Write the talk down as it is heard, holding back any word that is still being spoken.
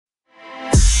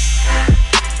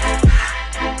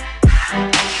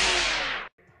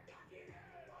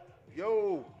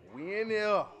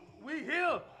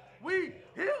We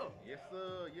here. Yes,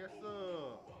 sir. Yes, sir.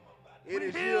 It We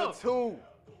is here. year two.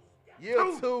 Year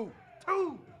Two. two.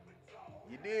 Two.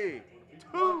 You dig?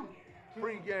 Two.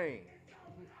 Free game.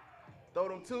 Throw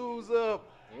them twos up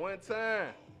one time.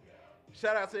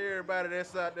 Shout out to everybody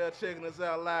that's out there checking us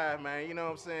out live, man. You know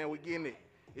what I'm saying? We getting it.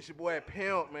 It's your boy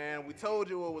Pimp, man. We told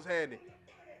you what was happening.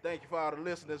 Thank you for all the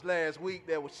listeners last week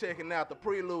that was checking out the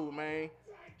prelude, man.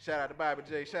 Shout out to Bobby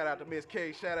J. Shout out to Miss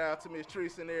K. Shout out to Miss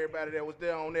Teresa and everybody that was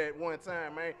there on that one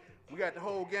time, man. We got the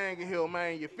whole gang in here,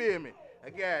 man. You feel me? I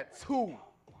got two.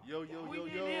 Yo, yo, We yo,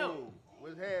 in yo. here.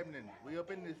 What's happening? We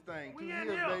up in this thing. We 2 in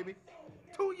years, here. baby.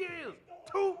 2 years.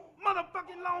 2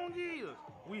 motherfucking long years.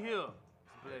 We here.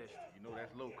 It's blessed. You know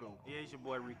that's loco. Yeah, it's your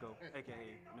boy Rico, aka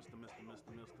Mr.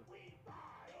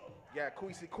 Got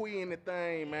Queasy Quee in the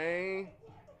thing, man.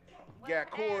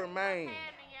 Got Corey, man.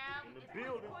 In the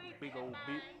building. Big old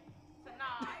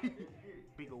beat.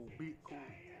 Big old beat, cool.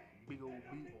 Big old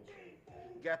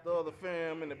beat. Got the other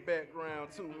fam in the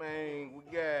background too, man.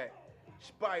 We got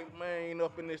Spike, man,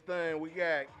 up in this thing. We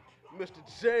got Mr.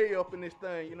 J up in this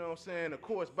thing, you know what I'm saying? Of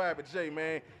course, Bobby J,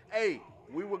 man. Hey,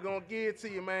 we were gonna give it to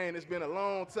you, man. It's been a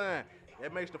long time.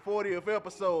 That makes the 40th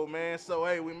episode, man. So,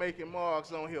 hey, we making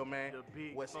marks on here, man. The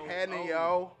big What's 4-0. happening,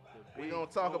 y'all? The We big gonna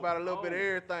talk about a little bit of 4-0.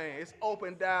 everything. It's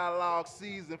open dialogue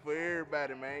season for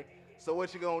everybody, man. So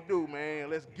what you gonna do, man?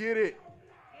 Let's get it.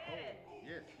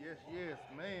 Yes, yes, yes,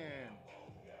 man.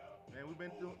 Man, we've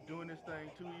been doing this thing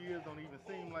 2 years. Don't even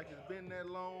seem like it's been that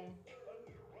long.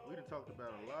 We done talked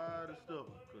about a lot of stuff.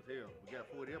 Cause hell, we got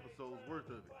 40 episodes worth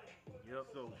of it. Yep.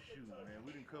 So shoot, man,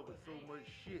 we done covered so much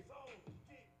shit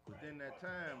within that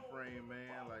time frame,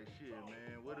 man. Like shit,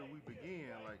 man, where do we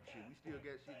begin? Like shit, we still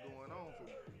got shit going on. So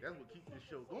that's what keeps this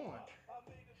show going.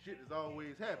 Shit is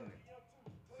always happening.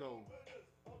 So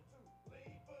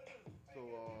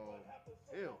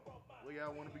hell, where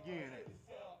y'all want to begin at?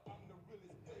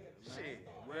 Shit,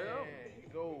 Well, man,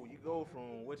 you go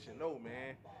from what you know,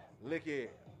 man. Look at,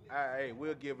 hey,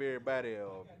 we'll give everybody a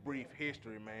brief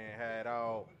history, man, how it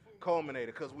all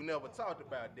culminated, cause we never talked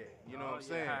about that. You know what I'm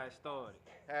saying? How it started.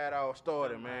 How it all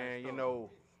started, Tell 'em how it man. You started. know,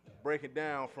 break it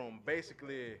down from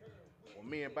basically when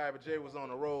me and Bobby J was on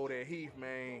the road at Heath,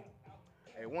 man.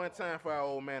 At one time for our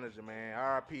old manager, man,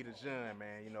 R.I.P. to John,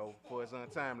 man, you know, for his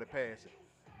untimely passing.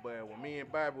 But when me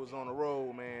and Bobby was on the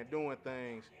road, man, doing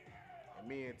things, and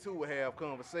me and two would have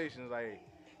conversations like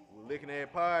we were looking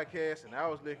at podcasts, and I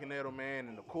was looking at them, man,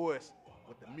 and of course,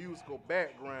 with the musical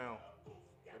background,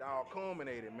 it all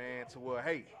culminated, man, to where,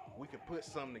 hey, we could put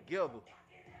something together.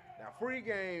 Now, Free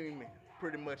Game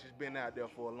pretty much has been out there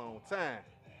for a long time,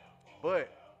 but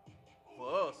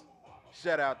for us,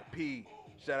 shout out to P,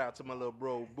 shout out to my little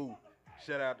bro Boo,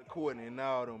 shout out to Courtney and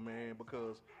all them, man,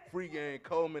 because Free Game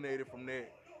culminated from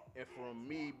that, and from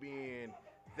me being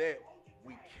that,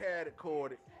 we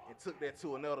categorized and took that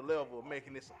to another level of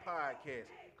making this a podcast.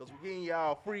 Because we're getting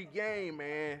y'all free game,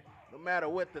 man. No matter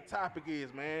what the topic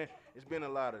is, man. It's been a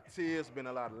lot of tears, been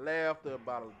a lot of laughter,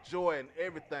 about joy and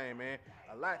everything, man.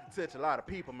 A lot to touch a lot of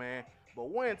people, man. But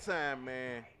one time,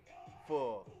 man,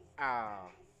 for our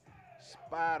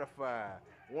Spotify,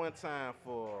 one time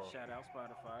for, Shout out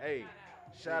Spotify. hey,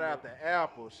 shout out to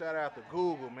Apple, shout out to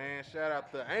Google, man. Shout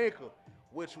out to Anchor,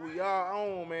 which we are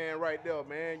on, man, right there,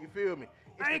 man. You feel me?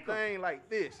 It's Anchor. the thing like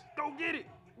this. Go get it.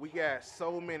 We got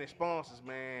so many sponsors,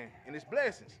 man, and it's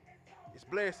blessings. It's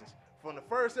blessings. From the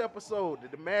first episode,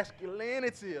 the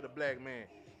masculinity of the black man,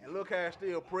 and look how it's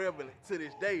still prevalent to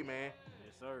this day, man.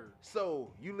 Yes, sir. So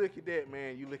you look at that,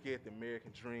 man. You look at the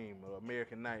American Dream or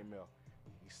American Nightmare.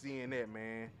 You seeing that,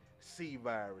 man? C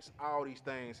virus, all these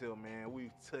things here, man. We've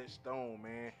touched on,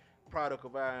 man. Product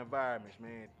of our environments,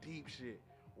 man. Deep shit.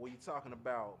 When you talking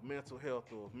about mental health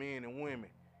of men and women,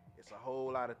 it's a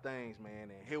whole lot of things,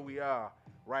 man. And here we are,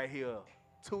 right here,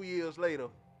 2 years later,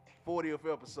 40th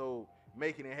episode,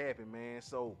 making it happen, man.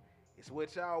 So it's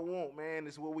what y'all want, man.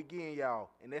 It's what we getting y'all,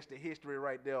 and that's the history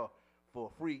right there for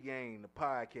Free Game, the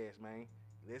podcast, man.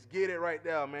 Let's get it right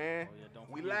there, man. Oh, yeah, don't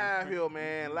We forget, live here,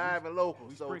 man, live and local.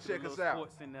 We So sprinkle check a us little out.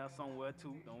 sports in there somewhere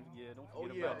too. Don't Oh,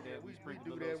 forget yeah. about that. We sprinkle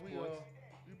do a that. little sports.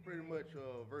 We pretty much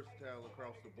versatile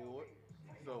across the board.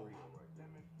 So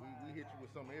we hit you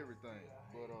with some of everything.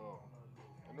 But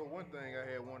I know one thing I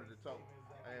had wanted to discuss.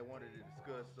 I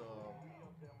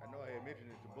know I had mentioned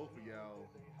it to both of y'all.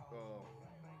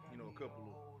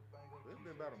 It's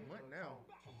been about a month now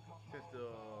since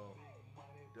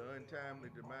the untimely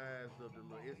demise of the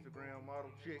little Instagram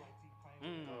model chick,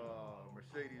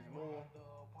 Mercedes Moore,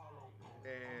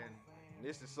 and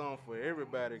This is something for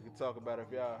everybody to talk about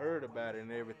if y'all heard about it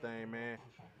and everything, man.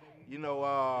 You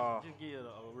know, Just give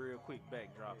a real quick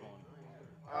backdrop on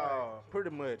it. Pretty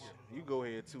much. You go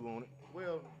ahead too on it.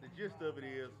 Well, the gist of it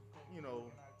is, you know,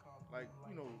 like,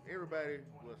 everybody,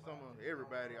 well,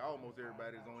 everybody, almost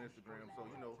everybody is on Instagram. So,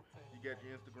 you got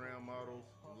your Instagram models,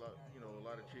 a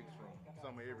lot of chicks from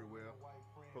somewhere everywhere,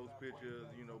 post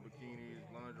pictures, bikinis,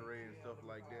 lingerie, and stuff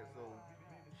like that. So,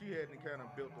 she hadn't kind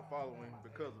of built a following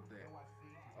because of that.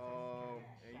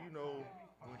 And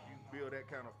once you build that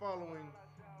kind of following,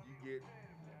 you get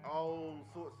all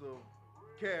sorts of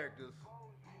characters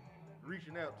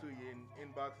reaching out to you and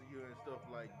inboxing you and stuff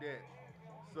like that.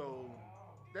 So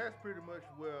that's pretty much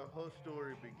where her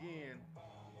story began,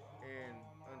 and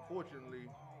unfortunately,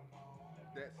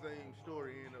 that same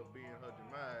story ended up being her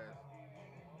demise.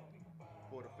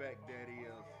 For the fact that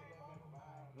is,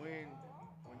 when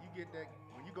you get that,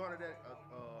 when you garner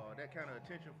that kind of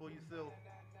attention for yourself,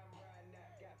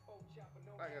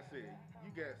 like I said, you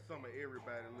got some of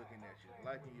everybody looking at you,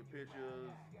 liking your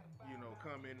pictures,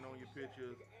 commenting on your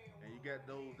pictures, and you got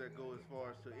those that go as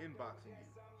far as to inboxing you.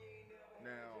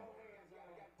 Now,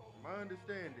 my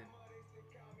understanding,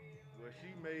 where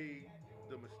she made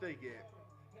the mistake at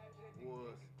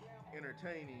was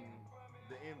entertaining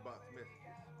the inbox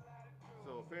messages.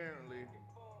 So apparently,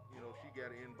 she got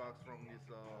an inbox from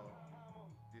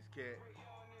this cat,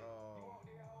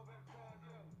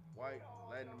 white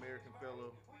Latin American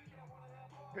fella.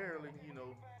 Apparently,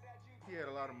 he had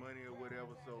a lot of money or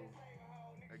whatever, so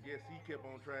I guess he kept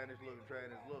on trying his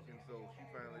luck, and so she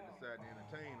finally decided to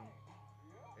entertain him.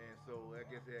 And so I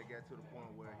guess it got to the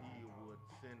point where he would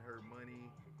send her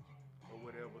money or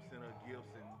whatever, send her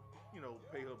gifts and,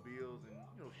 pay her bills and,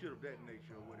 shit of that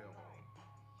nature or whatever.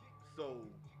 So,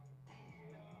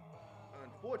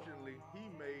 unfortunately, he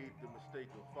made the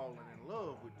mistake of falling in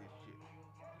love with this chick.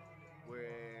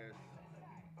 Whereas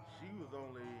she was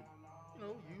only,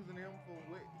 using him for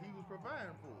what he was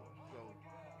providing for. So,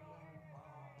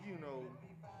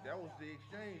 that was the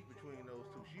exchange between those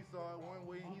two. She saw it one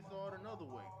way and he saw it another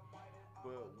way.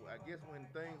 But I guess when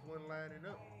things weren't lining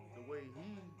up the way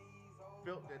he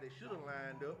felt that they should have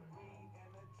lined up,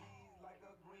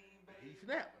 he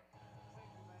snapped.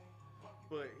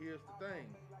 But here's the thing.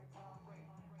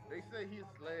 They say his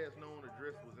last known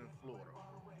address was in Florida.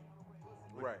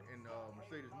 Right. And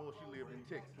Mercedes Moore, she lived in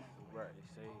Texas. Right.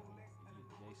 They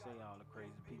say all the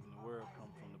crazy people in the world come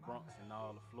from the Bronx and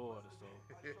all of Florida, so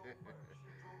that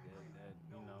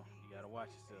you gotta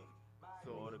watch yourself.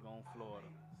 Florida gone Florida.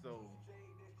 So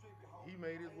he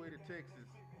made his way to Texas,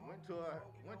 went to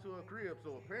her crib.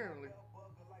 So apparently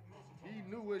he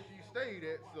knew where she stayed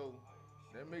at. So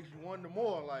that makes you wonder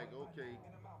more, like, okay,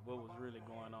 what was really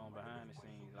going on behind the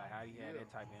scenes? Like, how he had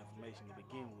that type of information to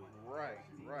begin with? Right.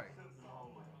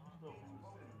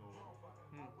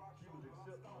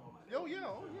 Oh yeah,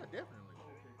 definitely.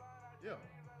 Yeah.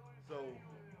 So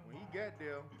when he got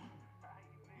there,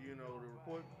 the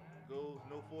report goes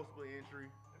no forcible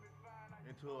entry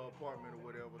into her apartment or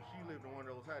whatever. She lived in one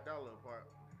of those high dollar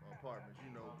apartments,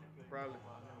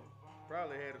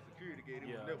 probably had a security gate.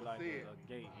 It was never like said. A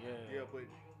gate, yeah. Yeah, but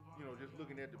just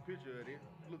looking at the picture of it,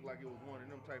 looked like it was one of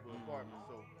them type of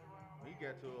apartments. So when he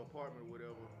got to her apartment or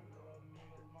whatever,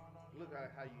 look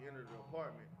how you enter the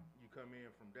apartment. You come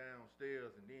in from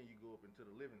downstairs and then you go up into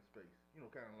the living space.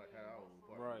 Kind of like how our old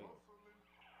apartment was.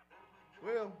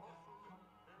 Well,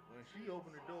 when she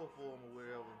opened the door for him or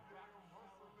whatever,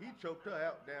 he choked her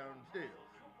out downstairs.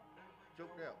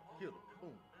 Choked out, killed her,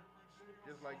 boom,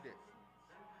 just like that.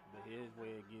 But here's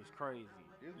where it gets crazy.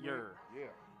 Yeah.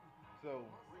 So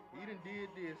he done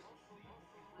did this.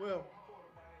 Well,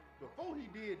 before he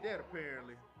did that,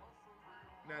 apparently,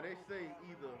 now they say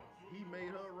either he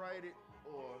made her write it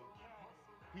or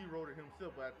he wrote it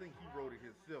himself, but I think he wrote it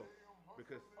himself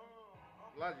because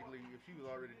logically, if she was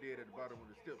already dead at the bottom of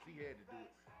the steps, he had to do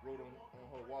it. Wrote on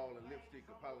her wall in lipstick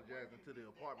apologizing to the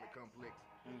apartment complex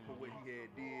for what he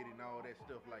had did and all that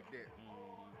stuff like that.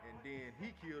 And then he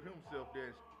killed himself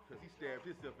there because he stabbed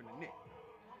himself in the neck.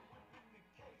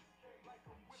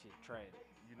 Shit, tragic.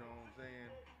 You know what I'm saying?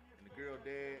 And the girl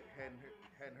dad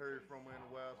hadn't heard from her in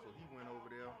a while, so he went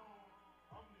over there.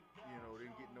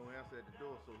 Didn't get no answer at the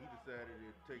door, so he decided to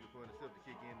take it upon himself to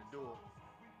kick in the door.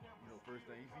 First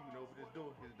thing he went over this door,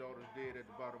 his daughter's dead at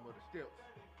the bottom of the steps.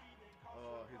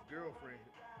 His girlfriend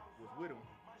was with him,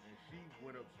 and she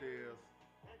went upstairs,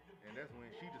 and that's when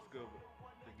she discovered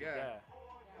the guy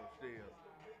upstairs.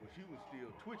 But she was still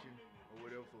twitching or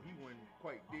whatever, so he wasn't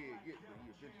quite dead yet, but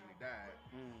he eventually died.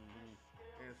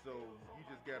 And so you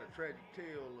just got a tragic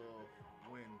tale of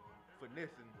when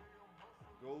finessing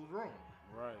goes wrong.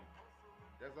 Right.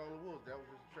 That's all it was. That was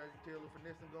just a tragic tale of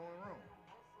finessing going wrong.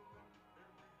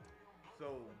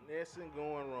 So finessing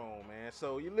going wrong, man.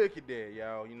 So you look at that,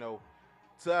 y'all.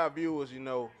 to our viewers,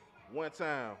 one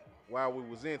time while we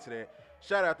was into that,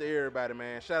 shout out to everybody,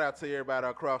 man. Shout out to everybody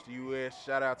across the U.S.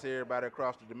 Shout out to everybody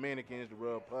across the Dominicans, the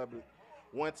Republic.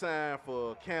 One time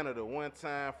for Canada, one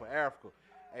time for Africa.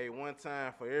 Hey, one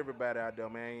time for everybody out there,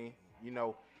 man.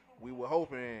 We were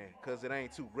hoping, because it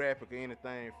ain't too graphic or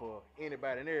anything for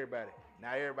anybody and everybody.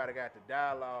 Now everybody got the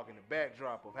dialogue and the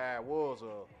backdrop of how it was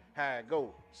or how it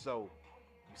go. So,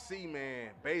 you see, man,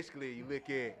 basically you look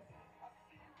at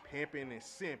pimping and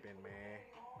simping, man.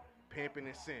 Pimping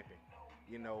and simping.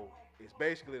 It's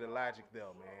basically the logic there,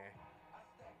 man.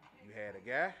 You had a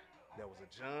guy that was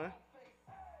a John.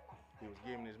 He was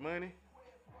giving his money.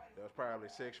 There was probably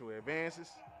sexual advances.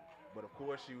 But of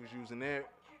course, she was using that,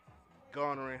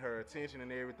 garnering her attention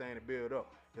and everything to build up.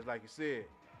 Just like you said,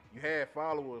 you had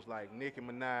followers like Nicki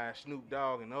Minaj, Snoop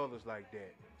Dogg, and others like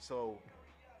that. So,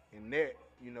 in that,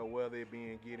 whether it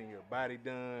being getting your body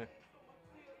done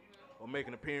or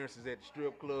making appearances at the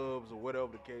strip clubs or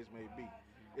whatever the case may be,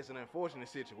 it's an unfortunate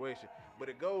situation. But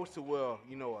it goes to where,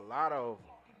 a lot of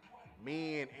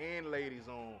men and ladies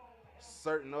on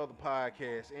certain other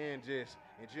podcasts and just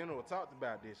in general talked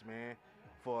about this, man.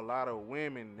 For a lot of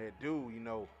women that do,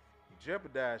 you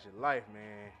jeopardize your life,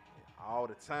 man, all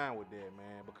the time with that,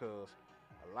 man, because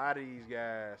a lot of these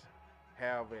guys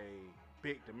have a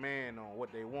big demand on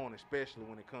what they want, especially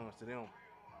when it comes to them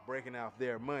breaking out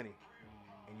their money.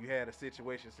 And you had a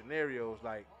situation scenarios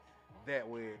like that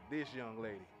with this young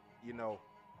lady,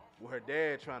 with her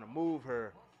dad trying to move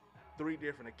her 3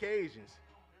 different occasions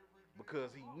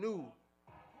because he knew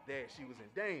that she was in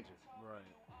danger. Right.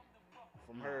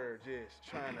 From her just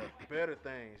trying to better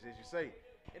things, as you say.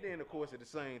 And then, of course, at the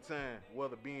same time,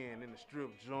 whether being in the strip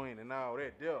joint and all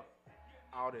that,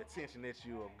 all the attention that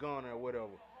you are garner or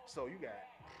whatever. So you got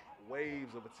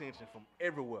waves of attention from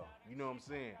everywhere. You know what I'm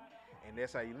saying? And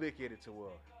that's how you look at it to,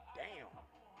 damn,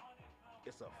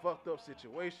 it's a fucked up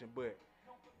situation, but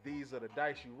these are the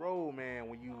dice you roll, man,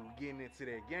 when you getting into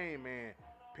that game, man,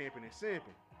 pimping and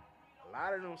simping. A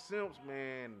lot of them simps,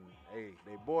 man, hey,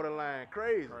 they borderline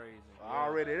crazy.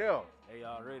 Already there. They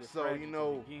already so, to begin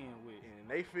with. And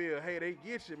they feel, hey, they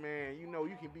get you, man, you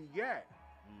can be got.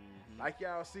 Mm-hmm. Like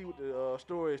y'all see what the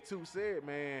stories too said,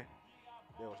 man,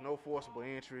 there was no forcible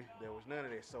entry. There was none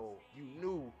of that. So you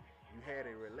knew you had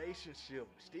a relationship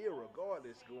still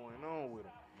regardless going on with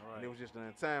them. Right. And it was just an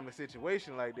untimely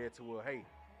situation like that to where, hey,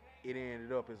 it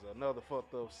ended up as another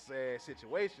fucked up, sad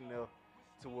situation there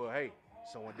to where, hey,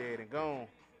 someone dead and gone,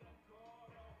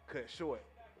 cut short.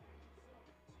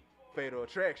 Fatal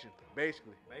attraction,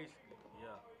 basically. Basically,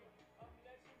 yeah.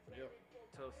 Yep.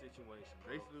 Tough situation.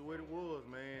 Basically what it was,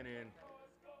 man,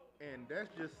 and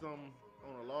that's just some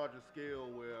on a larger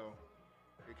scale where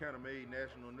it kind of made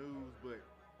national news, but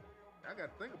I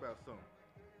got to think about something.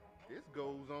 This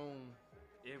goes on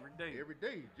every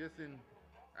day, just in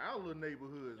our little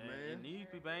neighborhoods, man. And these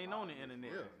people ain't on the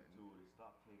internet. Yeah.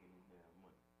 Stop taking this damn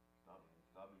money.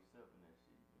 Stop accepting that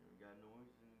shit. You ain't got no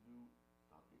interest in the dude.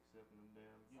 Stop accepting them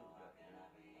damn gifts, goddamn.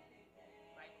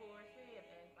 Like Corey said,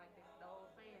 that's like this the whole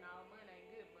saying, all money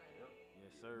ain't good money. Yep.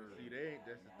 Yes, sir. See,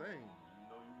 that's the thing. You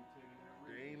know you be taking that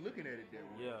risk. They ain't looking at it that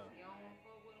way. Yeah. You don't want to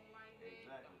fuck with them like that,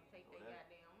 Exactly. don't take So their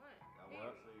that's- goddamn money. That's why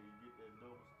I say you get that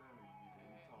double standard.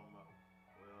 You talking about,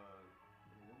 well,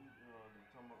 them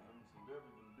talking about them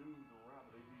celebrities, them dudes, them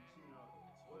rappers, they be cheating on.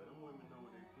 Well, them women know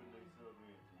what they putting themselves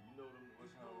into. You know them what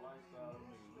kind of lifestyle them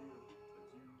niggas live,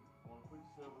 but you want to put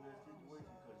yourself in that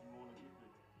situation because you want to get the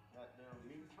goddamn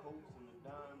mink coats and the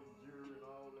diamond jewelry and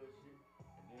all that shit,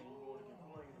 and then you want to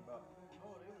complain about,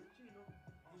 oh, they was cheating.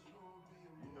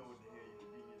 You know what the hell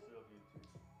you get yourself into.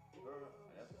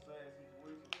 That's a sad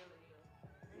situation.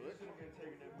 Well, they should have been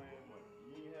taking that man money.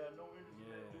 You ain't had no interest in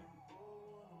that dude.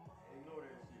 Ignore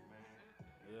that shit, man.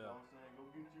 You know what I'm saying? Go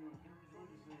get you a dude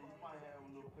really say you might have a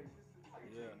little paper. I can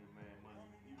take this man money.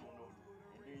 You don't know.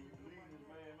 And then you leave this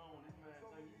man on. This man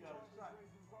think you got a shot.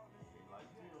 And like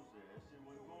Tim said, that shit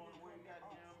wasn't going the way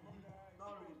goddamn you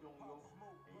thought it was gonna go.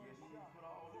 And yet he put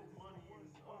all this money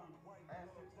and other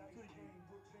assets into you.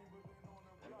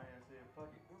 That man said, fuck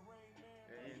it.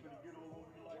 And he's gonna get over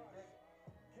me like that.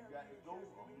 You got to go.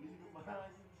 I'm leaving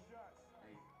behind you.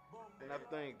 Hey. And I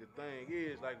think the thing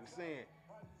is, like we're saying,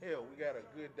 hell, we got a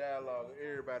good dialogue with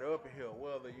everybody up in here,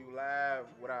 whether you live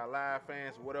with our live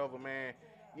fans or whatever, man.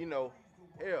 Hell,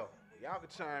 y'all can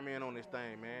chime in on this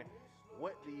thing, man.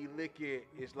 What do you look at?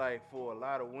 It's like for a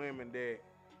lot of women that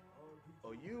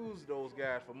use those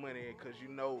guys for money, because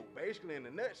basically in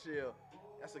a nutshell,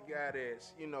 that's a guy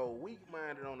that's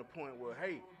weak-minded on the point where,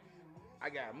 hey, I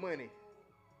got money,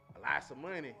 lots of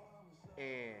money,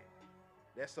 and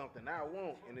that's something I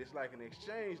want, and it's like an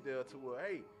exchange there to where,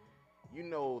 hey, you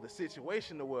know, the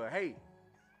situation to where, hey,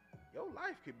 your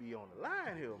life could be on the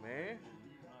line here, man.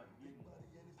 He's not getting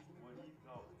what he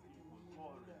thought was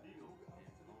part of the deal. You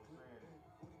know what I'm saying?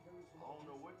 I don't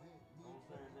know what, you know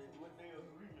what I'm saying, what their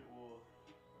agreement was,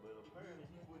 but apparently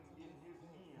he wasn't getting his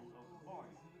end of the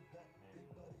bargain.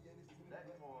 And that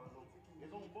part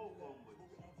is on both of them, but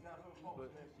she got her fault.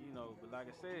 But you know, but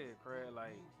like I said, Craig,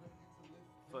 like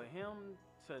for him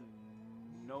to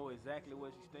know exactly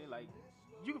what she said, like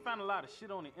you can find a lot of shit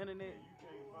on the internet, You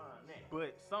can't find that.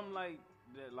 but something like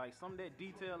that, like some of that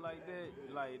detail like that,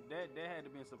 like that had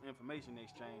to been some information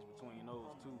exchange between those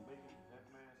two. Making that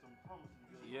man some promises.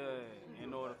 Yeah,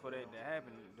 in order for that to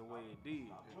happen the way it did.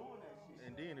 Doing that shit.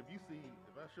 And then if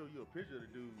I show you a picture of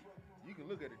the dude, you can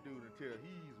look at the dude and tell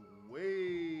he's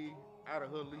way out of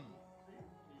her league.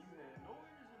 You had no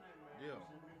interest in that man. Yeah. You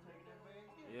shouldn't been taking that man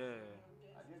in.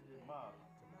 Yeah. I just admire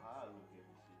how I look at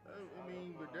this shit. I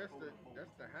mean, but that's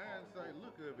the hindsight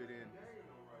look of it, and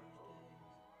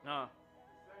Nah.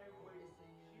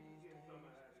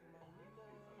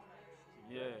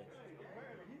 Yeah.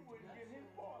 Apparently he wouldn't get his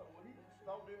part when he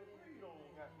thought they agreed on,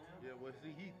 goddamn. yeah, well,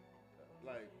 see, he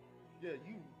like, yeah,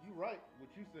 you right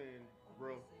what you saying,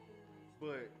 bro,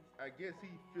 but I guess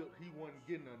he felt he wasn't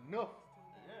getting enough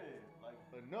Yeah, like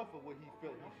of what he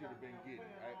felt he should have been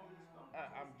getting.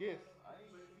 I'm guess.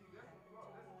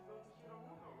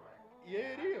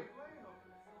 Yeah, it is.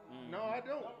 No, I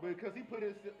don't, because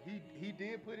he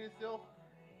did put himself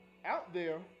out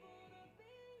there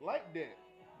like that.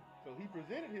 So he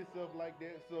presented himself like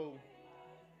that. So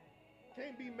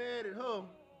can't be mad at her.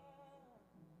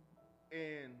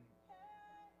 And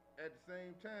at the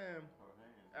same time,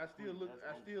 I still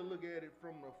look at it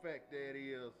from the fact that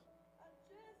is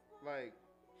like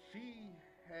she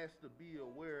has to be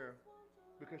aware,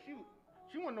 because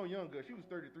she wasn't no young girl. She was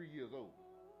 33 years old.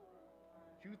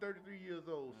 She was 33 years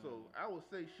old, so I would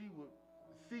say she was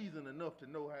seasoned enough to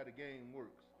know how the game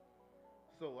works.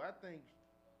 So I think,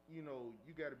 you know,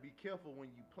 you got to be careful when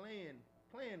you playing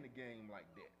the game like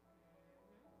that.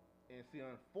 And see,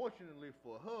 unfortunately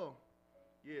for her,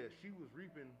 yeah, she was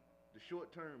reaping the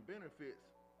short-term benefits,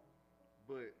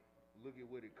 but look at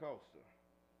what it cost her.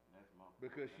 that's my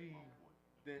Because she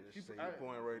Say your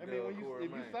point right I there, mean, Corey,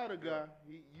 if you man. saw the guy,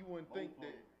 you wouldn't think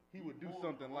that he would do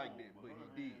something like that, but he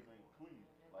did.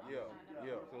 Yeah.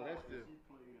 So that's the.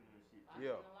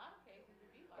 Yeah. In a lot of cases, it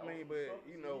be like I mean, but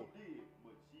you know, She did,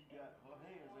 but she got her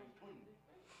hands ain't clean.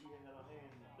 She had her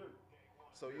hands in the dirt.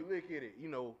 so you look at it, you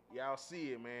know, y'all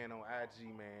see it, man, on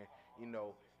IG, man. You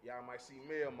know, y'all might see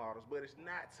male models, but it's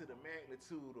not to the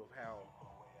magnitude of how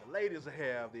the ladies will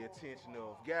have the attention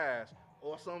of guys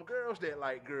or some girls that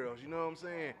like girls. You know what I'm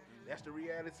saying? That's the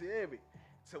reality of it.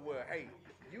 To where, hey,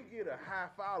 you get a high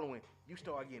following, you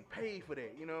start getting paid for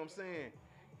that. You know what I'm saying?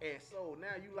 And so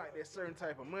now you like that certain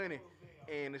type of money,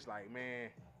 and it's like, man,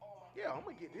 yeah, I'm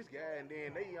gonna get this guy, and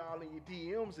then they all in your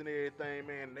DMs and everything,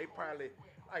 man. They probably,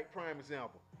 like, prime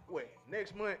example, what,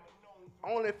 next month,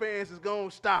 OnlyFans is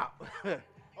gonna stop.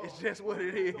 It's just what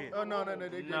it is. Oh no, they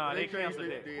changed canceled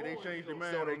it. that. They changed their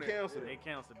mind So they on that. canceled They it.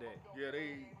 canceled that. Yeah,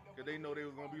 because they know they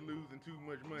was gonna be losing too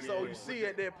much money. So you see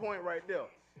at that point right there,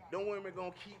 them women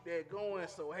gonna keep that going.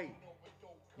 So hey,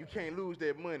 you can't lose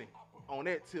that money on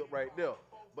that tip right there.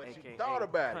 But you AKA thought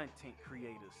about content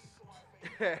creators.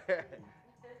 it.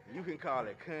 You can call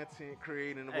it content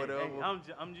creating or Hey, whatever. I'm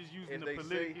just using As the they say.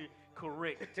 politically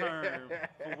correct term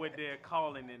for what they're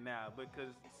calling it now.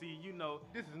 Because see, you know,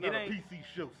 This is it not a ain't. PC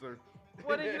show, sir.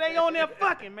 Well, they on there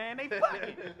fucking, man. They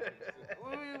fucking.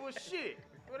 Well, shit.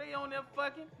 Well, they on there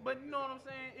fucking. But you know what I'm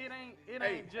saying? It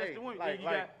ain't just the women. like-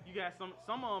 you got some of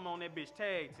them on that bitch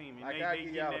tag team, and Like I they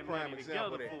give getting y'all a that prime money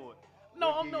example together of that. for it. We'll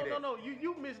No, give you that. no.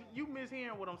 You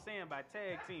mishearing what I'm saying by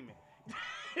tag teaming.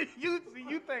 you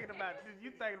thinking about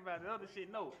the other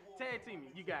shit. No, tag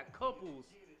teaming. You got couples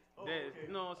that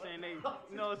you know what I'm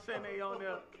saying, they on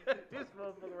there. This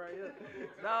motherfucker right here.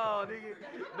 No, nigga.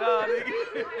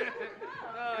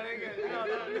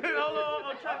 Hold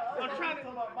on, I'm trying to.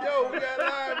 Yo, we got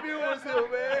live viewers here,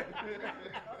 man.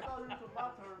 I thought it was my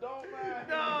turn. Don't mind.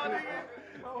 No,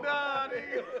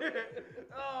 nigga.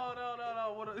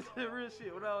 No. What real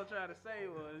shit. What I was trying to say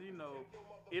was, you know,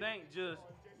 it ain't just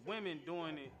women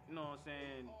doing it. You know what I'm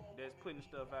saying? That's putting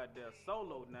stuff out there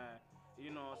solo now. You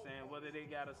know what I'm saying? Whether they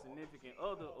got a significant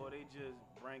other or they just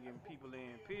bringing people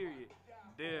in. Period.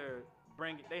 They're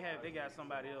bring it. They got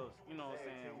somebody else. You know what I'm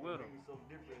saying? With them. Something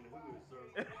different in the hood, sir.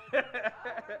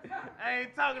 I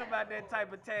ain't talking about that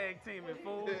type of tag teaming,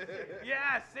 fool. Yeah,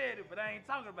 I said it, but I ain't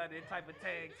talking about that type of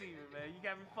tag teaming, man. You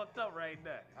got me fucked up right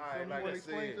now. All right, Something like you want I to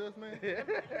explain said. to us, man?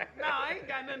 Nah, I ain't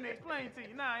got nothing to explain to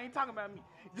you. Nah, I ain't talking about me.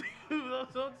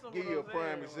 Give you a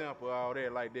prime example of all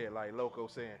that, like Loco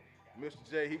saying. Mr.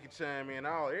 J, he can chime in.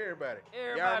 Everybody.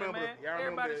 Everybody, remember man. Y'all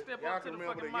Everybody remember step y'all up to can the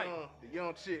remember fucking the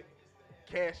young chick,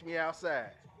 Cash Me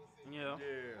Outside. Yeah.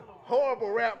 Yeah.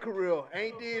 Horrible rap career,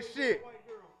 ain't did shit.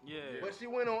 Yeah. But she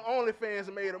went on OnlyFans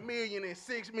and made $1 million in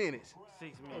 6 minutes.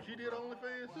 6 Oh, minutes. she did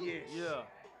OnlyFans too? Yes. Yeah.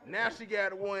 Now she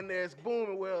got one that's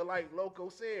booming. Well, like Loco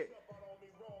said,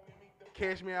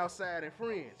 Cash Me Outside and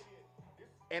Friends.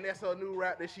 And that's her new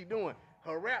rap that she doing.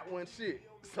 Her rap wasn't shit.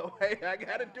 So, hey, I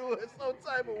got to do it some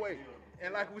type of way.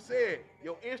 And like we said,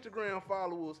 your Instagram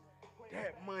followers,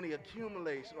 that money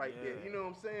accumulates like that. Yeah. You know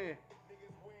what I'm saying?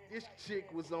 This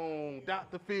chick was on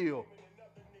Dr. Phil.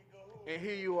 And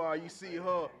here you are, you see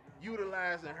her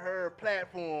utilizing her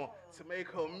platform to make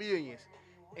her millions.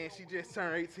 And she just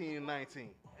turned 18 and 19.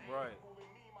 Right.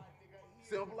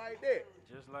 Simple like that.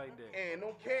 Just like that. And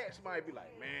them cats might be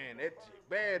like, man, that chick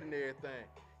bad and everything.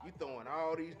 You throwing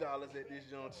all these dollars at this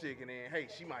young chick, and then, hey,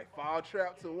 she might fall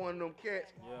trap to one of them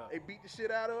cats. Yeah. They beat the shit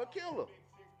out of her, kill her.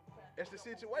 That's the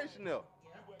situation though.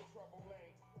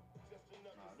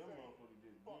 Nah, them motherfuckers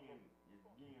just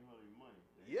getting her their money.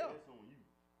 Yeah. That's on you.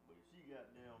 But she got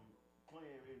them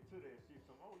playing into that shit.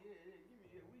 Some, oh yeah, we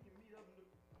can meet up.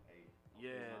 Hey.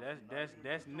 Yeah,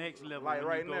 that's next level. Like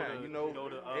when right you go now, to, you know, go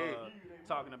to hey.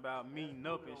 talking about meeting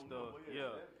up and stuff.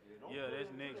 Yeah, that's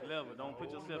next level. Don't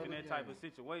put yourself in that type of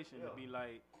situation to be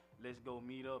like, let's go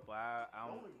meet up.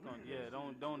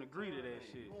 Don't agree to that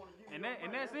shit. And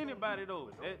that's anybody though.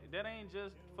 That ain't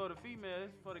just for the females,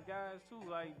 it's for the guys too.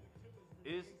 Like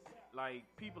it's like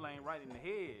people ain't right in the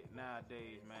head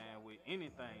nowadays, man, with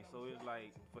anything. So it's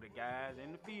like for the guys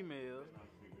and the females,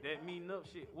 that meeting up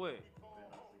shit. What?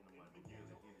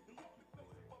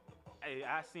 Hey,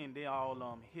 I seen they all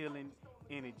healing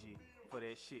energy for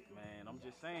that shit, man. I'm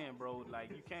just saying, bro. Like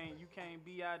you can't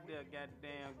be out there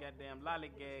goddamn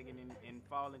lollygagging and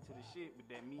fall into the shit with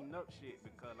that meeting up shit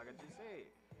because, like I just said,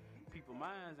 people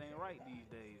minds ain't right these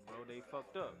days, bro. They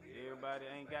fucked up. Everybody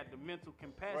ain't got the mental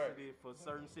capacity for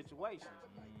certain situations.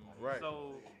 Right.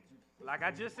 So, like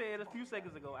I just said a few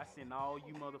seconds ago, I send all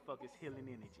you motherfuckers healing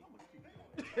energy.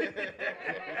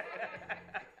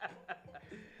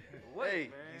 What, Hey,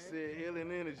 man? he said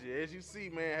healing energy. As you see,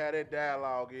 man, how that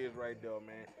dialogue is right there,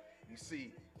 man. You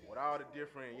see, with all the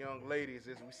different young ladies,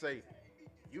 as we say,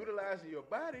 utilizing your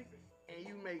body and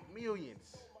you make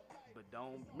millions. But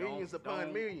don't Millions upon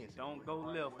don't- millions. Don't go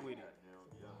left with it.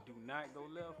 Do not go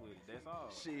left with it. That's all.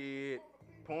 Shit,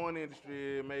 porn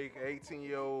industry make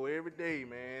 18-year-old every day,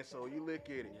 man. So you look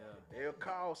at it. Yeah. They'll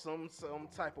call some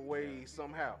type of way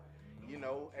somehow. You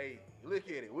know, hey, look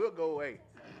at it. We'll go, hey,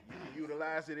 you can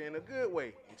utilize it in a good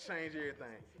way and change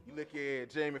everything. You look at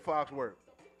Jamie Foxworth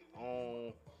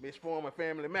on Miss Former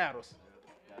Family Matters.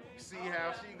 You see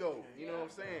how she go. You know what I'm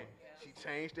saying? She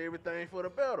changed everything for the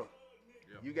better.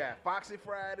 Yep. You got Foxy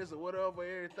Fridays or whatever,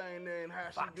 everything there and how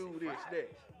she Foxy do this, Fridays.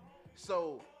 that.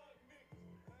 So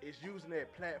it's using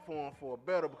that platform for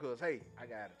better because, hey, I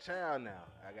got a child now.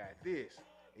 I got this.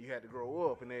 And you had to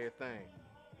grow up and everything.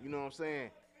 You know what I'm saying?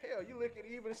 Hell, you look at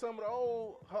even some of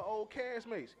her old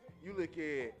castmates. You look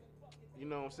at, you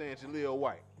know what I'm saying, Jaleel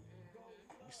White.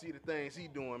 You see the things he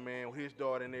doing, man, with his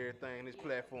daughter and everything, his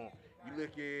platform. You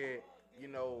look at, you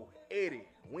know, Eddie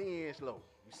Winslow.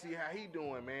 You see how he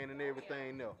doing, man, and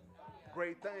everything there.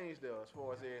 Great things there as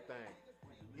far as everything.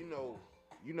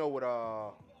 You know what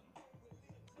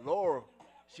Laura,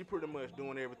 she pretty much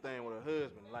doing everything with her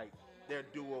husband, like their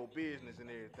duo business and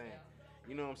everything.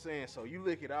 You know what I'm saying? So you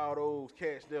look at all those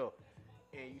cats there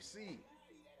and you see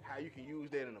how you can use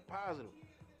that in a positive.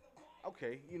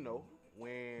 Okay, you know,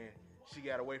 when she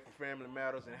got away from Family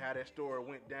Matters and how that story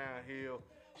went downhill,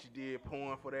 she did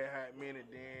porn for that hot minute,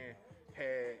 then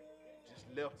had just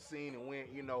left the scene and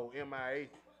went, you know, MIA.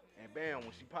 And bam,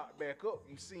 when she popped back up,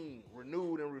 you seen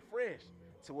renewed and refreshed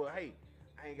to where, hey,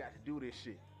 I ain't got to do this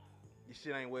shit. This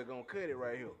shit ain't where gonna cut it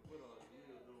right here.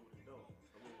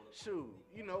 Shoot,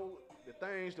 you know, the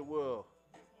things the world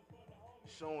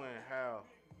showing how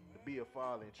to be a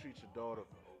father and treat your daughter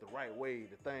the right way,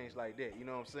 the things like that, you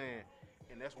know what I'm saying?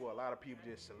 And that's where a lot of people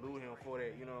just salute him for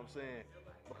that, you know what I'm saying?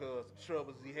 Because the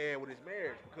troubles he had with his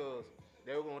marriage, because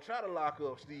they were gonna try to lock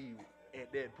up Steve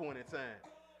at that point in time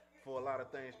for a lot of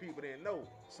things people didn't know.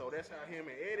 So that's how him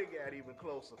and Eddie got even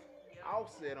closer.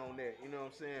 Offset on that, you know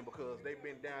what I'm saying? Because they've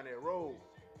been down that road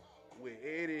with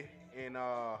Eddie And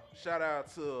shout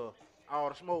out to All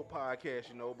the Smoke podcast,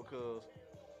 you know, because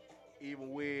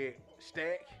even with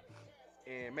Stack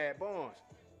and Matt Barnes,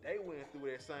 they went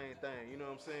through that same thing, you know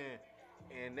what I'm saying?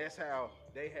 And that's how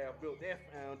they have built their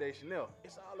foundation up.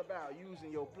 It's all about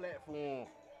using your platform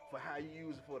for how you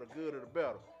use it for the good or the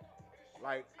better.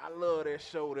 Like, I love that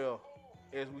show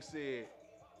there, as we said,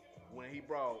 when he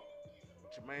brought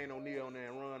Jermaine O'Neal on there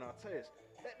and Ron Artest.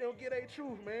 Let them get a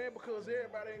truth, man, because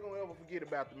everybody ain't gonna ever forget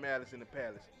about the Malice in the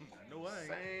Palace. I know I ain't.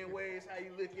 Same ways how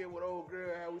you look at with old girl,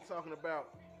 how we talking about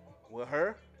with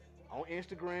her on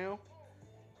Instagram.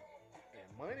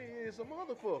 And money is a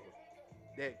motherfucker.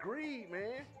 That greed,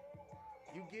 man.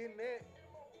 You getting that?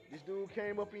 This dude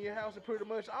came up in your house and pretty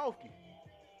much off you.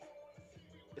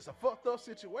 It's a fucked up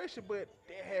situation, but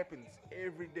that happens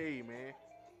every day, man.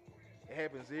 It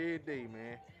happens every day,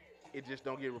 man. It just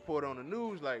don't get reported on the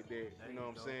news like that. You know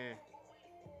what I'm saying?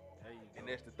 There you go. And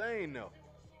that's the thing, though.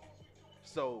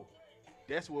 So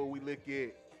that's what we look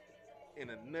at in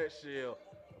a nutshell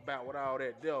about what all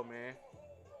that dealt, man.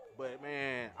 But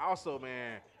man, also,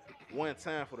 man, one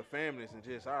time for the families and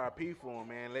just RIP for them,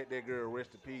 man. Let that girl rest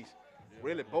in peace.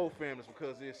 Really, both families,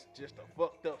 because it's just a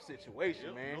fucked up situation,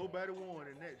 Yep, man. nobody won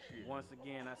in that shit. Once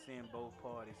again, I send both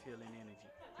parties healing energy.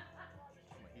 I'm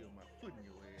gonna heal my foot in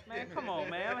your ass. Man, come on,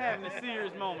 man. I'm having a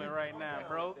serious moment right now,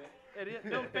 bro.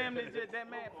 Them families just that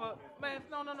man for man.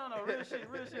 No. Real shit.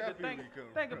 I feel Think where you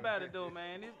coming think from. about it though,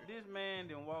 man. This man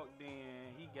then walked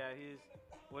in. He got his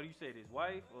what do you say? His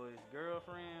wife or his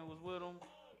girlfriend was with him.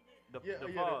 The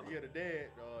father. The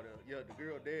dad, the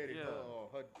girl daddy,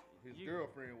 Yeah. his You-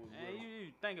 girlfriend was And with him.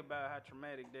 you think about how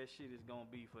traumatic that shit is gonna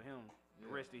be for him the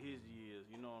Yeah. rest of his years.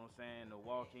 You know what I'm saying? To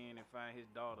walk in and find his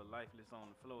daughter lifeless on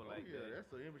the floor like yeah, that.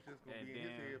 that's an image that's gonna And be in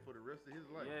his then- head for the rest of his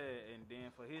life. Yeah, and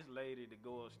then for his lady to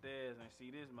go upstairs and see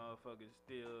this motherfucker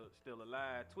still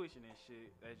alive, twitching and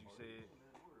shit, as you said.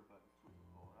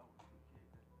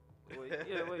 Well, yeah,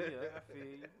 I feel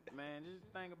you. Man, just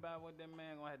think about what that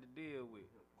man gonna have to deal with.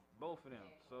 Both of them.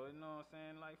 So, you know what I'm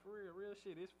saying? Like, for real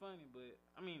shit, it's funny, but,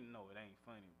 I mean, no, it ain't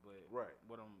funny, but Right.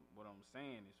 what I'm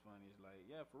saying is funny. It's like,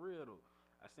 yeah, for real, though.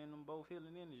 I send them both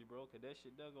healing energy, bro, because that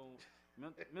shit, they're gonna,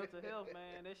 mental health,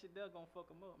 man, that shit, they're gonna fuck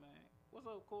them up, man. What's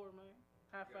up, Corey, man?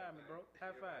 High five me, bro.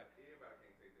 High five.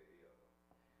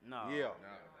 No. Yeah.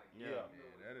 Nah, Yeah.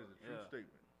 that is a true Yeah.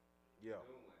 statement. Yeah.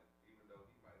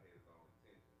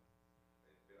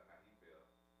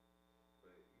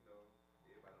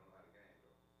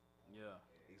 Yeah.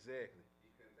 Exactly.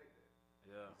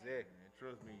 Yeah. Exactly. And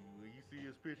trust me, when you see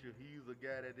his picture, he's a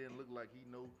guy that didn't look like he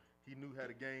knew how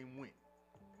the game went.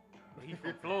 He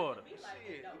from Florida.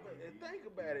 Shit, and think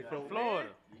about it, From though, Florida.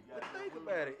 man. But think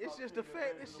about it. It's just the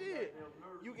fact that shit.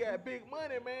 You got big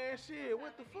money, man. Shit,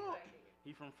 what the fuck?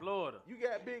 He from Florida. You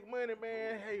got big money,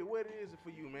 man. Hey, what is it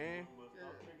for you, man?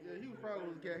 Yeah, he was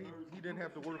probably a guy. He didn't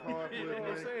have to work hard for You it, know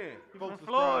what I'm man. saying? He Folks from was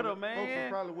Florida, probably, Folks was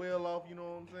man. probably well off, you know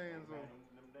what I'm saying? So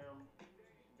Them damn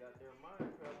goddamn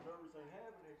Minecraft nerds ain't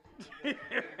having that shit.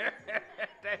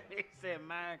 That nigga said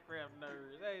Minecraft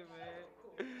nerds. Hey, man.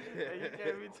 Hey, you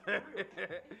can't be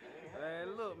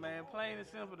man, look, man, plain and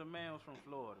simple, the man was from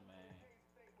Florida, man.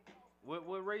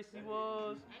 What race he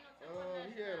was?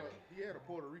 he had a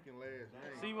Puerto Rican last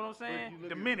name. See what I'm But if saying? you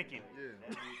look at- Dominican.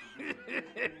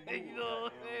 Yeah. You know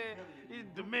what I'm saying? He's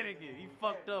Dominican. He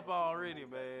fucked up already,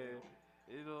 man.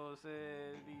 You know what I'm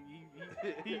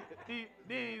saying? He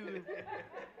then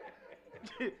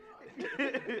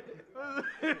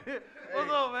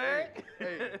What's up, man?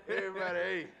 Hey, everybody,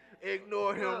 hey,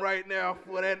 ignore him right now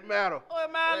for that matter. Oh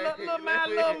man, I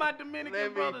love my Dominican let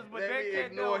me- brothers, but let that me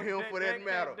cat ignore that, him that, for that that cat,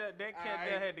 matter. That cat Alright.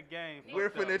 that had the game. We're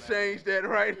fucked up, finna man. change that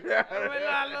right now. I mean,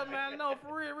 I love man, no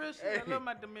for real shit. I Hey, love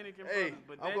my Dominican Hey, brothers,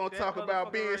 but I'm that, gonna that talk about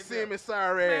motherfucker Ben right there- Simmons,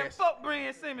 sorry Man, ass. fuck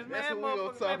Ben Simmons, That's man. what we gonna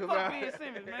Motherfucker, talk man, about. fuck Ben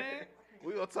Simmons, man.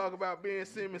 We gonna talk about Ben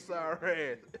Simmons,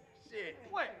 sorry ass. Shit.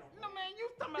 What? No man, you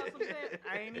talking about some shit?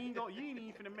 You ain't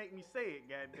even finna make me say it,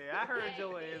 goddamn. I heard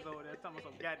your ass over there talking about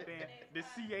some goddamn the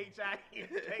CHI. I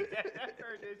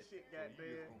heard that shit,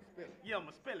 goddamn. Yeah, I'ma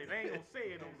spell it. I ain't gonna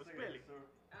say it, I'ma spell it.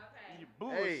 Okay. You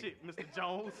bullshit, Mr.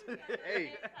 Jones.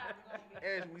 Hey,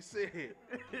 as we said,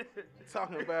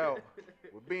 talking about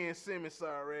with Ben Simmons,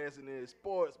 sorry ass in his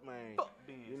sports, man. Fuck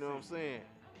Ben You know what I'm Simmons. saying?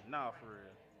 Nah, for real.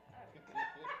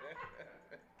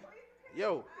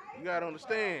 Yo, you gotta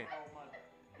understand.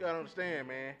 You gotta understand,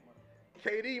 man.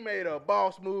 KD made a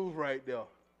boss move right there.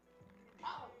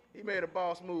 He made a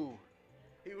boss move.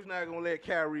 He was not gonna let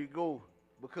Kyrie go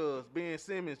because Ben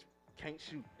Simmons can't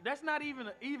shoot. That's not even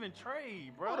an even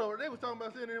trade, bro. Hold on, they was talking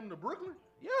about sending him to Brooklyn?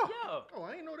 Yeah. Yeah. Oh,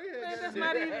 I ain't know they had Man,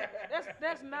 that.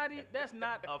 that's not even that's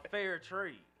not a fair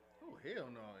trade. Oh hell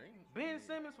no, ain't Ben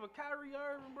Simmons for Kyrie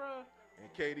Irving, bro. And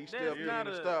KD That's stepped in not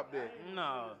and a- stopped that.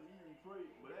 No. Even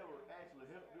trade, but that would actually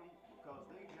help them because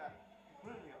they got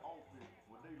plenty of offense.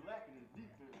 What they lacking is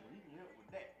defense, and he can help with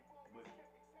that. But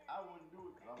I wouldn't do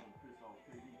it because I'm gonna piss off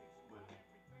KD. But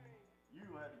you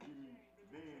have to give me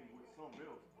Ben with something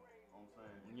else. You know what I'm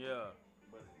saying? Yeah.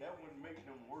 But that wouldn't make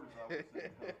them worse. I would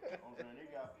say. 'Cause, you know what I'm saying? They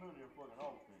got plenty of fucking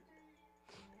offense.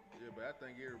 Yeah, but I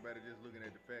think everybody just looking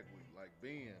at the fact with like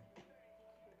Ben,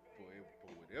 for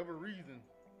whatever reason,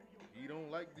 he don't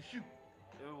like to shoot.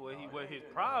 What his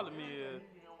problem is,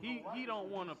 he don't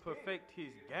want to perfect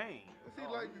his game. See,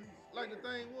 like the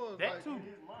thing was, That like, too. In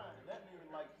his mind, that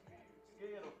nigga like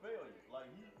scared of failure. Like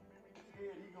he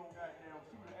scared he gonna goddamn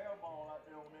shoot an air ball out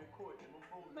there on that court and them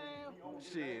folks Man, he gonna get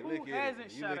Shit, that look Who at it. hasn't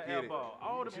You shot look an at air it. ball?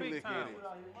 All the You big look at timers. it.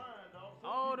 out his mind, dog. Some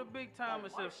All the people- big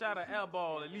timers like have shot an Michael air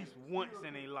ball Jordan, at least he once still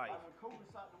in their get- life. Like when Kobe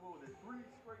shot the ball with 3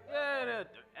 straight. Yeah, the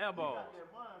air He balls. got that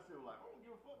mindset like, I don't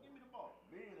give a fuck, give me the ball.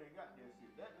 Ben ain't got that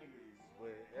shit. That nigga is.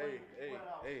 But playing hey, flat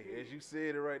out scared. as you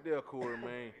said it right there, Corey,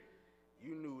 man,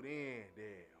 you knew then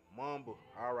that Mamba,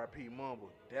 R.I.P. Mamba,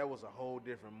 that was a whole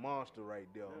different monster right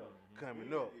there coming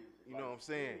Ben up. is, You know what I'm like,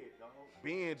 saying? scared, dog.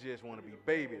 Ben just want to be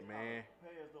baby, man.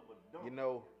 Passed up a dunk. You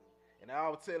know, and I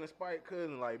was telling Spike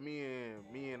Cousin, like me and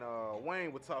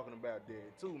Wayne were talking about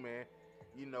that too, man.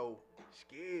 You know,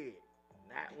 scared,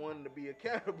 not wanting to be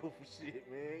accountable for shit,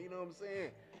 man. You know what I'm saying?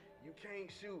 You can't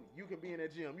shoot. You can be in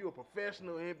that gym. You a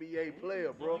professional NBA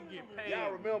player, bro. You get paid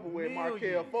Y'all remember when millions.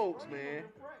 Markel Folks, man?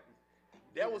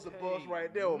 That was a Paid bust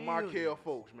right there with Markel millions.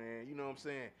 Folks, man. You know what I'm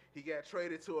saying? He got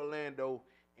traded to Orlando,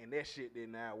 and that shit did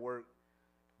not work.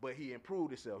 But he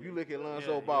improved himself. You look at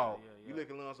Lonzo Yeah, Ball. yeah. You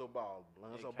look at Lonzo Ball.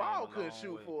 Lonzo came Ball a couldn't long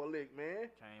shoot way. for a lick, man.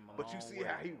 Came a But you long see way.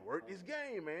 how he worked his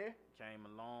game, man. Came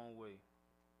a long way.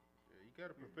 yeah, you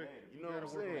gotta perfect. You You know gotta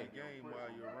what I'm work on saying? your game while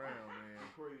you're around, man.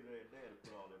 Crazy ass dad to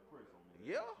put all that press on me.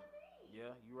 Yeah.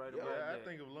 Yeah, you right Yeah, about Yeah, I that.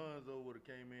 think if Lonzo would have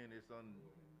came in,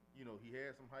 you know, he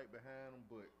had some hype behind him,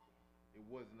 but it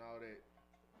wasn't all that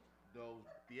those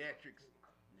theatrics.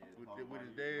 With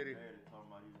his daddy. Talking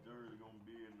about his jersey gonna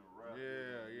be in the rap.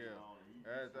 Yeah.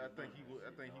 I think he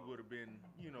would have been,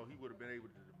 you know, he would have been able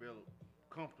to develop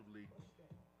comfortably.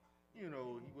 You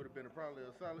know, he would have been probably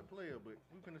a solid player, but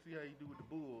we're gonna see how he do with the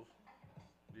Bulls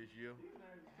this year.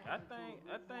 I think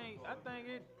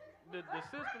it the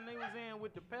system they was in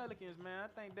with the Pelicans, man. I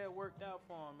think that worked out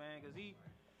for him, man, because he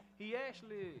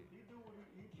actually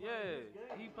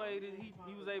he played it.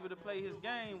 He was able to play his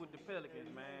game with the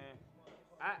Pelicans, man.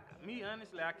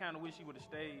 Honestly, I kind of wish he would have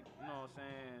stayed. You know what I'm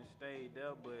saying? Stayed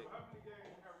there, but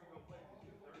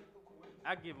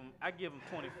I give him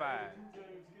 25.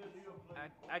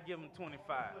 I give him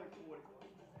 25.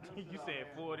 You said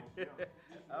 40.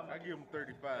 I give him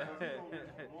 35. I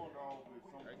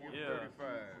give him Yeah. 35.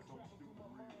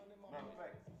 Matter of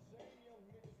fact,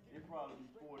 it probably be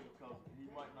 40 because he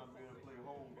might not be able to play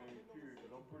home game period.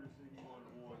 Because I'm pretty sure he one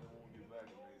of the ones that won't get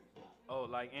vaccinated. Oh,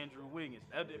 like Andrew Wiggins.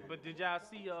 But did y'all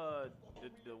see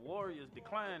the Warriors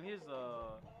decline his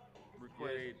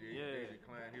request? They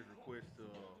declined his request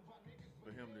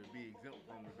for him to be exempt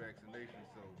from the vaccination.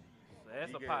 So So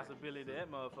that's he a got- possibility that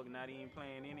motherfucker not even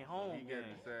playing any home he got to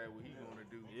games. decide what he's gonna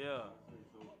do. Yeah, So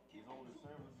it's only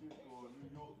San Francisco or New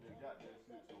York that got that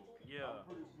shit. So Yeah. I'm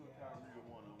pretty sure Kyrie is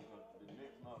one of them because the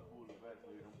Nets not fully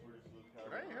vaccinated. I'm pretty sure Kyrie.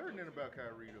 But I ain't heard nothing about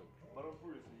Kyrie though. But I'm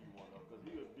pretty sure he one of them because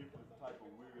he a different type of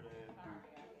weird ass dude.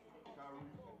 Kyrie,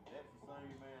 that's the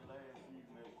same man last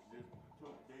season that just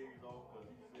took days off because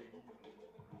he said he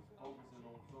was focusing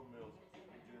on something else.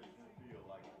 It just didn't feel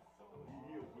like it. So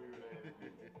he a weird ass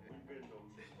dude. We been know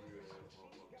he's a weird ass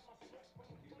motherfucker.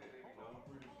 So I'm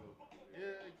pretty sure.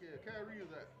 Yeah. Kyrie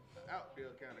is a out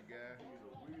there kind of guy. He's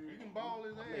a weird. He can ball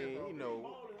his ass Man, off. you know,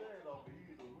 Ball his ass off, but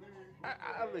he's a weird.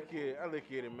 I look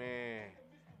at it, man.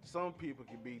 Some people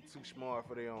can be too smart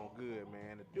for their own good,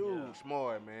 man. The dude Yeah.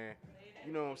 smart, man.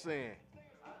 You know what I'm saying?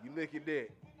 You look at that.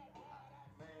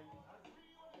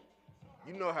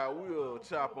 You know how we'll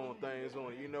chop on things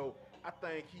on it. You know, I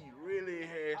think he really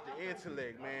has the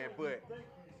intellect, man. But I think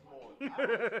he's smart. I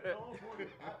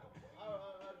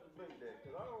debate that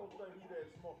because I don't think he's that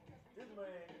smart. This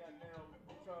man got down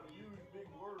trying to use big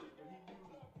words, but he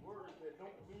uses words that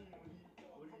don't mean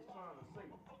what he's trying to say.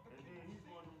 And then he's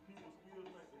one of them people still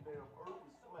think the damn earth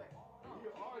is flat. And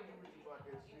he'll argue with you about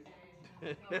that shit.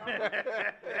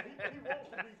 he wants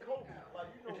to be Kobe. Like,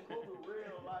 you know, Kobe read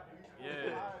a lot and he's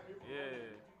Yeah, high different yeah.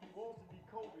 ways. He wants to be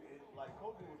Kobe, and like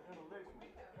Kobe was intellectual.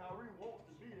 Kyrie wants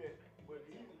to be that, but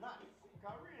he's not.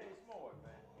 Kyrie ain't smart,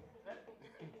 man. That,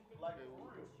 like,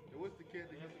 for real. What's the kid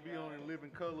that used to be on In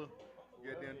Living Color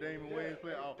Goddamn Damon Wayans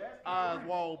play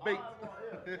Oswald Bates. Oswald,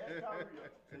 yeah, that's Kyrie.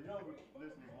 The younger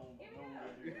listeners won't know who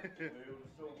that is. But it was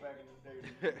a show back in the day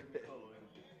that was in color. And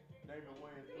Damon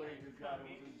Wayans played this guy that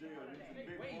was in jail using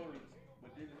big words,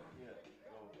 but didn't, yeah.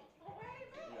 So,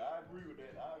 yeah, I agree with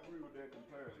that. I agree with that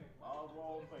comparison.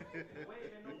 Oswald Bates.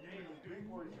 He used big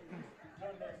words. He's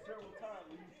done that several times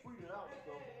when he tweeted out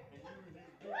stuff and used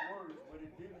these big words, but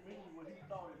it didn't mean what he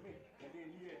thought it meant. And then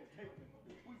he had to take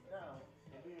the tweet down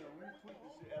and then retweet the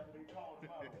shit after they called him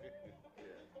out.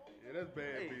 Yeah, that's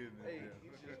bad business. Hey, yeah.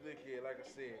 you just look at it, like I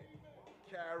said,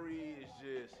 Kyrie is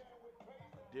just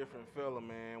a different fella,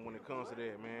 man, when it comes to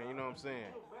that, man. You know what I'm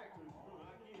saying?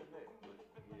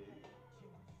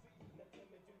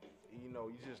 You know,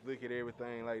 you just look at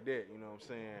everything like that, you know what I'm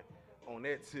saying? On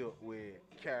that tip with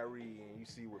Kyrie and you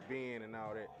see with Ben and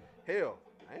all that. Hell,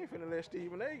 I ain't finna let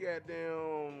Stephen A.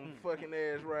 goddamn fucking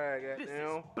ass ride, This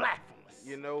goddamn. is blasphemous.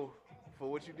 You know, for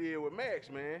what you did with Max,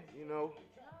 man. You know,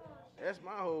 that's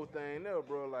my whole thing there,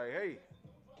 bro. Like, hey,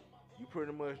 you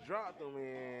pretty much dropped him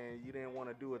and you didn't want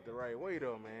to do it the right way,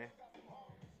 though, man.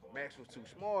 Max was too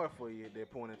smart for you at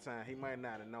that point in time. He might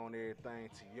not have known everything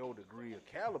to your degree of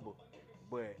caliber,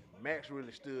 but Max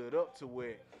really stood up to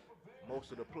what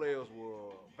most of the players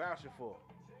were vouching for.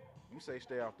 You say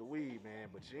stay off the weed, man,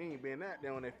 but you ain't been out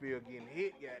there on that field getting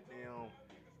hit, goddamn,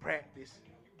 practice.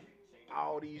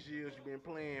 All these years you've been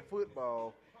playing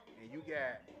football, and you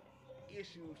got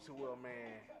issues to where,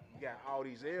 man, you got all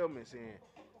these ailments, and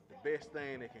the best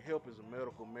thing that can help is a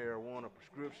medical marijuana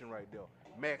prescription right there.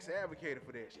 Max advocated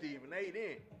for that. Stephen A.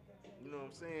 then. You know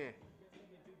what I'm saying?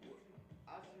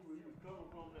 I see where he was coming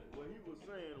from. What he was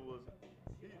saying was,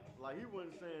 he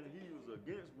wasn't saying he was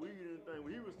against weed or anything.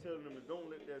 What he was telling them is don't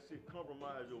let that shit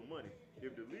compromise your money.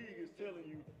 If the league is telling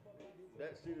you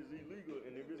that shit is illegal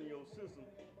and if it's in your system,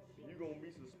 you're going to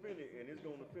be suspended and it's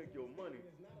going to affect your money,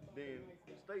 then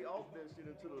stay off that shit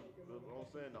until the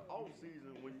off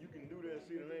season when you can do that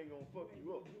shit and it ain't going to fuck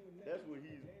you up. That's what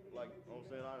he's like,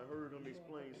 I heard him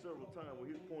explain several times what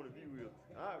his point of view is.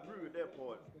 I agree with that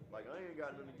part. Like, I ain't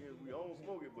got nothing against weed. I don't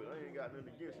smoke it, but I ain't got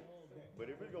nothing against it.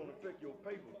 But if it's going to affect your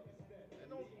paper,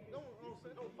 don't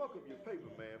fuck up your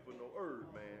paper, man, for no herb,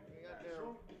 man.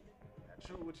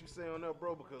 True what you say on that,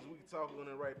 bro, because we can talk on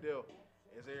it right there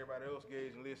as everybody else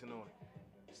gauge and listen on it.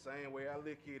 The same way I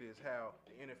look at it is how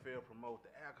the NFL promote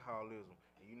the alcoholism.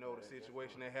 And you know the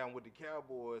situation that happened with the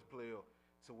Cowboys player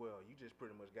to well, you just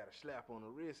pretty much got a slap on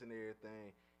the wrist and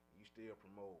everything. You still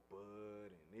promote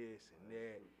Bud and this and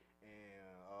that.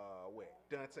 And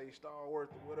Dante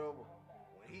Starworth or whatever.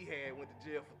 When he went to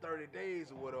jail for 30 days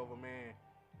or whatever, man.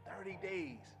 30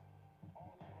 days.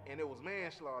 And it was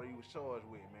manslaughter he was charged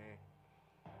with, man.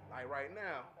 Like right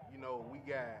now, you know, we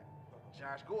got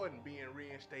Josh Gordon being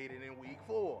reinstated in week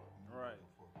 4. Right.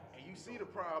 And you see the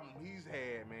problem he's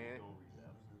had, man.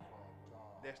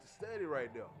 That's the study right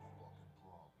there.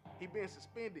 He been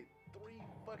suspended 3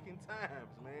 fucking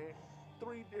times, man.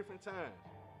 3 different times.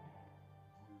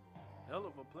 Hell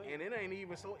of a play. And it ain't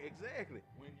even so exactly.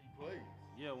 When he plays.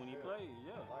 Yeah, when he plays,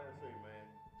 yeah. Like I say, man,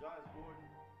 Josh Gordon,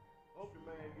 hope the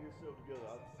man get himself together.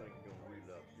 I just think he's gonna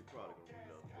relapse. He's probably gonna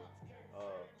relapse,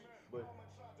 but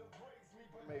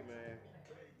hey, man,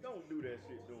 don't do that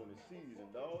shit during the season,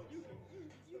 dog. You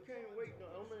can't wait.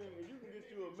 I mean, if you can get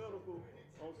you a medical,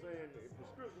 a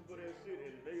prescription for that shit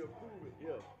and they approve it,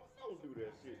 yeah. Don't do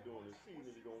that shit during the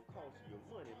season. It's gonna cost you your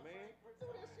money, man. Do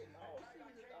that shit all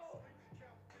season, dog.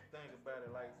 Think about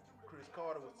it like Chris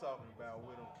Carter was talking about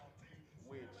with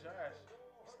Josh.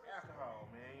 It's alcohol,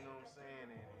 man. You know what I'm saying?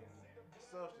 And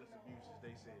substance abuses,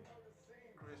 they said.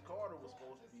 Chris Carter was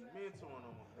supposed to be mentoring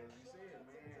them because he said,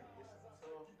 man, it's a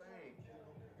tough thing.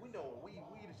 We know weed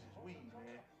is just weed,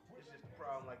 man. It's just a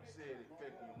problem, like you said, it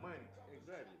affecting your money.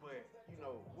 Exactly. But, you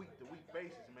know, week to week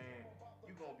basis, man,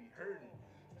 you're going to be hurting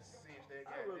since that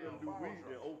I'd rather goddamn them do ball weed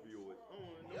drop. than opioids.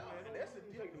 Yeah, Man, and that's a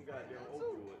take them different goddamn thing,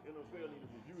 too. opioids. NFL need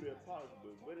to review that policy,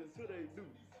 but until they do,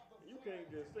 you can't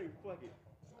just say, fuck it.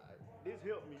 This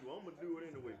helped me, well, I'm gonna do it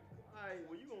anyway. Alright,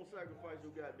 well, you gonna sacrifice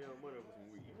your goddamn money for some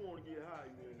weed. You wanna get high,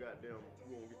 you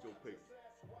wanna get your paper.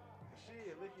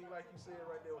 Shit, looking like you said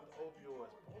right there with the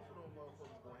opioids, both of them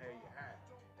motherfuckers gonna have you high.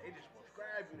 They just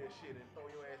prescribe you that shit and throw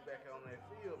your ass back out on that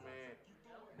field, man.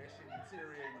 And that shit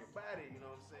deteriorating your body, you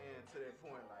know what I'm saying, to that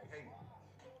point, like, hey,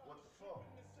 what the fuck?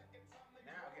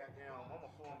 Now, goddamn, I'm a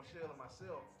former shell of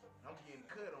myself. I'm getting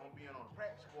cut on being on the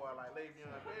practice squad like Le'Veon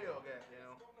Bell,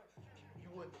 goddamn. You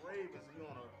with the Ravens,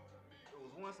 it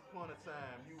was once upon a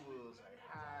time you was a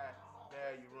high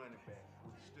value running back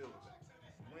with the Steelers.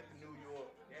 You went to New York,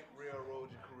 that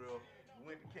railroad your career. You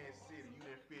went to Kansas City, you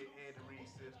didn't fit Andy Reid's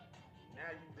system.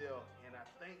 Now you there, and I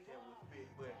think that would fit,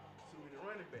 but too many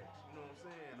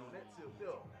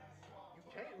up. You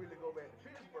can't really go back to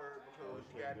Pittsburgh because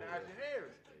you got Najee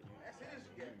Harris. That's his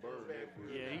backfield.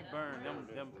 Yeah, he burned them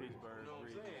Burned that Pittsburgh You know what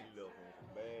I'm Bridges. saying? He left on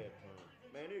some bad terms.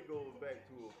 Man, it goes back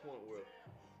to a point where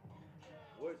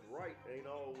what's right ain't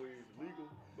always legal,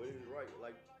 but it's right.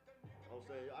 Like I'm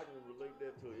saying, I can relate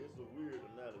that to it's a weird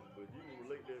analogy, but you can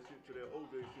relate that shit to that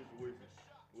OJ situation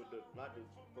with the not the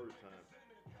first time.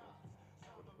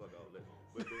 What the fuck all that?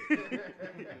 But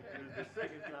the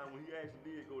second time when he actually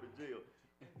did go to jail.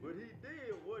 What he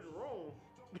did wasn't wrong.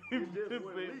 It just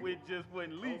wasn't legal. It just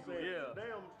wasn't I'm legal, saying, yeah. The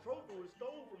damn trophy was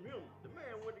stolen from him. The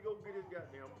man went to go get his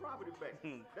goddamn property back.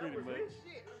 That Pretty was much. his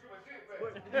shit.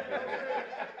 But you know what I'm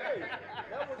saying? Hey,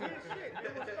 that was his shit.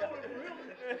 It was stolen from him.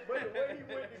 But the way he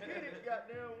went to get it,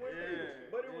 goddamn, went legal.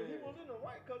 But it was, he was in the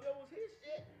right because that was his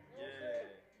shit. You know what I'm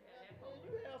saying? Man,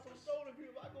 you have some stolen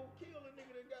people. I go kill a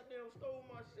nigga that goddamn stole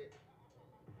my shit.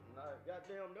 Nah,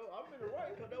 goddamn, no, I'm in the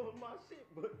right because that was my shit.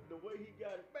 But the way he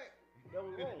got it back, that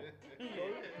was wrong. So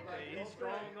He's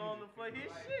strong on the for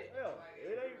his shit. Yeah,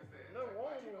 it ain't nothing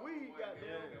wrong with weed,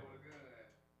 goddamn.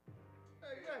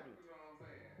 Exactly.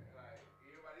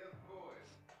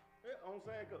 Yeah, I'm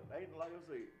saying, cause ain't like I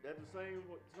say, that's the same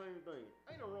thing.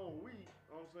 Ain't no wrong with weed.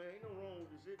 I'm saying, ain't no wrong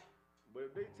with this shit. But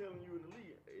if they telling you in the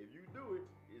league, if you do it,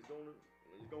 it's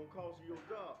gonna cost you your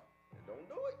job. And don't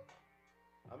do it.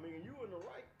 I mean, you in the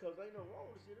right, cause ain't nothing wrong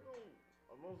with this shit. It don't,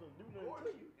 I'm not gonna do nothing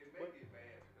to you. It But make it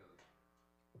bad because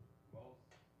most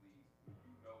leagues,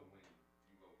 you know when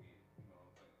you go get it. You know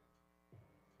what I'm saying?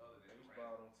 Other than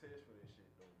Baseball don't test for this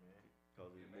shit though, man. cause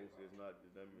it's not,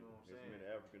 that You know what I'm there's saying? many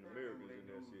African Americans in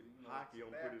that shit. You know, Hockey,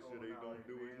 I'm pretty sure they don't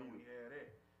do it when either. we had that.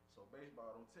 So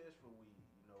baseball don't test for weed.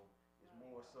 You know, it's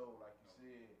more so like you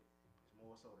said. It's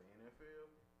more so the NFL,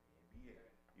 the NBA.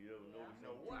 You ever notice? You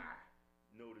know why?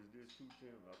 Notice this too,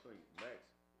 Tim. I think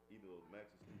either Max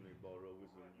or Stephen they brought it up,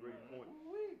 which is a great point.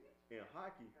 In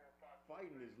hockey,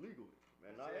 fighting is legal.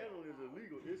 And not only is it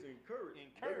illegal, it's encouraged.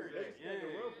 Encouraged, The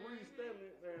yeah. referee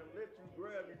standing there and let you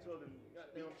grab each other and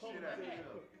goddamn punch each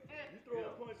other. You throw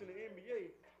a punch in the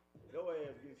NBA, your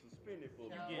ass gets suspended for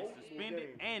You get multiple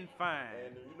suspended games. and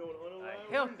fined. And you know the underlying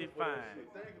A healthy reason for that fine.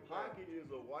 shit. Hockey is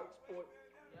a white sport,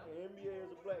 and NBA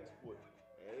is a black sport.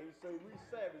 And they say we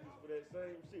savages for that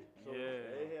same shit. So Yeah.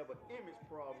 they have an image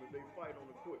problem if they fight on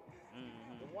the court.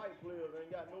 Mhm. The white players ain't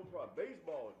got no problem.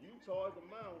 Baseball, you charge the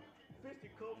mound,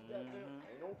 fisticuffs, goddamn,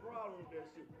 ain't no problem with that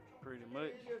shit. Pretty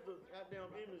much. It's just a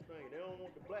goddamn image thing. They don't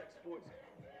want the black sports,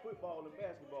 football and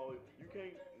basketball. You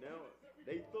can't, now,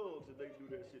 they thugs if they do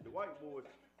that shit. The white boys,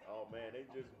 oh man, they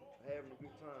just having a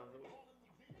good time.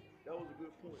 That was a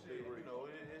good point they Shit, raised. you know,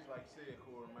 it's like you said,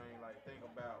 Corey, man. Like think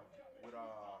about with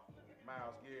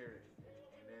Myles Garrett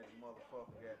and that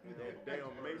motherfucker got That damn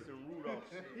Mason Rudolph.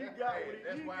 He got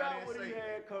what he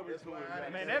had coming to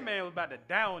him. Man, that man was about to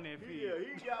down that field.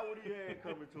 He got what he had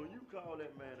coming to him. You call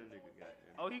that man a nigga,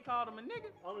 goddamn. Oh, he called him a nigga?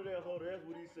 Under that holder, that's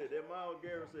what he said. That Myles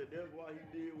Garrett said that's why he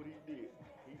did what he did.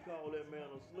 He called that man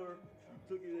a slur. He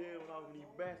took his head off and he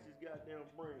bashed his goddamn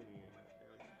brain in.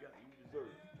 Goddamn, you deserve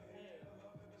it.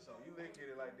 So you look at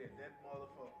it like that. That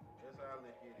motherfucker. That's how I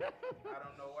look at it. I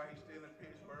don't know why he's still in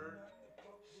Pittsburgh.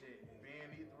 Shit, Ben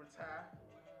needs to retire.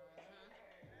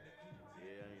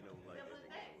 Yeah, I ain't never like that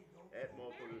nigga. That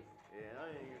motherfucker, yeah, I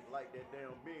ain't like that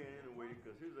damn Ben anyway,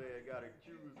 because his ass got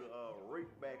accused of rape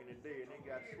back in the day and they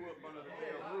got swept under the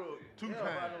damn rug. Two Hell,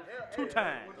 times. nobody- Two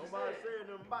times. Nobody said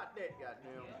nothing about that,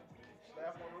 goddamn.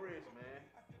 Slap on the wrist, man.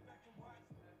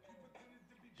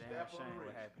 Damn Slap on shame the what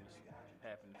wrist. happened to Phil.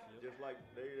 Just like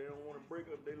they don't want to break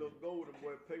up their little golden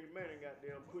boy. Peyton Manning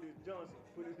goddamn put his Johnson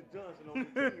on the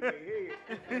teammate head.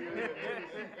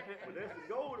 But that's the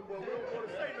golden boy. We don't want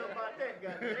to say nothing about that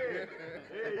goddamn.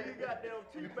 Yeah, he goddamn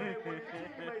teabag one of his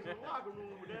teammates in the locker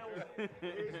room. But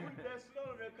they sweep that shit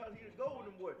on there because he's a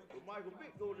golden boy. But Michael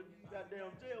Vick go to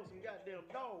goddamn jail, some goddamn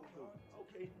dog food.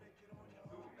 Okay.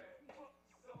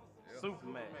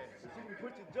 Superman. But you can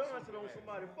put your Johnson on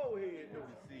somebody's forehead though,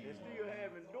 and still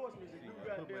have endorsements and do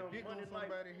goddamn dick on Monday night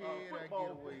somebody's head, I get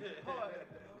football. away.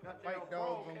 Goddamn Fight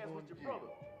dogs, I'm broadcast going with to your jail.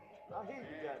 brother. I hear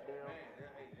you, goddamn. Man,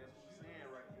 that's what you're saying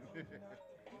right there.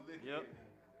 You look Yep. at it.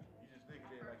 You just look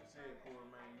at it like you said, Corey,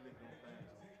 man. You look at things.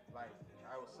 Like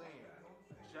I was saying,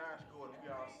 Josh Gordon, we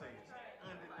all say it's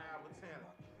undeniable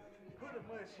talent. Pretty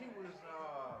much he was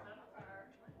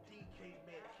DK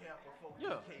Metcalf before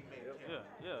Yeah. DK Metcalf.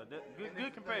 Yeah. That, And good that's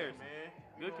the comparison. thing, man.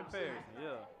 You Good know what I'm comparison. saying?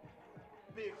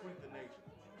 Yeah. Big freak of nature.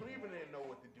 Cleveland didn't know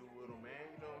what to do with him, man.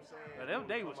 You know what I'm saying? But them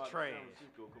day was Come out to trash. San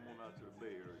Francisco, come on out to the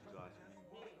Bay Area, Josh.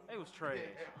 They was trash.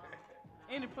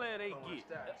 Any player they Come on, get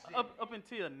stop. up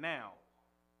until now.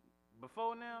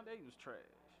 Before now, they was trash.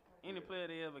 Any player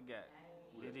they ever got,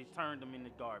 they turned them into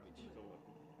garbage. He's on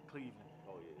Cleveland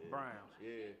Oh yeah. Browns.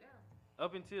 Yeah.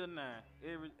 Up until now,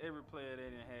 every player they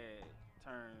done had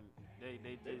turned. They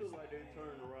They just look like they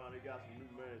turned around. They got some new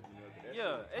management there. 'Cause that yeah,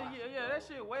 shit was toxic, yeah. That dog.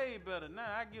 shit way better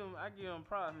now. I give them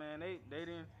props, man. They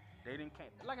didn't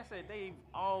like I said, they've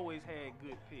always had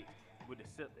good picks with the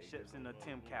exception of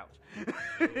Tim Couch. that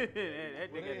Well, they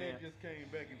goddamn- had just came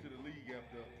back into the league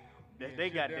after That being they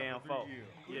shut got down damn for fault. 3 years.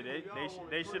 Yeah,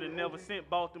 they should have never sent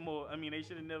Baltimore. I mean, they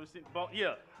should have never sent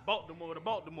Baltimore to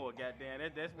Baltimore. Goddamn,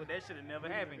 that's what that should have never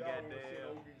happened. Y'all wanna send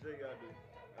Goddamn. OBJ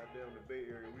out there in the Bay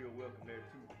Area, we'll welcome that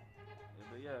too.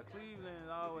 But yeah,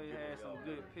 Cleveland always had some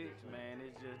good picks, man.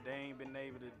 It's just they ain't been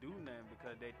able to do nothing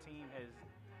because that team has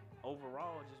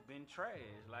overall just been trash.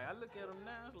 Like I look at them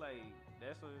now, it's like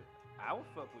I would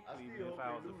fuck with I Cleveland still if I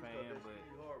hope was a they lose 'cause fan, that but.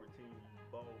 Steve Harvey team, you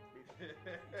bald bitch.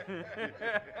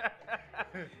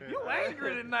 You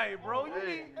angry tonight, bro. You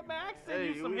need, man, I can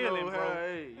send you some healing,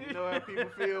 bro. You know how people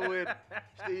feel with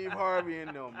Steve Harvey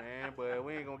and them, man. But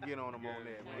we ain't gonna get on them on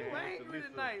that, You man. angry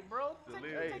tonight, bro. Take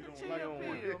a don't chill like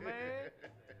on pill, man.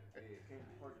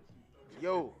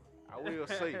 Yo, I will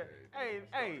say,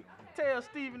 Hey, tell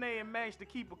Stephen A. and Max to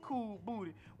keep a cool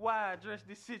booty while I address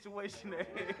this situation.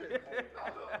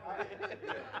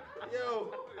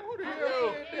 yo, who the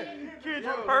hell? Kendrick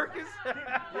Yo. Perkins. Yo,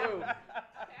 Let's talk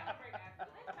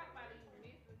about these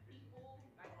missing people.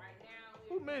 Like right now.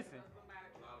 Who missing?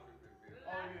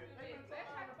 Let's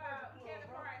talk about Kevin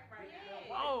Price right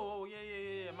now. Oh,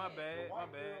 yeah. My bad.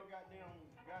 Goddamn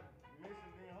got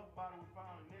missing, then her body was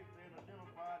found the next day and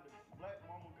identified. The black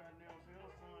mama goddamn said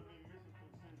her son been missing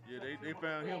since Yeah, they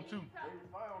found him too. They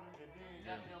found him and then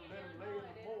goddamn let him lay in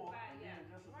the morgue and then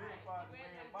just identified the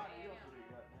man's body yesterday,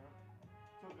 goddamn.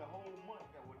 Took a whole month,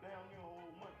 that was down near a whole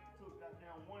month. Took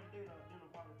goddamn 1 day to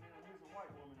identify the damn missing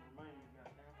white woman's remains,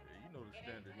 goddamn. Yeah, you know the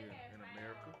standard here in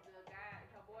America. The guy,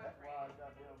 her That's why boyfriend. I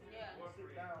goddamn Yeah.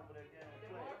 sit down for that damn The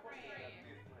flag.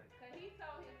 boyfriend. Because he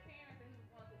told his parents that he was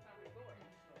going to some resort.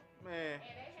 man, And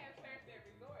they have searched that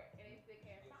resort and they still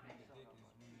can't find him.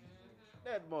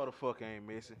 that motherfucker ain't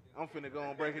missing. I'm finna go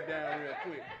and break it down real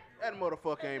quick. That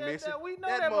motherfucker ain't missing. We know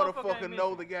That motherfucker ain't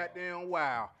know the goddamn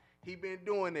wow. He been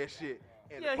doing that shit.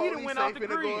 And Yeah, the he done police went ain't off the finna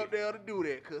go grid. up there to do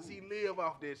that because he live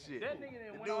off that shit. That nigga done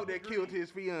The went dude off the that killed grid.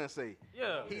 his fiance.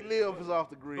 Yeah. He lives off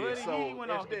the grid. But so he went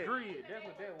that's off the that. grid. That's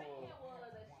what that was. was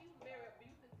that she was very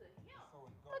abusive to him.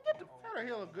 How the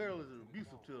hell a girl is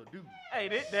abusive to a dude? Hey,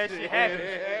 that shit happens.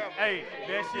 Hey,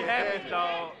 that shit happens,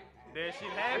 dog. That shit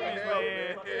happens,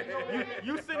 man.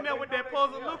 You sitting there with that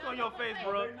puzzled look on your face,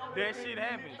 bro. That shit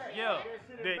happens. Yeah.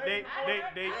 They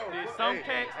some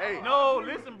cats. No,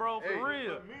 listen, bro, for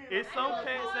real. It's some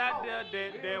cats out there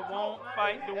that won't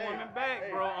fight the woman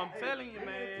back, bro. I'm telling you,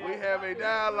 man. We have a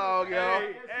dialogue, y'all.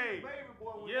 Hey,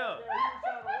 yeah.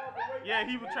 Yeah,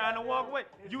 he was trying to walk away.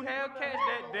 You have cats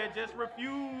that just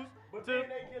refuse to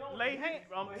lay hands.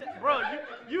 Bro,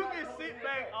 you can sit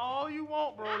back all you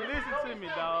want, bro. Listen to me,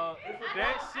 dog.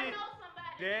 That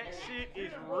shit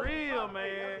is real,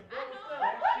 man.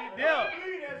 Yeah.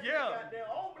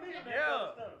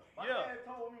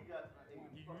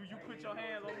 You put your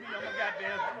hands on me,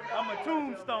 I'm a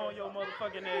tombstone your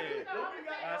motherfucking ass. I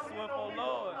swear for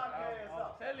Lord.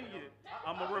 I'm telling you,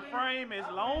 I'ma refrain as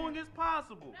long as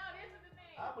possible. No, this is the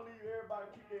thing. I believe everybody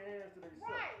keep their hands to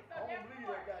themselves. Right, so I don't believe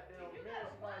that goddamn if you men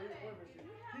have a somebody hit woman- women shit. if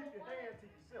you have Keep a your woman- hands to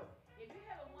yourself. If you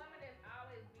have a woman that's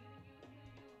always beating you,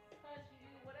 hitting you, punching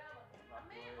you, whatever, a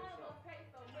man only gonna take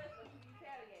so much for you to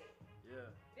retaliate.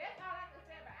 Yeah. That's all I can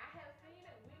say, but I have seen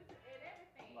it, witnessed it, and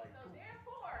everything. Like So who?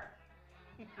 therefore,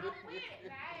 I'm with it.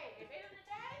 Now, hey, at the end of the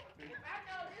day, if I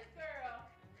know this girl,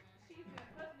 she's been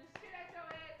pushing the shit out your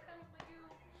ass, coming for you,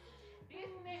 this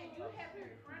and that, and you have to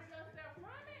confront yourself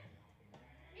from it,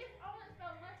 it's only so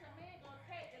much a man gonna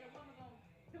take that a woman gonna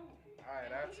do. All right,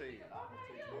 I'll tell you.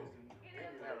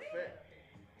 Matter of fact,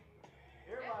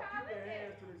 Everybody keep their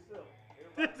hands to themselves.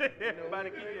 Everybody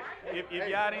keep it. If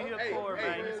y'all didn't hear Corey,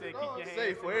 man, he said keep your hands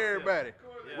say to for yourself. everybody.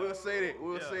 Yeah. We'll say that.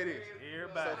 We'll Yeah. say this.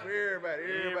 Everybody. So for everybody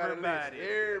Everybody. listen.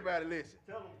 Everybody listen.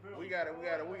 Tell them, Phil. We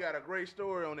got a great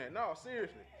story on that. No,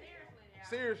 seriously.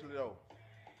 Seriously though.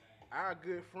 Our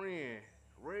good friend,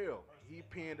 Rel, he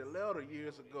penned a letter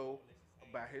years ago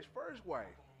about his first wife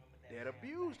that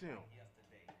abused him.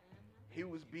 He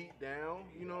was beat down,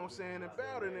 you know what I'm saying,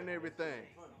 about it and everything.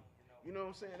 You know what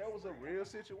I'm saying? That was a real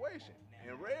situation.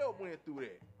 And Rel went through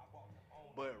that.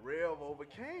 But Rev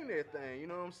overcame that thing, you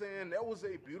know what I'm saying? That was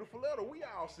a beautiful letter. We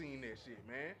all seen that shit,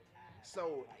 man.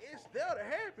 So it's there to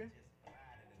happen.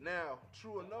 Now,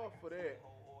 true enough for that,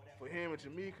 for him and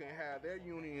Jamaica and how their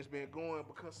union's been going,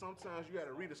 because sometimes you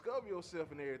gotta rediscover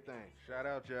yourself and everything. Shout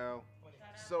out, y'all.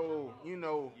 So, you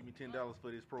know, Give me $10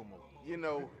 for this promo. you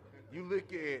know, you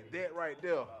look at that right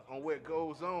there on what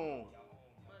goes on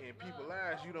in people's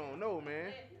lives you don't know,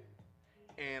 man.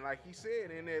 And like he said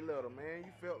in that letter, man,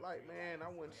 you felt like, man, I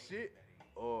wasn't shit,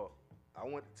 or I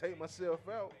want to take myself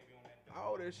out.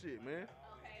 All that shit, man.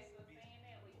 Okay, so saying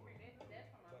that, well, you hear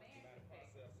that's from a man's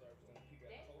perspective.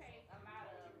 That takes a lot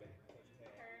of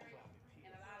courage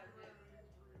and a lot of just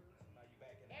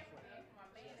everything from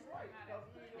a man to come out and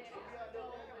put that out. So,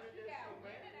 but you got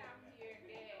women out here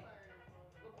that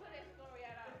will put that story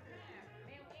out all the time.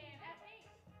 And I think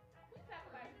we talk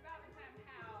about this all the time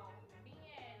how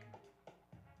men,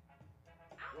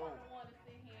 I wouldn't want to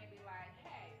sit here and be like,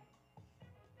 hey,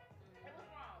 hey, what's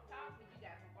wrong? Talk to me. You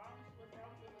got some wrong shit. What's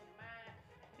wrong with your mind?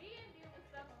 Men deal with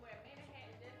stuff where men had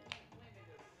adjustments, women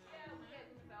do. Yeah, we had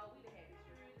women say, oh, we done had the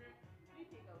children. We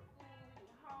can go to school. We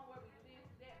do homework. We do this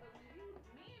and that. But when you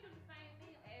men do the same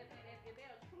thing as if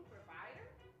they're a true provider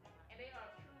and they are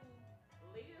true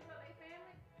leaders of their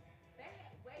family, they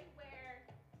have way where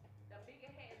the bigger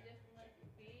head just as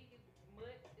big as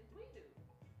much as we do.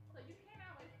 So you can't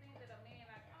always think that a man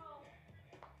like, oh,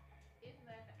 it's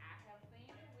nothing. I have seen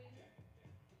and witnessed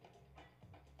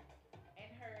and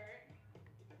heard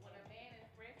when a man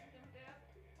expresses himself,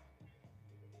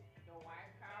 the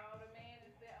wife called a man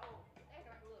and said, oh, you acting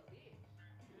like a little bitch.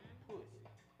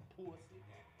 Pussy.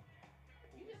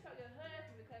 You just told your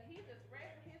husband because he's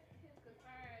expressing his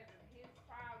concerns and his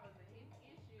problems and his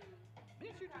issues.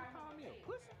 Bitch, you just call me a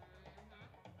pussy?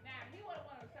 Now, if he would have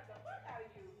wanted to suck the fuck out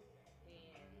of you,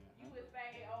 and you would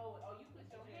say, oh, you put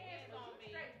your hands on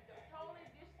me. Straight, totally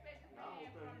disrespect this I don't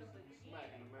man from think the you should be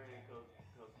smacking beginning. the man cause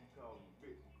he called him a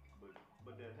bitch.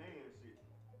 But that hand shit,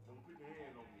 don't put your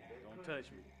hand on me. That's Don't country touch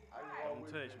me. shit. I Right.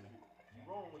 always Don't touch say me. shit. You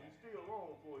wrong, but you still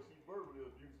wrong for it. She verbally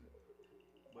abusive.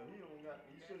 But he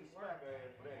shouldn't smack her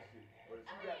ass for that shit. But if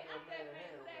she got that man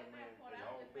hand on that man, they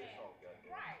all bets off, goddamn.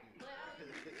 Right. But I'm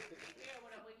just yeah,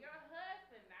 whatever. Your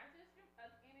husband, not just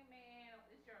any man,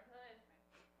 it's your husband.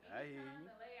 And I he hear comes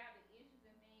you. and lay out the issues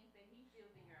and things that he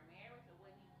feels in your marriage or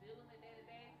what he's dealing with day to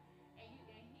day. And he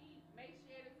may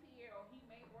shed a tear or he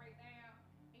may break down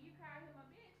and you call him a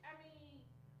bitch. I mean,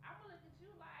 I'm gonna look at you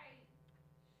like,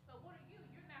 so what are you?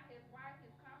 You're not his wife,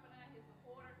 his confidant, his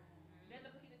supporter. Neither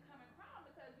for you to come and cry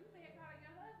because you may call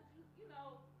your husband, you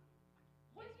know,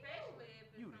 what are you? Especially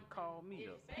if it's You done something- call me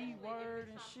a especially P word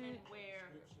if and it's something shit. where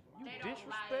You they don't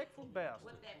disrespectful like bastard.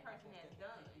 what that person has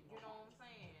done. You know what I'm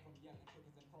saying?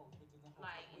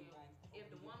 Like if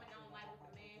the woman don't like what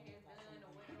the man has done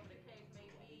or whatever the case may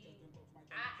be,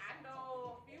 I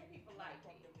know a few people like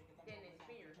that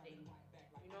experience that.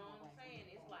 You know what I'm saying?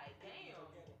 It's like, damn,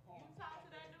 you talk to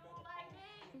that dude like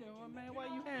that. You know what, man? Why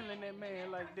you handling that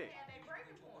man like that? Had that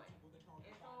breaking point.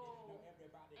 And so,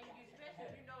 and you especially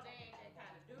if you know they ain't that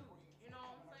kind of dude. You know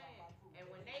what I'm saying? And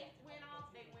when they went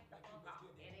off, they went the fuck off.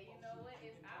 And then you know what?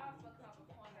 It's also comes a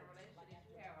point in a relationship that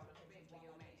you have a respect for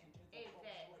your man.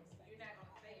 Exactly. You're not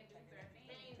gonna say and do certain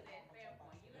things to that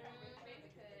standpoint. You have respect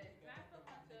because it's not so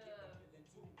much of,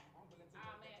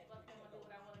 oh man, fuck him, I'ma do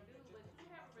what I wanna do, but you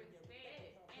have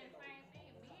respect. And same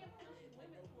thing, men push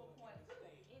women to a point too.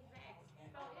 Exactly.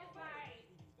 So it's like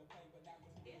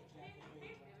it's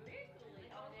 50-50 literally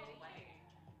on that end.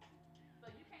 So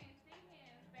you can't sit here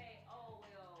and say, oh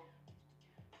well,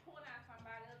 point out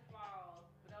somebody else's flaws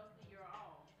but don't see your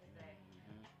own. Exactly.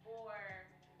 Or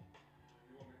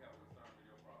You want me to have a concern for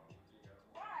your problem, but you ain't got a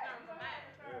right, Concern for you mine. have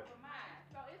concern for mine.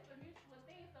 So it's a mutual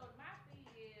thing. So my thing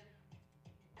is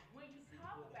when you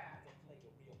talk about it,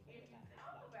 if you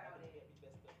talk about it,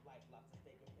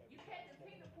 you can't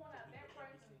continue to point out that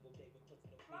person's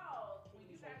flaws when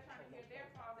you're not trying to hear their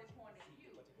flaws, they point at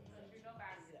you. Because you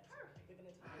nobody is perfect.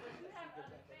 But you have to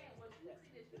understand what you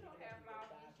see that you don't have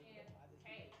flaws in,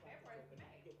 hey, that person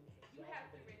may. You have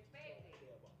to respect it.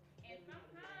 And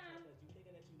sometimes,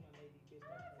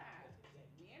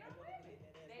 men or women,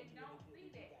 they don't see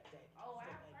that. Oh,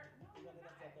 I've hurt. No, you're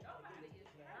not. Nobody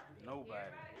is perfect. Nobody.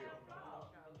 Everybody has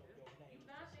flaws. You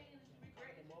done things that you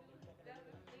regret that you do stuff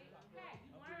and shit. Hey,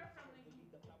 you learn from it. You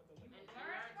And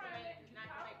learn from it. You not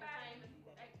to talk make the about same it.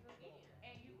 mistakes again.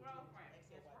 And you grow from it.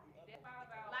 That's all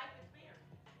about Life experience.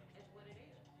 That's what it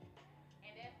is.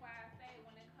 And that's why I say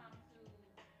when it comes to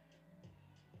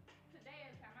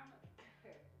today's time, I'm a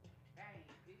dang,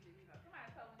 this is, you know, somebody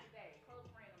told me today, close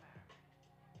friend of mine.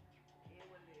 It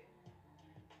was this.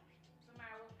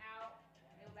 Somebody was out,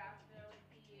 they was out still with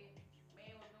the kids,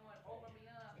 man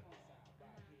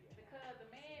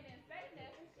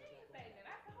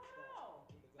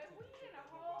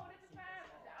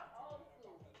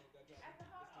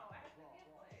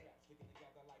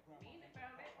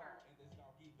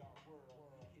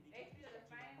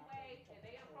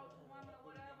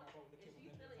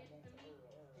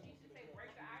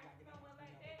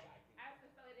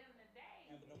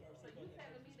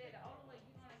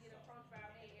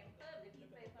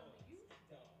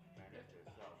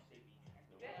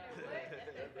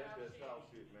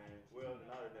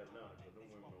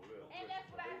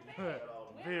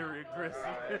Very aggressive.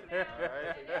 Alright.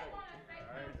 Can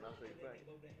I say thank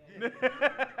you?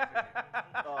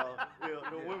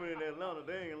 The women in Atlanta,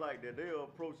 they ain't like that. They'll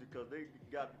approach it because they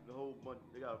got the whole bunch.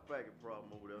 They got a faggot problem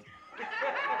over there.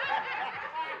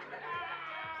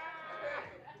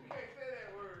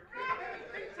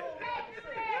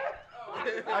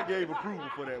 I gave approval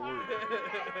for that word.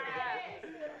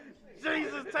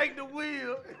 Jesus, take the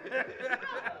wheel.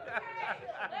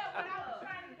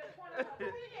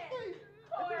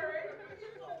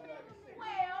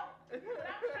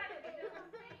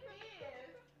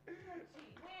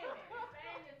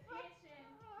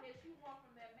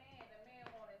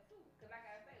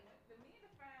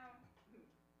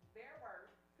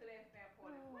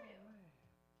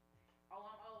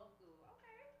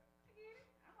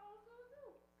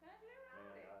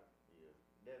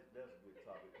 That's a good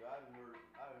topic. I done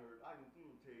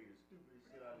even tell you the stupidest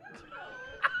shit I done heard.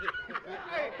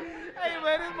 Hey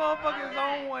man, this motherfucker is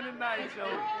on one tonight, yo.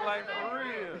 Like for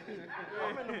real.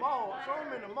 I'm in the mall, so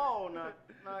I'm in the mall now.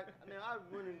 Now I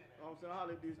went in, I'm saying,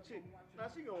 hollered at this chick.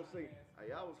 Now she gonna say,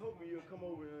 hey, I was hoping you'd come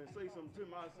over and say something to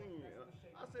me. I seen you.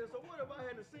 I said, so what if I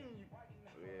hadn't seen you?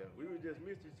 Yeah, we would just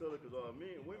missed each other because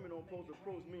women don't supposed to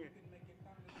approach men.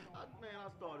 I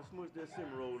started to smush that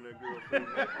simmer roll in that girl's face.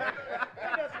 Ain't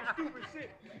that some stupid shit?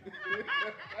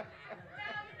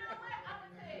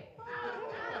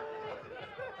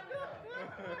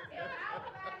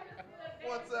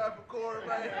 One time for Corey,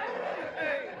 man.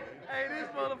 Hey, this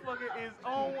motherfucker is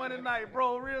on one tonight,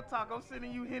 bro. Real talk. I'm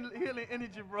sending you healing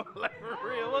energy, bro. Like for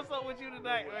real. What's up with you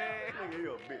tonight, man? Nigga,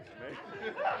 you a bitch, man.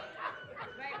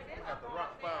 Got the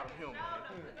rock bottom him, man.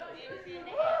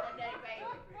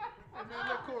 Hey, man,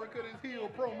 let Corey cut his heel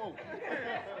promo.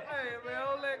 Hey, man,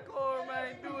 don't let Corey,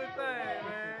 man, do his thing,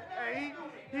 man. Hey,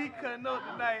 he cutting up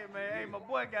tonight, man. Hey, my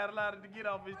boy got a lot to get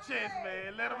off his chest,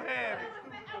 man. Let him have it.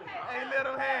 Hey, let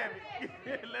him have it.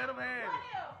 Let him have it.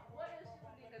 What else should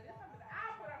we do? Because this something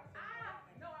I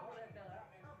know I would have done.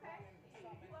 Okay? You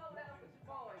over there with your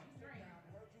boy, you drink.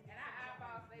 And I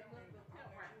eyeball say, look, pimp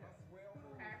right there.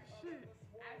 Okay? Shit.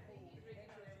 I see he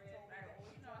drinking to the red stripe. Well,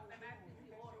 you know what I'm saying? I see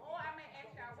he order. Or I may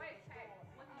ask y'all, wait, hey,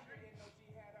 what he drinking? I'm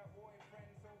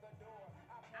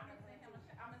gonna send him.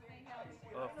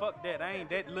 Fuck that. I ain't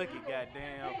that lucky,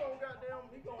 goddamn.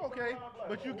 Okay,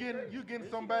 but you getting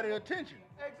somebody's attention.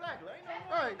 Exactly. Ain't nothing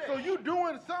All wrong right, with so that. you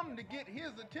doing something to get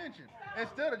his attention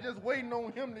instead of just waiting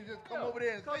on him to just come over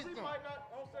there and say he something. might not,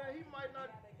 I'm saying,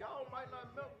 y'all might not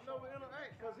never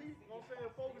interact, because I'm saying,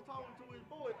 folks talking to his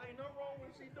boys, ain't nothing wrong with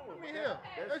what she doing. I mean, hell,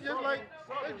 that's just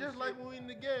like when we in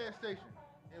the gas station.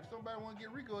 If somebody want to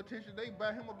get Rico attention, they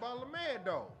buy him a bottle of Mad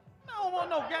Dog. I don't want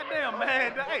no goddamn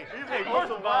mad dog. Hey, want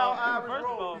some wild Irish first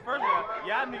of all,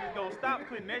 y'all niggas gonna stop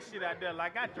putting that shit out there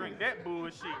like I drink that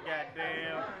bullshit,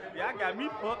 goddamn. Y'all got me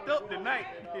fucked up tonight.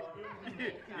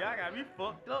 Y'all got me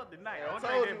fucked up tonight. Don't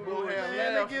told drink that you we gonna have bullshit. Man, they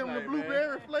laughs give him the tonight, man.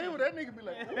 blueberry flavor. That nigga be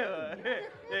like,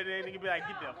 That nigga be like,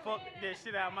 get the fuck that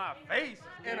shit out of my face.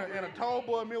 and a tall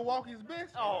boy Milwaukee's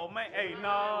best. Oh man, hey,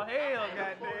 no, hell,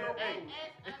 goddamn, hey.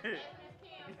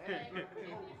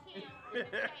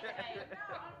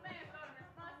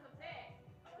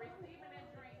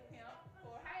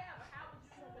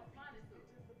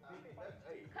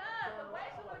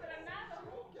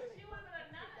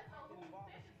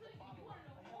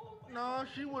 No,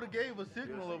 she would have gave a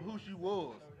signal of who she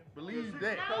was. Believe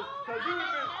that. Cause you would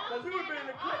have been in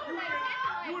the cut, you would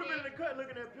have been in the cut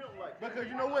looking at pimp like. Because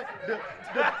you know what?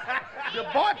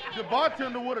 The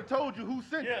bartender would have told you who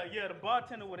sent you. Yeah, the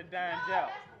bartender would have dined out.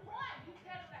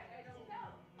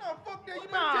 No, fuck that. You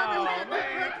better tell me who sent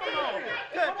man, that. come on.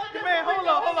 Man, hold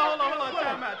on.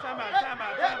 Time out.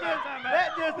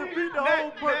 That just defeats the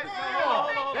whole purpose.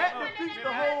 That defeats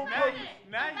the whole purpose.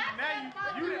 Now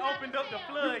you done opened up the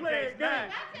floodgates. playing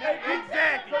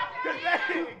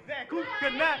Exactly.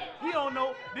 Cause now he don't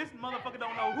know, this motherfucker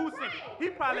don't know who sent it. He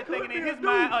probably thinking in his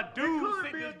mind a dude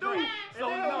sent this drink. So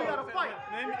And then no. we gotta fight.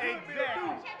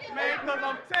 Exactly. Man, cause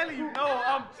I'm telling you, bro.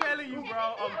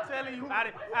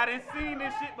 I done seen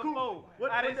this shit before.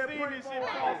 I done seen this shit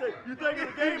before. You think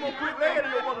the game will quit later,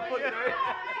 you motherfucker?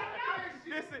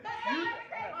 Listen,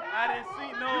 I didn't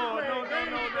see no.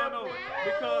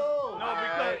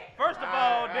 Because first of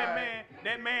all, that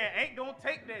man ain't gonna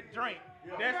take that drink.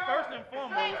 That's first and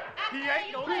foremost. He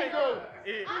ain't gonna take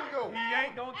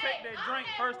that drink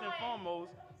first and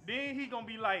foremost. Then he gonna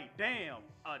be like, damn,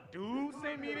 a dude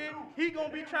sent me this? He gonna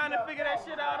be trying to figure that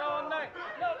shit out all night.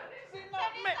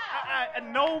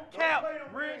 No cap,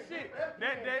 real shit.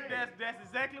 That's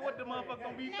exactly what the motherfucker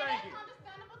gonna be Now, that's thinking.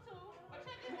 understandable too, but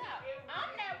check this out.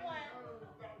 I'm that one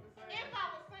if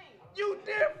I was single. You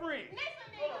different. Listen,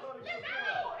 nigga. Listen,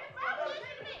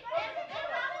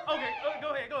 Okay, go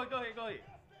ahead. I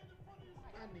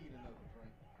need another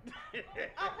drink.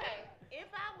 Okay, if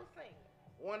I was single,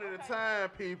 One at a time,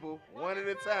 people. One at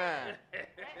a time.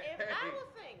 if I was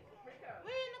single,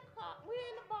 we in the car, we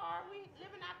in the bar, we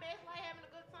living our best life, having a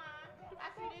good time. I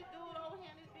see this dude over here,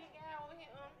 this big guy over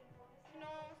here, you know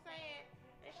what I'm saying?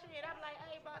 And shit, I'm like,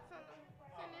 hey, bartender,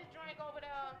 send this drink over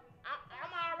there.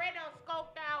 I'm already done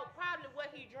scoped out probably what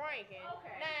he drinking.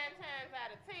 Okay. 9 times out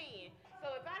of 10.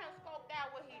 So if I done scoped out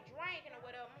what he drinking or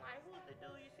whatever, I'm like, who's the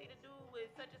dude? You see the dude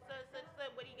with such and such,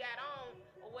 what he got on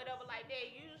or whatever like that.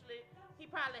 Usually he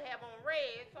probably have on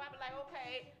red. So I be like,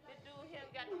 okay, this dude here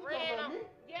got the You red talking about on. me?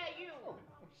 Yeah, you. Oh.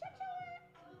 Shut your ass.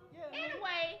 Yeah,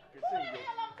 Anyway, who the Continue.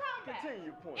 hell I'm talking about? Continue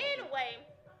your point. Anyway,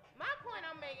 my point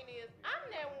I'm making is I'm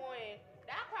that one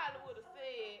that I probably would have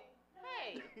said,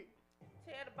 hey,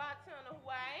 tell the bartender who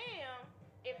I am.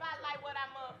 If I like what I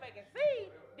motherfucking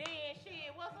see, then shit,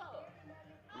 what's up?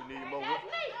 We need more. That's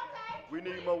me, okay? We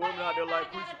need more women out there like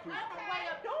Quisha That's Quisha. the way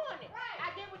of doing it. I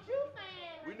get what you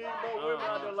saying. We need more women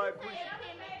out there like Quisha. I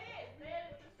mean, that is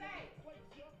to say.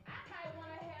 I might want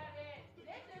to have that.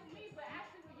 That's just me, but I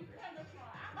see where you coming from.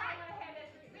 I might want to have that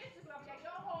suspicion of that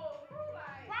your whole crew,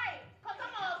 like. Right, because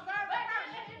I'm a But observer at person.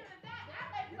 the end of the day, I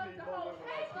may We fuck need the more whole women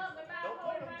like tape up Quisha. if I Don't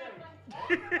hold play them around. games.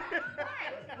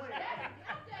 Right. That's clean.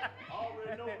 I'm just saying. I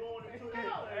already know going into it.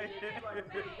 No, Like, it's it's like a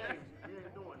big insane. game. We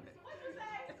ain't doing that. What you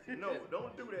say? No,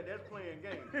 don't do that. That's playing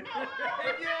games.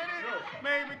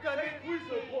 Man, because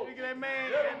that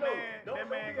man Don't gonna be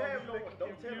be having no. looking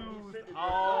Don't tell me you confused sent it.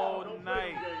 all Don't play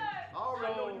night. them games. I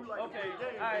already know you like okay, to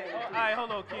play games. all right,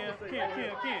 hold on, Kim. Tell us,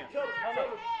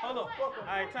 Hold on. All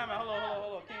right, time out.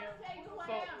 Hold on, Kim.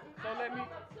 So let me.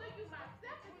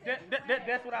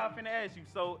 That's what I was finna ask you.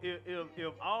 So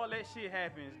if all that shit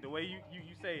happens the way you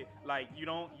say, like you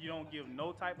don't give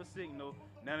no type of signal,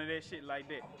 none of that shit like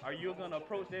that, are you gonna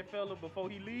approach that fella before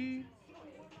he leaves?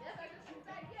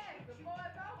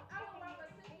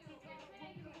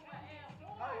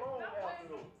 How long after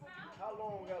though? How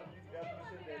long after you send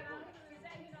that book?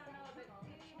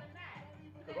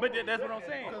 But that's what I'm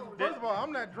saying. Because first of all,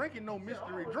 I'm not drinking no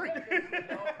mystery drink.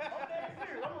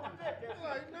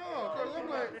 Like, no, because I'm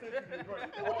like, hey,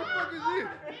 what the fuck is this?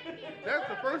 That's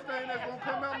the first thing that's going to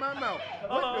come out my mouth.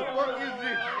 What the fuck is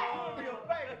this?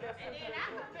 And then I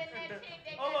could have been that chick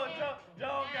that Hold on, got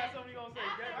John got something he gonna say.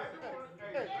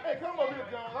 Hey, come over here,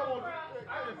 John. I want I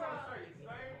just want to say,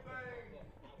 same thing.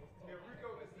 If Rico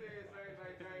just said, same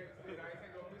thing James said, I ain't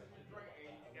take no mystery drink.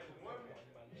 And as a woman,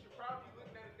 you should probably be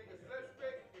looking at a nigga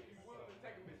suspect if he's willing to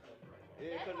take a mystery drink.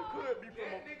 Yeah, because it could be from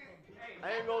That a. nigga, hey, I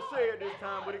ain't gonna say it this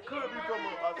time, but it could be from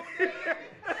a. praise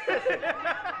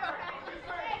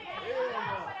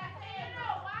out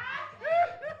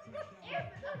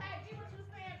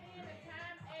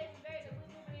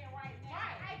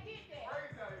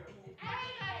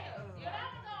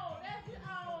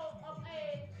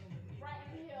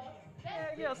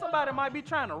here. Yeah, somebody might be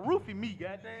trying to roofie me,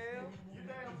 goddamn. You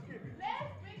damn skippy.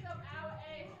 Let's think of our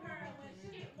age current when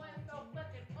shit wasn't so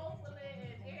fucking openly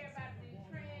and everybody these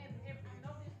trends. If I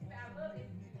know this, I love it.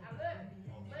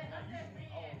 But I'm just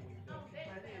saying, on that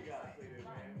Man, you ain't gotta say that,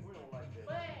 man. We don't like that.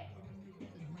 But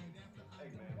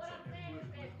Hey, man. what I'm saying is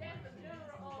that that's a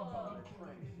general of,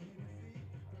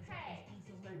 hey, I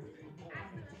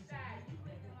sit aside, you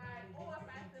looking like, or if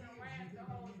I sit around the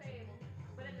whole table.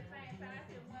 But at the same time, I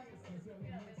sit one to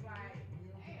him, it's like,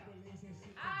 damn,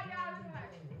 all y'all looking like,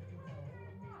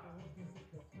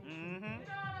 Mm-hmm. you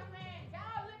know what I'm saying?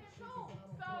 Y'all looking cool.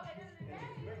 So at the end of the day,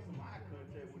 Make some eye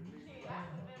contact with me. shit, I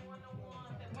could have been one of the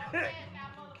ones that walked past that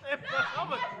motherfucker. I'm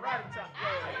a right top. I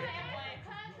could have been in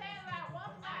contact, like,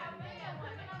 walk by a man,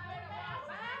 looking on the wall,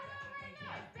 behind them right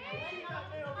now.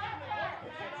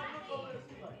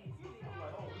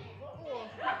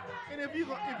 And if you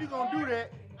gonna do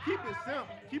that, keep it simple.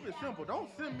 Keep it simple. Don't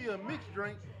send me a mixed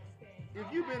drink. If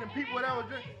you've been in people without a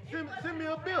drink, send me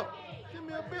a bill. Send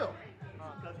me a bill.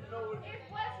 Cause you know what?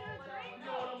 It's what you drink. You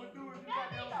know what I'm gonna do if you got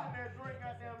them sitting there drink,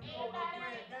 goddamn, you go to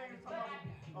playing games, talking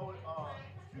about,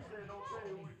 you said don't say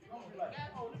it. I'll be like,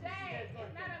 oh, let me see Dang, that it's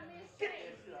drink. not a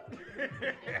mistake. If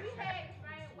we had the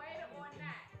same waiter or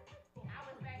not, I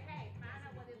would say, hey, find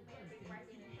out what his bill is right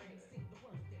in the drink.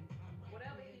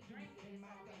 Whatever he's drinking is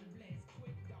on him.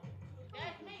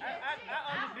 That's me. I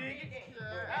underdig it.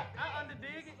 I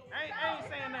underdig it. I ain't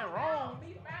saying that wrong.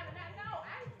 Me finding out, no,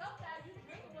 I sometimes you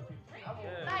drinking what you drink.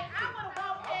 Yeah. Like, I would have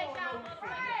walked past y'all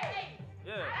motherfuckers.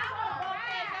 Yeah. I would have walked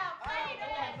past y'all saying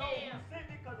that No, you damn. sent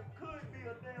it cause it could be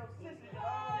a damn sissy that I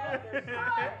don't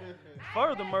want that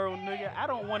Furthermore, nigga, I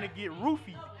don't want to get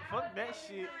roofied. Fuck that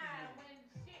shit. When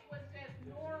shit was just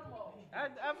normal. I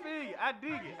feel you. I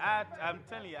dig it. I'm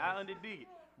telling you, I underdig it.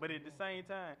 But at the same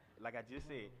time, like I just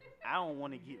said, I don't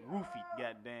want to get roofied,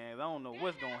 goddamn. I don't know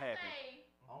what's gonna happen. Say,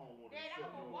 I don't want to Then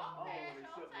accept I'ma no, walk I don't past want to your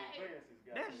accept no table. advances,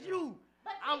 That's goddamn. you.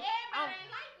 but see, I'm- everybody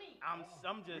ain't like me. I'm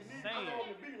just We need saying.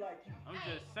 someone to be like you. I'm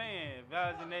just saying. If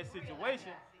I was in that situation,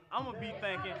 I'm gonna be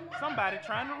thinking somebody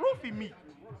trying to roofie me.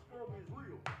 The struggle is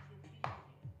real.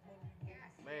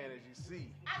 Man, as you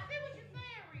see. I see what you're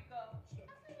saying, Rico. I see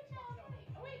what y'all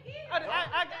saying. We get it. I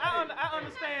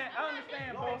understand. I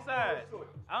understand both sides.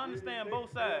 I understand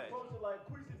both sides. Approach it like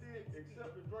Queasy did,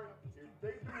 accept the drink. If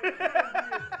they do what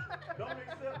Queasy did, don't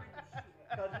accept it,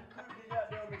 because you could be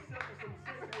goddamn accepting some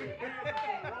sexual advances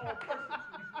from the wrong person.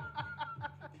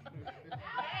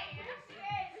 Hey,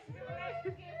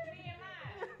 discrimination against me and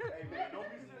mine. Hey man,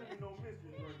 don't be sending me no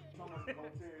mystery drink. Thomas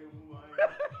gonna tell you who I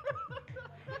am.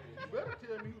 You better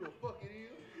tell me who the fuck it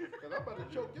is, cause I'm about to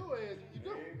choke your ass if you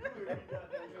don't. It could be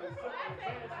goddamn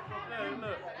accepting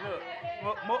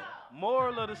Look.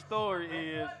 Moral of the story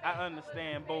is I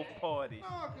understand both parties. No,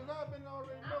 cause I've been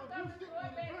already know you sent me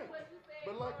the drink.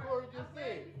 But like Corey just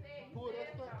said, pull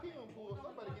that stunt Kim pull,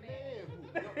 somebody get their ass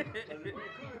whooped. It could be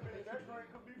that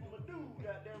drink could be from a dude.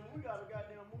 Goddamn, we gotta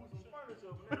goddamn move some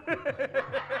furniture from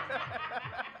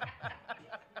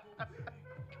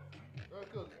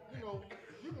Cause you know,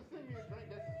 you can send me a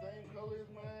drink that's the same color as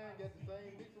mine, got the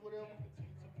same mix or whatever.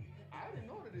 I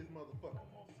didn't order this motherfucker.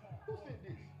 Who sent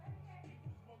this?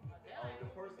 The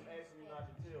person asked me not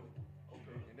to tell me.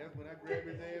 Okay. And that's when I grabbed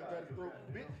his ass by the throat.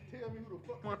 Bitch, tell me who the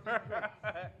fuck sent this drink.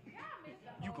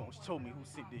 You gonna show me who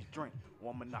sent this drink, or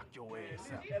I'ma knock your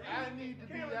ass out. I need to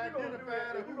be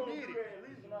identified of who did it. At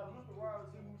least when I look around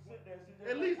and see who sent that shit.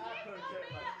 At least- eye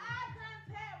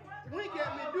contact, like, We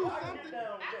got me do I can something. get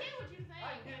down I with get that. what you're saying.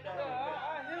 I can get down with that.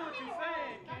 I hear what you're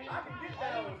saying, King. I can get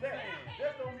down with that.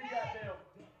 Just don't be goddamn.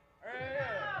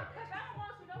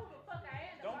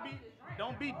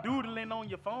 Don't be doodling on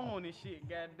your phone and shit,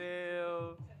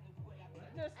 goddamn.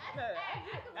 Just,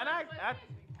 and I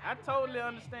totally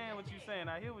understand what you're saying.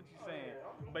 I hear what you're saying.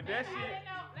 But that shit,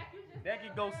 that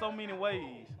could go so many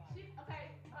ways.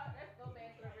 Okay, let's go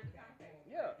back to the original conversation.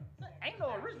 Yeah, ain't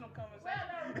no original conversation. Well,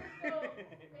 the original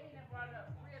thing that brought it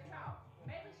up, real talk.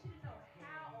 Maybe she didn't know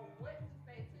how or what to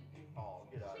say to you. Oh,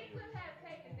 get out of She here. could have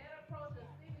taken that approach of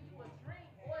giving you a drink,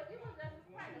 or if you was just a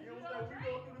friend, You you know don't what I'm saying? We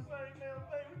drink. go through the same damn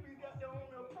thing. We be goddamn on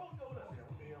the approach over there.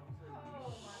 What the hell I'm saying?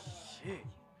 Oh my God. Shit.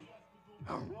 You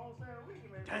know what I'm saying? We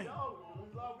can, man. Dang.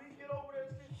 Y'all, we get over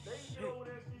that shit. They can get over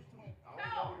that shit too. I don't know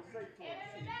No, what to say to and them. in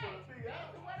the Shit, day, trying to figure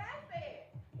that's out. what I said.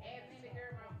 As in the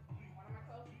girl, one of my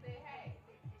coaches said, hey,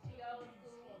 she old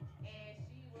school, and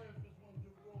she was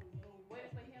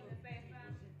waiting for him to say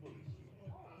something.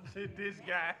 Shit, this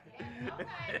guy. Okay, go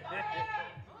ahead.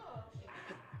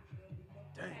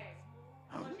 Dang. Okay.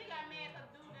 So she got mad because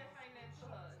dude didn't say nothing to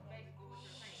her. Basically, what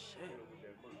you're saying. Shit.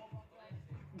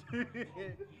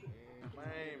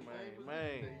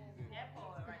 Man. That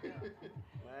part right there.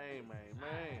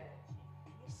 Man.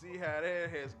 See how that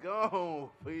has gone,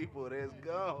 people. That's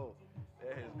gone.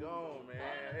 That has gone, man.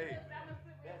 Hey.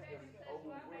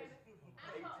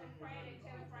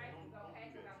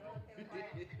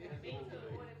 Me too.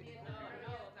 But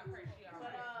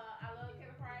I love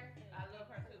Kelly Price. I love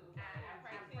her too.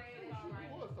 I pray it's all We right.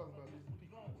 was talking about this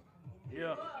people.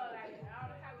 Yeah. Well, like, I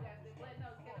don't know how we got this, but no,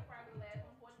 Kelly Price was the last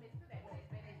one for admit to that, but they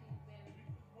say that she's been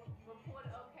reported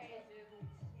okay, just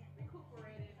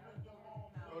recuperating.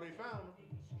 Oh, they found him.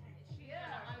 She is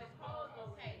an undisclosed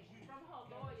location. From her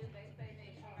lawyers, they say that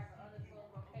she's like an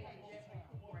undisclosed location, just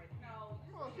recuperating. No,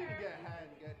 you Oh, she done got high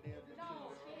and goddamn just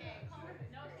no, she had COVID.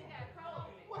 No, she got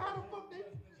COVID. Well, how the fuck they?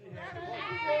 How the hell Hey!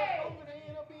 she got over and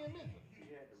end up being missing?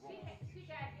 She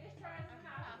got discharged from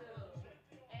the hospital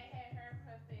and had her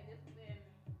said this was in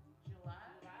July.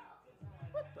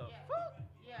 What the Yeah. fuck?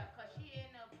 Yeah, cause she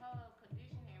ended up her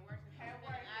condition had worsened.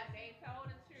 They told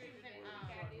the children that she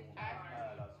got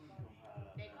discharged.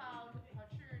 They called her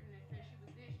children and said she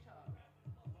was discharged,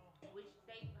 which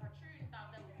her children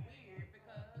thought that was weird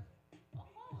because of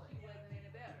course she wasn't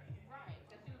any better, right?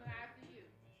 Because she was in ICU.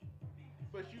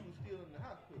 But she was still in the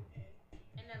hospital.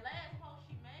 And the last post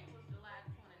she made was July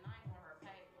 29th on her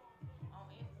page on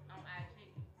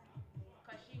IG,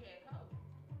 cause she had COVID.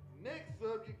 Next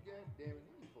subject, goddamn it,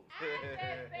 these folks. I just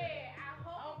said I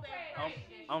hope and pray that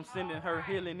she's I'm sending her alright.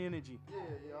 healing energy.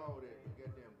 Yeah, all that.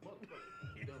 Goddamn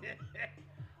motherfucker. Dumb.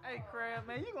 Hey, Crab,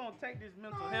 man, you gonna take this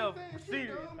mental No, I ain't health saying shit,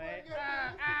 serious, dog. man.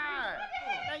 Goddamn,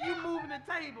 Man, you moving the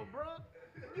table, bro.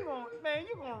 You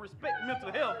gonna respect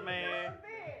mental health, man.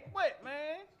 What,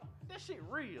 man? That shit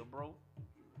real, bro.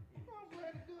 I'm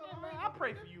glad it's good. Yeah, man, I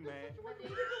pray for you, man.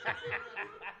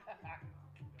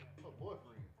 Her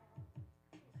boyfriend.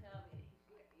 Tell me.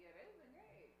 Yeah, that's a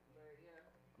great.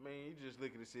 I mean, you just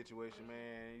look at the situation,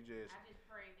 man. You just I just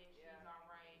pray that she's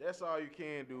alright. that's all you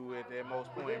can do at that most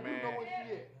But point, they do know man. where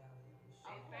she at.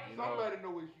 You know, Somebody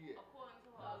know where she at. According to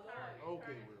her attorney.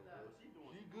 Okay, well,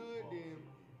 she good then.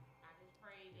 I just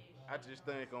pray that I just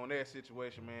think on that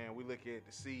situation, man, we look at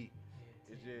the sea.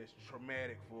 It's just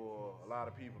traumatic for a lot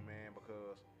of people, man,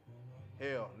 because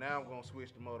hell, now I'm gonna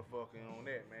switch the motherfucking on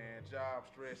that, man. Job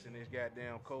stress and this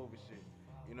goddamn COVID shit.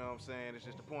 You know what I'm saying? It's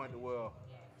just the point that, well,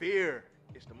 fear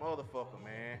is the motherfucker,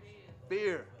 man.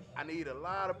 Fear. I need a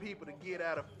lot of people to get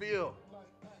out of fear.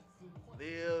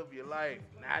 Live your life,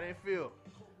 not in fear.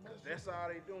 Cause that's all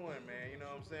they doing, man. You know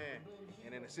what I'm saying?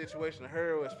 And in the situation of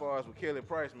her, as far as with Kelly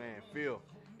Price, man, fear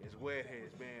is where it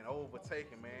has been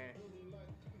overtaken, man.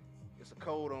 It's a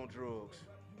code on drugs.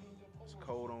 It's a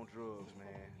code on drugs,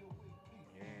 man.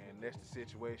 And that's the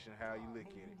situation, how you look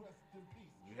at it.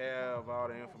 You have all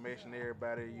the information,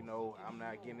 everybody, you know, I'm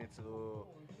not getting into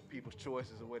people's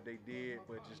choices of what they did,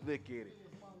 but just look at it.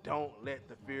 Don't let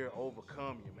the fear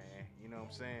overcome you, man. You know what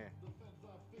I'm saying?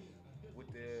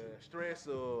 With the stress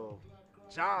of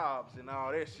jobs and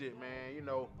all that shit, man, you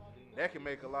know, that can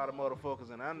make a lot of motherfuckers,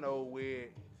 and I know with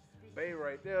Bay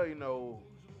right there, you know,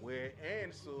 with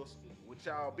Sus, with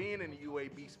y'all being in the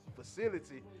UAB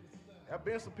facility, there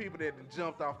been some people that done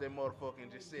jumped off that motherfucker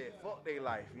and just said, fuck their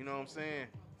life, you know what I'm saying?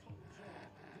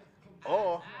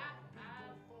 Or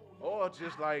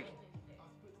just like,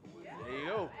 there you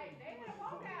go. Hey, they had a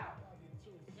walkout.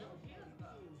 that was years ago.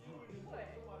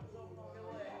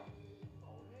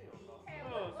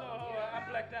 So I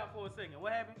blacked out for a second.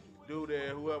 What happened? Dude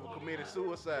there, whoever committed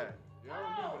suicide. Yeah, I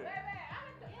remember that.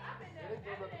 They They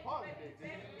go back to party that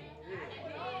day.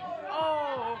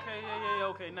 Oh, okay, yeah,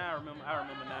 okay. Now I remember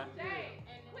now. Jay,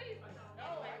 please,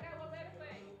 no, I got one better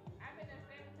thing. I've been there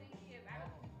 17 years.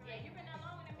 Yeah, you've been there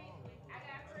longer than me. I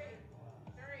got three.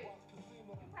 You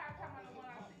probably talking about the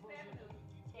one on 6th Avenue.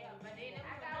 Yeah, but then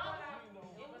I got one on.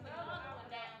 it was another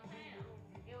one downtown.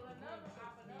 It was another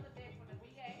off another day from the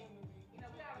VA. You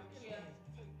know, we always kill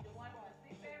the one on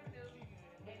 6th Avenue.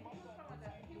 And he was from the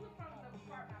apartment. He was the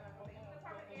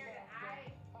apartment area. I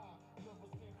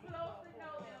closely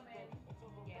know him, and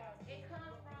yeah, it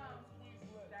comes from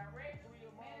direct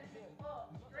management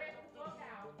up, straight the fuck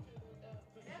out.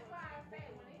 That's why I say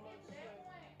when it gets to that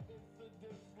point,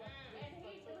 and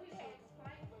he knew he had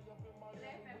complaints, and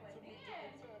that's that way.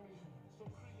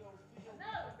 Then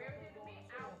another very different me,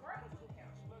 I worked with him.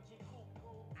 I worked with this.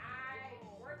 I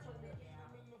worked with this. He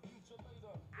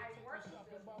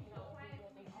complained to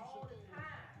me all the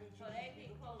time. So they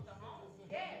get close to home.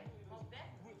 Yes. Most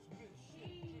definitely.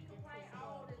 He complained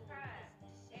all the time.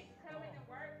 And to come in and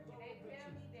work, they tell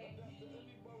me that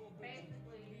he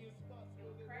basically, it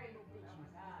was crazy. Oh my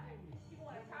God. He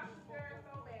wanted to talk to girls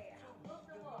so bad. I looked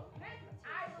him up. I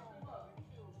looked him up.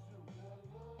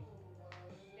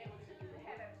 They were chilling,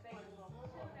 they were chilling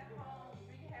at home,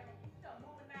 drinking, having,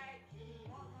 movie night,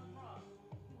 drunk.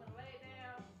 He went to lay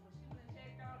down. When she went and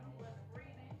checked on him, he wasn't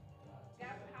breathing.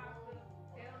 Got to the hospital.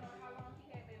 They don't know how long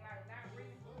he had been like not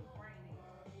breathing. He was brain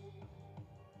dead.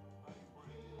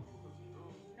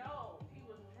 No, he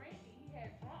was drinking. He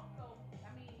had drunk, so I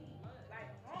mean, he like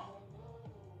drunk.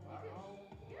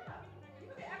 Yeah, you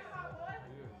know the alcohol was.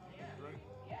 Yeah,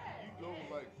 yeah. You go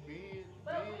like binge.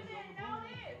 But we didn't know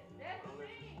this. That's the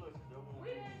thing. We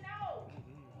didn't know.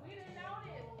 We didn't know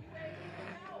this. They didn't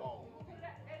know.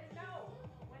 They didn't know.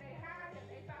 When they hired him,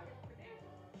 they thought his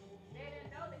credentials. They didn't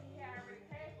know that he had already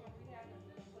paid for rehab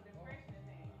for depression and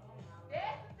things.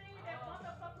 That's the thing that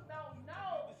motherfuckers don't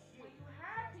know when you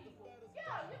hire people.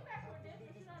 Yeah, you got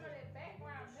credentials, you don't know that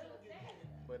background military.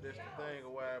 But that's the thing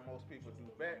of why most people do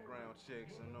background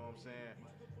checks, you know what I'm saying?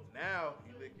 Now,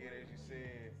 you look at it, as you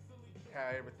said,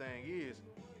 how everything is,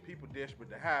 people desperate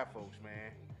to hire folks,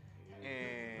 man.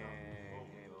 And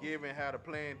given how the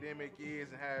pandemic is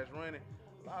and how it's running,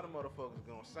 a lot of motherfuckers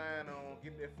gonna sign on,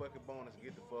 get that fucking bonus,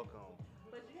 get the fuck on.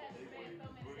 But you have to spend so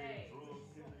many days.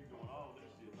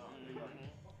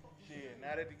 Shit,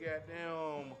 now that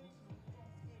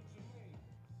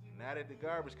the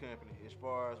garbage company, as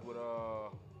far as with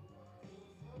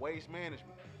waste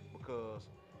management, because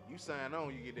you sign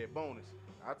on, you get that bonus.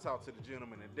 I talked to the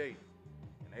gentleman today,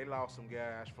 and they lost some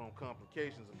guys from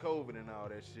complications of COVID and all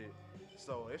that shit.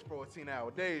 So it's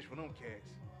 14-hour days for them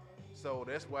cats. So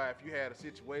that's why if you had a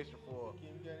situation for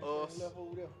us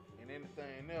and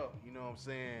anything else, you know what I'm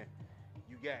saying,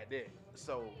 you got that.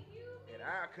 So at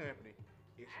our company,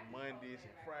 it's Mondays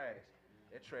and Fridays.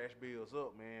 That trash bill's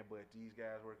up, man, but these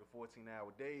guys working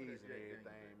 14-hour days and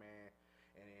everything, man.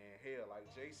 And then hell, like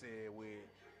Jay said, with,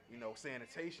 you know,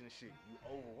 sanitation and shit, you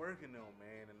overworking them,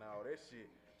 man, and all that shit.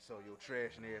 So your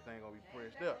trash and everything gonna be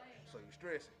pressed up. So you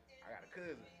stressing. I got a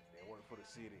cousin that work for the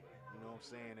city, you know what I'm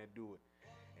saying, that do it.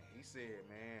 And he said,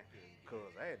 man,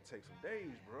 cause I had to take some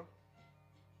days, bro.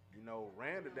 You know,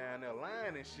 Randa down there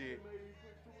lying and shit.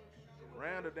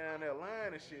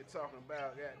 Talking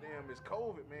about goddamn it's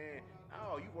COVID, man.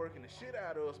 Oh, you working the shit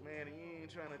out of us, man, and you ain't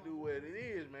trying to do what it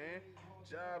is, man.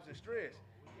 Jobs and stress.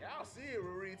 Y'all see it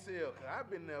with retail, cause I've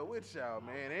been there with y'all,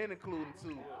 man, and including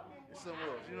too, and some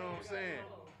else. You know what I'm saying?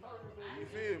 You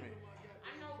feel me?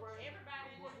 I know everybody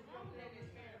in this room that is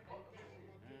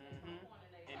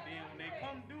And then when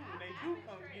they do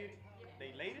come get it,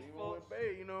 they late as fuck.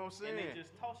 You know what I'm saying? And they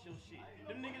just toss your shit.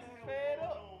 Them niggas is fed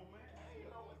up.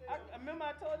 I remember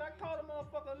I told you I caught a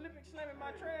motherfucker Olympic slamming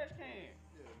my trash can.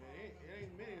 Yeah, man, it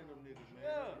ain't many of them niggas, man.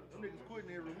 Yeah. Them niggas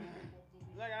quitting every week.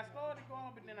 Like I started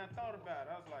going, but then I thought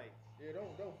about it. I was like, Yeah,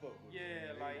 don't fuck with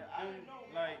yeah, them.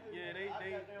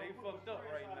 they fucked up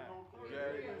right now.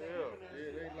 Yeah.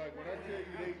 They like when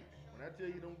I tell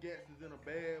you them gats is in a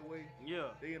bad way,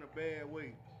 Yeah. they in a bad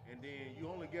way. And then you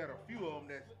only got a few of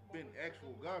them that's been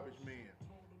actual garbage men.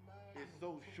 It's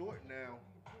so short now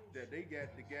that they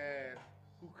got the guys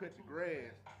who cut the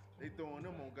grass. They throwing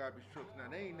them on garbage trucks now.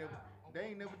 They ain't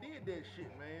never did that shit,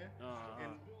 man.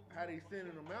 And how they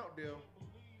sending them out there,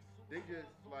 they just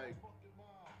like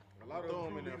a lot of Throw 'em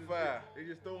crew in the leaders, fire. They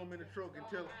just throw them in the truck and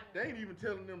they ain't even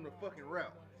telling them the fucking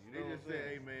route. You They know just what I'm say,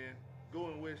 hey man, go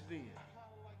in West End.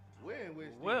 Where in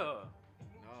West End? Well,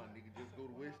 Nah, nigga, just go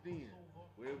to West End.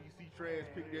 Wherever you see trash,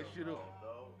 pick that shit up.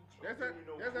 That's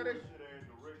how they.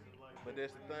 But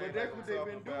that's the thing. But that's what they've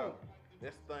talking been about.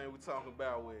 That's the thing we talking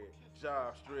about with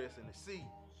job stress and the seat.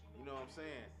 You know what I'm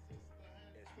saying?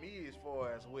 As me, as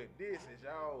far as with this, as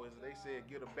y'all, as they said,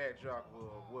 get a backdrop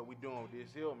of what we doing with this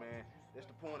hill, man. That's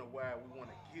the point of why we want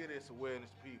to give this awareness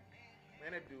to people.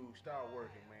 Man, that dude started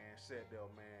working, man, sat there,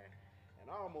 man, and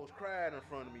I almost cried in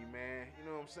front of me, man. You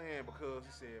know what I'm saying? Because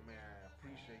he said, man, I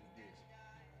appreciate this.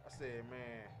 I said,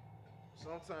 man,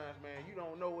 sometimes, man, you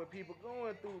don't know what people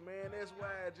going through, man. That's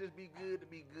why it just be good to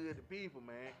be good to people,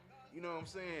 man. You know what I'm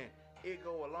saying? It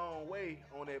go a long way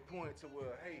on that point to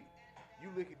where, hey, you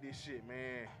look at this shit,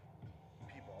 man.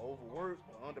 People overworked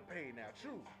or underpaid. Now,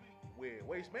 true, with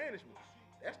waste management,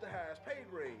 that's the highest pay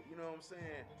grade. You know what I'm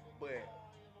saying? But,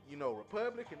 you know,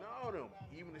 Republic and all them,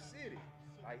 even the city,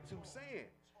 like Two saying,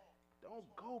 don't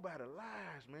go by the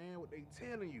lies, man, what they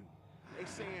telling you. They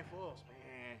saying for us,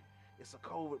 man, it's a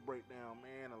COVID breakdown,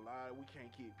 man. We can't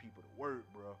get people to work,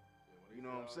 bro. You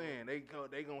know what I'm saying? They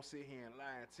gonna sit here and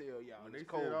lie and tell y'all When it's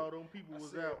they COVID. said all them people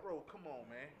was out, bro, come on,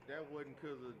 man. that wasn't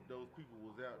because of those people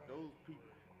was out. Those people,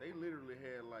 they literally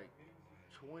had like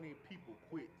 20 people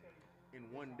quit in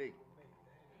one day.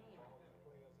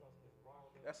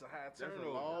 That's a high That's a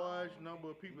turnover. large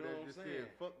number of people You know that what just I'm said,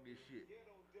 saying? fuck this shit.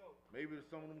 Maybe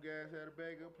some of them guys had a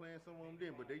bag up plan, some of them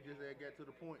didn't, but they just had got to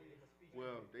the point,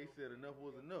 well, they said enough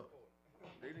was enough.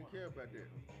 They didn't care about that.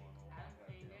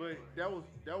 But that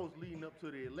was leading up to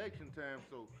the election time,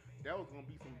 so that was gonna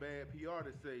be some bad PR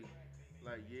to say,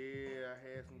 like, yeah, I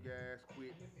had some guys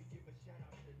quit.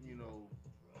 You know,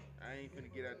 I ain't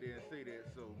finna get out there and say that.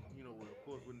 So, you know, of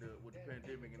course, with the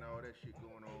pandemic and all that shit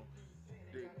going on,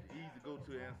 the easy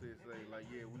go-to answer is say, like,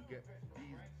 yeah, we got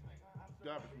these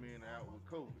garbage men out with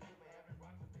COVID.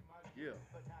 Yeah,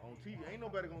 on TV, ain't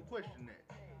nobody gonna question that.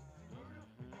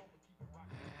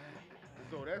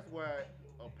 So that's why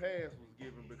a pass was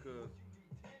given because,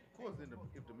 of course,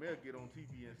 if the mayor get on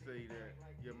TV and say that,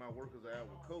 yeah, my workers are out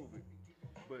with COVID,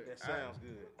 but That sounds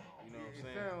good. You know what I'm it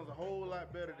saying? sounds a whole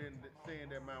lot better than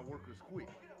saying that my workers quit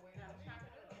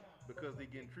because they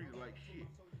getting treated like shit.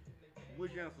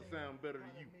 Which answer sound better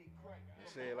to you? And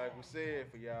said, like we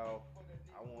said, for y'all,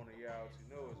 I wanted y'all to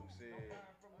know, as we said,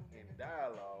 in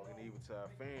dialogue, and even to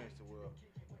our fans, to where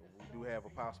we do have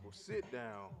a possible sit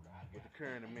down with the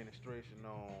current administration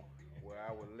on where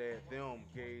I would let them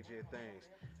gauge their things.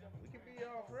 We can be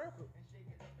off record.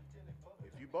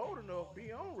 If you bold enough,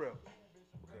 be on record.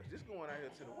 Because this going out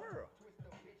here to the world.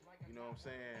 You know what I'm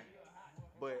saying?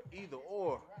 But either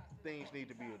or, things need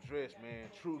to be addressed,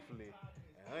 man, truthfully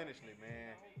and honestly,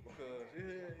 man. Because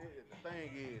the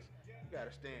thing is, you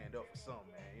gotta stand up for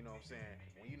something, man. You know what I'm saying?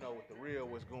 When you know what the real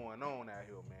what's going on out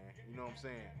here, man. You know what I'm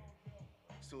saying?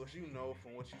 So as you know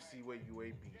from what you see where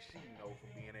UAB, she know from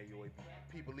being at UAB,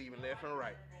 people leaving left and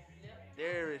right.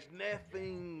 There is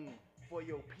nothing for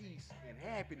your peace and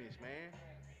happiness, man.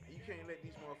 And you can't let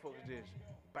these motherfuckers just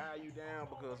buy you down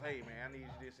because, hey, man, I need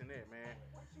this and that, man.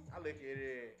 I look at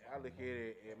it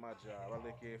at my job. I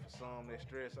look at it for some that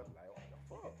stress. I'm like, what the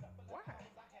fuck? Why?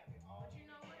 But you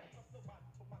know what?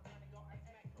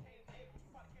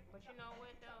 But you know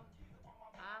what though?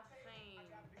 I've seen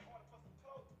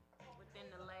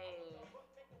within the last,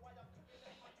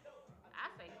 I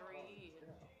say 3 years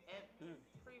at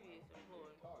previous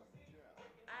employers.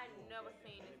 I never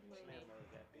seen this many.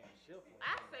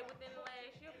 I say within the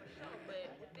last year for sure,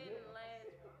 but within the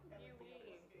last few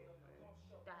years,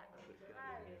 the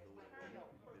highest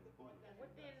turnover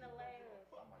within the last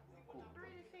 3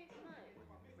 to 6 months.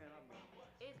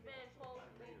 It's been folks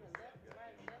leaving left to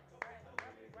right, left to right, left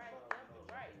to right, left to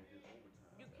right.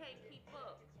 You can't keep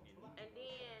up. And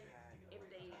then if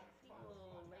they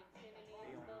people late sending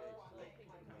in stuff or picking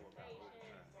up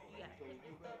station, you gotta put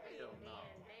this stuff in,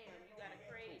 then damn, you gotta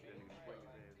create new stuff. You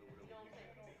know what I'm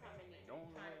saying? People coming in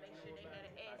trying to make sure they had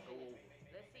an asset.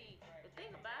 Let's see. The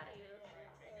thing about it is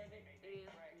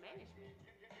management.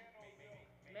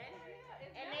 Management.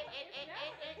 And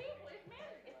People, it's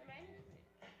management. it's management.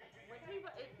 When people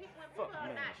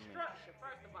are not structured,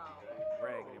 first of all,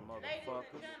 Raggedy ladies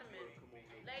motherfuckers.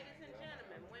 and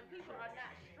gentlemen, when people are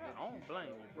not I structured, don't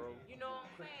blame you, bro. you know what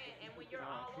I'm saying, and when you're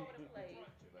all over the place,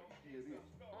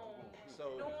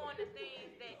 So doing the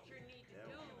things that you need to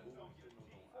do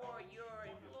for your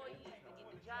employees to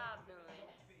get the job done,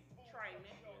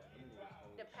 training,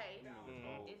 the pay,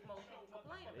 is most people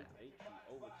complain about.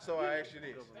 so I ask you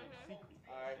this. Mhm.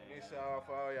 Alright, this all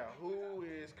for all y'all. Who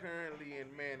is currently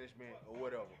in management or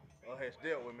whatever? Or has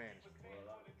dealt with management?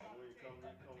 When you come to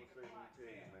this conversation, we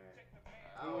tell you, man.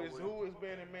 Who has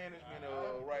been in management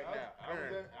right now?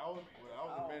 Currently. I was in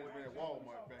management at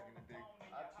Walmart back in the day.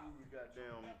 I choose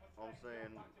goddamn, I'm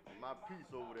saying, my piece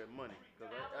over that money.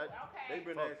 Because Okay. they've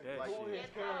been Fuck asking, that like, Who shit.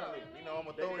 is currently? You know, I'm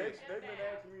gonna throw this. they've been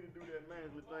asking me to do that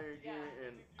management thing again,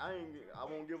 and I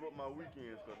won't give up my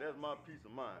weekends, because that's my peace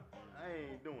of mind. I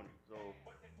ain't doing it. So,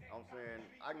 I'm saying,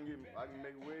 I can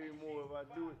make way more if I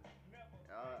do it.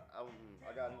 I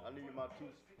need my 2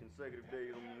 consecutive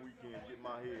days on the weekend to get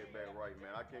my head back right,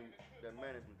 man. I can't, that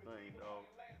management thing, dog.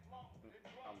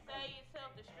 Save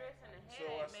yourself the stress and the So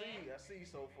I headache, man. see.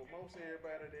 So for most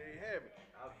everybody, they have it.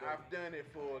 I've done it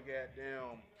for a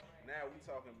goddamn. Now we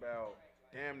talking about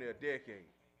damn near a decade.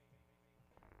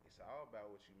 It's all about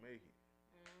what you make it.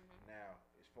 Now,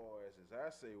 as far as I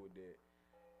say with that,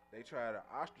 they try to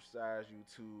ostracize you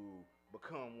to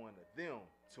become one of them,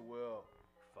 to where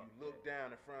Fuck you look that. down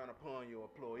and frown upon your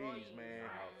employees, man,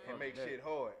 and fuck make that. shit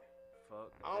hard.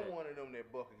 Fuck. I'm that. one of them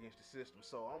that buck against the system,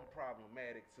 so I'm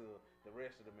problematic to the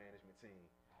rest of the management team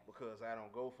because I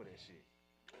don't go for that shit.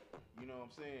 You know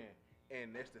what I'm saying?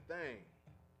 And that's the thing.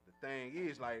 The thing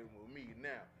is, like with me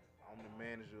now, I'm the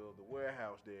manager of the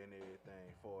warehouse there and everything,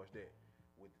 as far as that,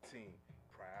 with the team.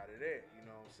 Prior to that, you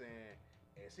know what I'm saying?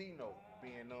 As he know,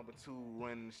 being number 2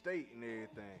 running the state and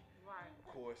everything. Right. Of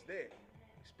course, that,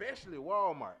 especially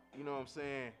Walmart, you know what I'm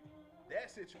saying? That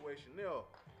situation there,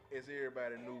 as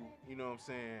everybody knew, you know what I'm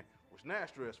saying, was not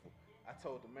stressful. I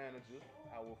told the manager,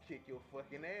 I will kick your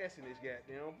fucking ass in this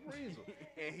goddamn freezer.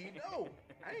 And he know,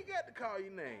 I ain't got to call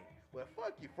your name. But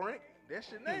fuck you, Frank. That's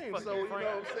your name. Fuck So, you, you Frank.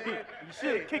 know what I'm saying? You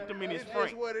should have kicked him in his It's Frank.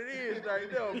 just what it is right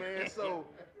there, man. So,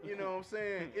 you know what I'm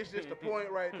saying? It's just the point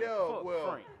right there. Fuck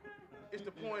Well, Frank. it's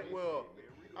the point where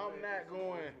I'm not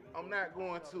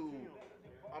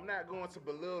going to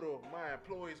belittle my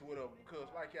employees with them because,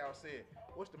 like y'all said,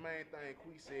 what's the main thing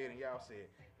Quee said and y'all said?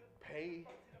 Pay,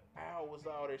 hours,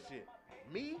 all that shit.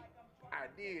 Me, I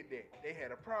did that. They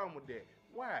had a problem with that.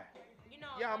 Why? You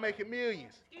know, Y'all making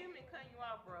millions. excuse me to cut you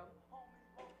off, bro.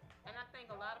 And I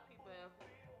think a lot of people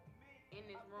in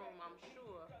this room, I'm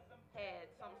sure, had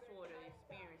some sort of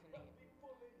experience in that.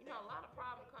 You know, a lot of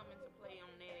problems come into play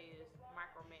on that is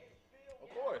micromanaging. Of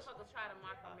course. Motherfuckers try to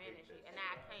micromanage it, and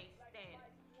I can't stand it.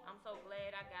 I'm so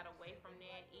glad I got away from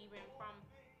that, even from,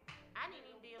 I didn't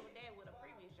even deal with that with a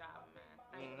previous job of mine.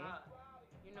 Thank God.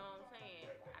 You know what I'm saying?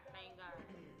 I thank God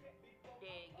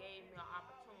that gave me an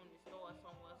opportunity to start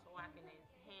somewhere so I can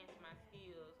enhance my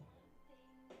skills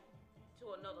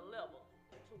to another level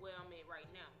to where I'm at right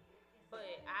now.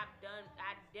 But I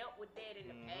dealt with that in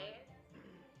the past,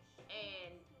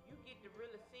 and you get to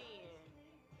really seeing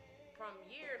from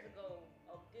years ago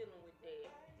of dealing with that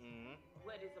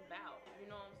what it's about. You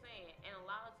know what I'm saying? And a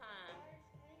lot of times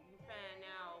you find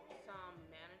out some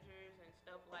managers and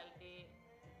stuff like that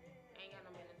ain't got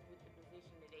no business with the position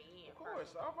that they in. Of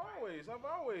course. I've always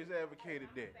advocated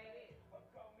that. I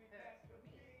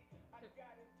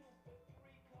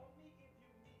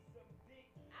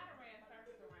done ran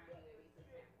circles around here at East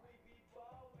Standpoint.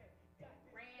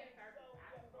 Ran circles.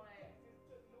 I was like,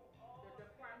 the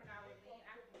department I was in,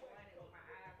 I could run it with my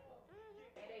eyes closed.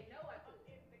 And they know I could.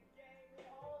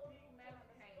 Whole new manager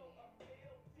came in.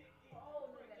 Whole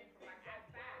new manager from like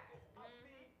outside. Saw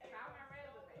my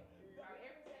resume. Saw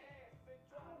everything.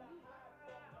 Oh, you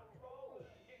cool.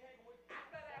 I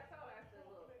thought I told her, I said,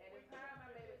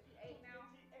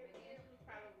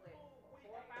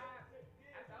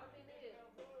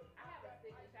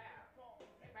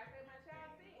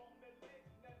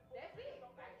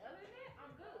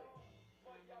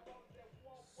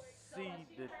 See,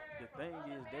 the thing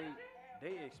is,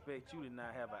 they expect you to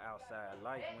not have an outside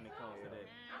life when it comes to that.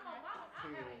 I'm a mama. I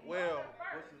have a Well, mother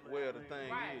first. well, the thing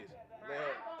Right. is,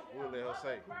 we'll let her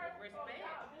say. Respect. Yeah,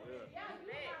 you my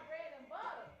bread and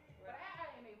butter, but I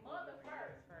am a mother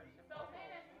first. So then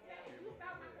that's the thing. You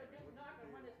saw my condition, know I can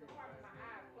run this department with my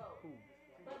eyes closed. Who?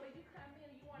 But when you come in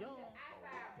and you want to Young. get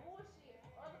outside bullshit,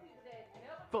 other people that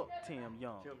never Fuck did nothing Tim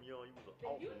Young. Tim Young, you was an that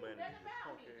awful you knew man. nothing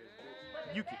about me. But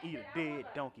the You can fact eat a that I dead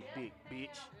was donkey yes dick, ma'am,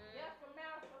 bitch. Yes for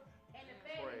Malcolm, and the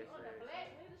fact that you under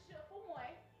black leadership for one,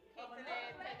 of Kissing another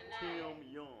ass, black taking man. Tim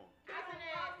Young. Kissing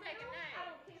ass, taking I names.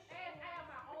 don't kiss ass. I am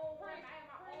my own woman. I am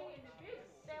my own individual.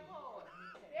 That part.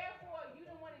 Therefore, you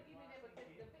don't want to give me that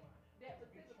particular position. So,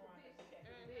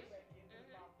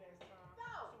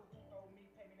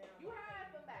 you hired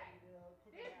somebody.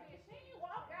 This bitch, she ain't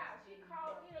walk out. She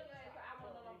called in on your ass. I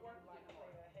want to know I'm working with you.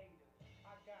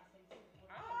 Oh, that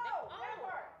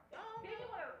part. Then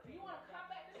you wanna come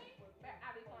back to me?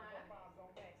 I decline. I'm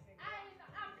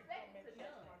second to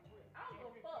none. I don't give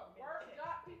a fuck. Work,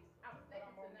 job, people. I'm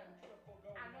second to none.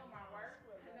 I know my work.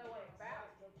 I know what I'm about.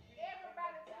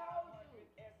 Everybody told you.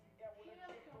 Kim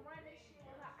can run this shit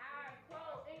with her eyes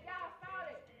closed. And y'all saw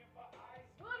it.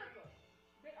 Boudica.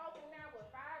 Been open now with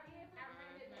 5 years. I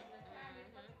ran it the time it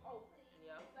fucking open.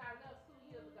 Yep. So I left 2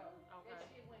 years ago. Okay. That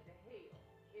shit went to hell.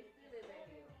 It still is at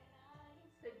hell.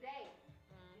 Today,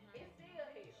 it's still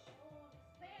hell.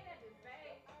 Saying that to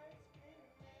say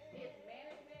it's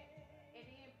management, and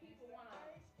then people wanna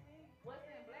what's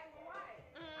in black and white.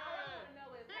 All I wanna know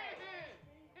is hey,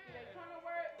 do they come to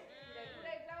work? Do they do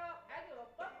their job? I give a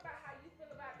fuck about how you feel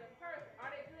about the person. Are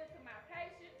they good to my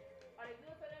patient? Are they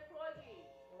good to the employee?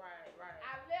 Right, right.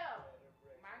 I left.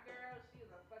 My girl, she's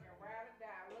a fucking ride or die.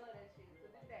 I love that shit to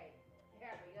this day.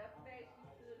 Happened yesterday, she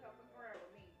stood her for prayer with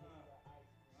me.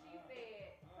 She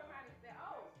said, somebody said,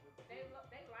 oh, they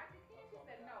like the Kim? She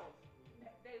said, no,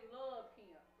 they love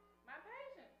Kim. My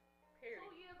patient, Period.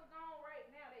 2 years ago right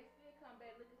now, they still come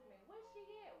back look at me. Where's she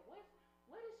at?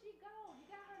 Where did she go? You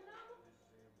got her number?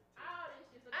 All this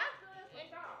shit. So that's good for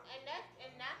y'all. And I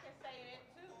can say that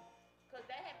too, cause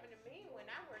that happened to me when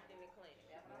I worked in the clinic.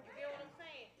 You get what I'm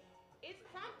saying? It's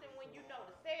something when you know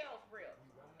the sales reps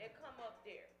that come up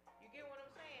there. You get what I'm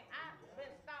saying? I've been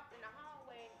stopped in the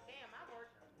hallway and damn, I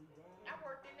worked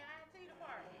in the IT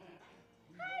department.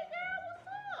 Hey girl, what's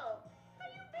up? How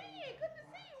you been? Good to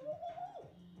see you. Woo woo woo.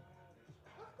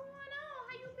 What's going on?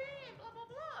 How you been? Blah blah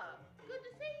blah. Good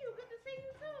to see you. Good to see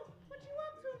you too. What you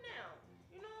up to now?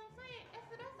 You know what I'm saying? I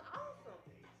said that's awesome.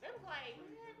 They was like,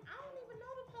 man, I don't even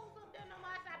know the post up there no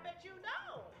more. I said, I bet you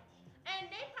don't. And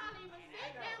they probably even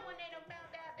said that when they done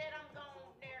found out that I'm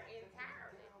gone there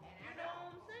entirely. You know what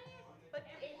I'm saying? But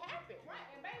it happened. Right,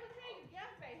 and baby tell you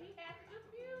yesterday, he has to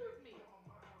diffuse me.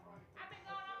 I've been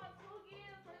going on 2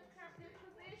 years for this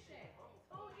position.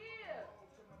 2 years.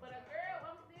 But a girl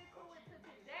I'm still cool with to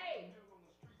today.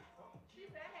 She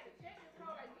said I had to check this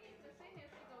code. Like, you ain't gonna sit here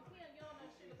and speak on Kim. You don't know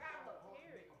shit about her.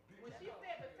 Period. When she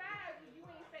said besides you, you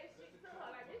ain't say shit to her.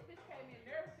 Like, this bitch came in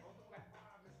nervous.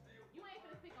 You ain't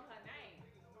finna speak on her name.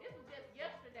 This was just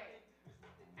yesterday.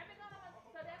 I've been going on,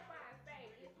 so that's why I say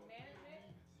it's management,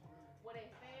 what they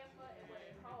stand for and what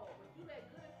they hold. But you let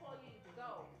good employees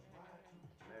go.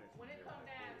 When it comes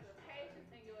down to patients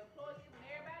and your employees and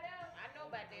everybody else, I know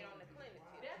about that on the clinic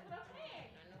tip. that's what I'm saying.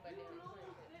 I know about You that on the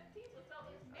lose clinic. good people, so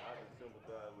it's I can management.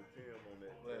 sympathize with Tim on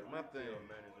that. Well, that my retail thing-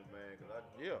 manager, man, cause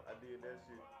Yeah. I did that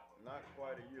shit not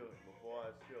quite a year before I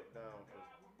stepped down, cause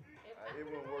I it feel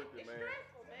wasn't like worth it, it's man.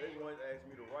 stressful, man. They once asked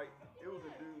me to write. It was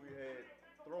a dude we had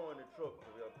throwing the truck.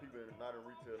 People not in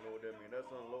retail know what that means. That's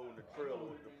unloading the trailer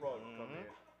with the product come in.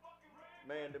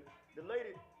 Man, the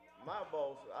lady, my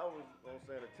boss, I was gonna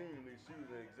say on a team lead, she was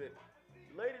an exec.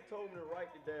 The lady told me to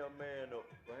write the damn man up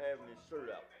for having his shirt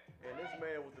out. And this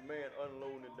man was the man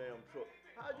unloading the damn truck.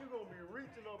 How you gonna be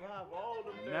reaching up high for all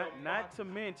them damn Not to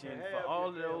boxes mention and for have all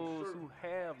your damn those shirt who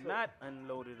have tucked? not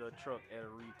unloaded a truck at a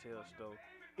retail store,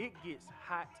 it gets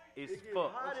hot as It get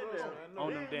fuck hot in there.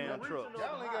 on them Then you damn reaching trucks. up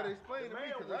Y'all ain't high. gotta explain The to me man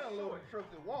because was I unloaded short.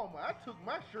 trucks at Walmart. I took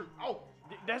my shirt off.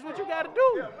 That's what you gotta do.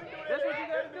 Yeah, we do that. That's what you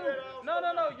We gotta do do. that also. No.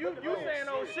 You But the man saying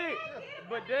oh shit,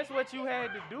 but that's what you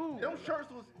had to do. Them shirts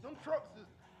was, them trucks is,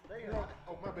 They you know, hot.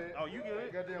 oh my bad. Oh, you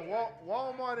good? Goddamn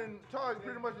Walmart and Target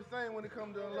pretty much the same when it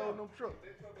comes to unloading them trucks.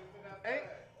 Ain't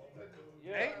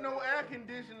Ain't no air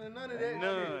conditioning, none of that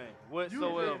None shit. You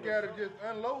whatsoever. just gotta just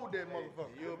unload that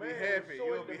motherfucker. You'll be Man, happy. so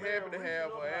You'll it be the man happy to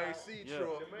have reaching a up AC Yeah.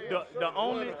 truck. The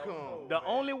only come. the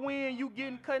only wind you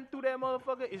getting cutting through that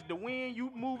motherfucker is the wind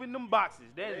you moving them boxes.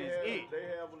 That is it. They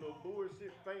have a little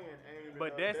bullshit fan aimed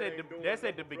But up. that's They at ain't doing the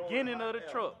nothing blowing beginning hot of the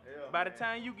air. truck. Yeah, By the man.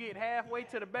 time you get halfway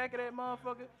to the back of that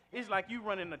motherfucker, it's like you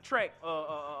running a track,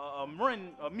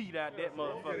 run a meet out that You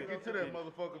gotta motherfucker. get to that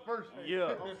motherfucker first.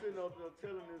 Yeah. I'm sitting up there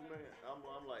telling this man, I'm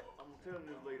telling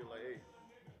this lady like, hey,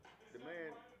 the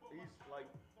man, he's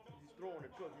throwing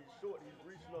the truck, he's short, he's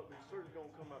reaching up, his shirt's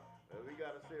gonna come out. We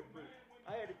gotta say it pretty.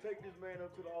 I had to take this man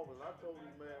up to the office. I told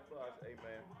this man, I said, hey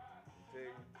man, I'm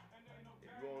telling you, if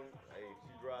you want, hey,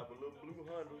 she drive a little blue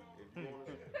Honda. If you want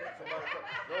to cut somebody,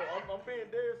 no, I'm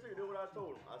being dead serious. That's what I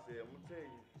told him. I said, I'm gonna tell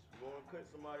you, you want to cut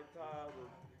somebody's tires or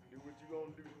do what you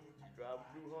gonna do. Drive a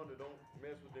blue Honda, don't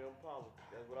mess with them power.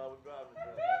 That's what I was driving.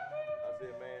 I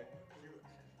said, man,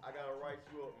 I gotta write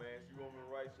you up, man. She want me to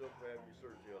write you up for having your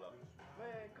shirt tail out.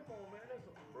 Man, come on, man. That's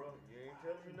a, bro. You ain't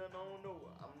telling me nothing I don't know.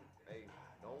 Hey,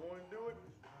 don't want to do it.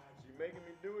 She making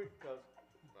me do it because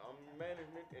I'm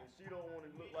management and she don't want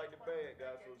to look like the bad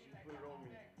guy, so she put it on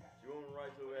me. She want me to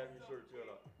write you up having your shirt tail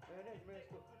out. Man, that's messed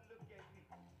up.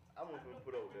 I wasn't gonna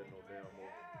put up with that no damn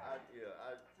more.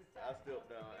 I stepped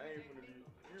down. I ain't gonna do.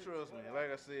 Trust me,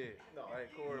 like I said,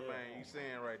 like Corey, man, you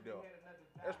saying right there.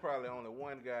 That's probably only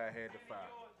one guy I had to fire.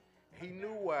 He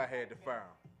knew why I had to fire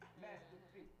him.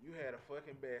 You had a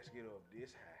fucking basket up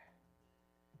this high.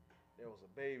 There was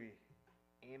a baby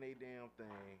in a damn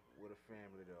thing with a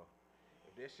family though.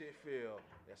 If that shit fail,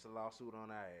 that's a lawsuit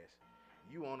on our ass.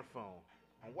 You on the phone.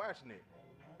 I'm watching it.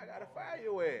 I gotta fire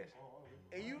your ass.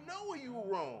 And you know where you were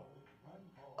wrong.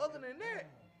 Other than that,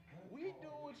 we do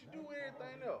what you do with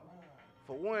everything else.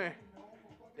 For one,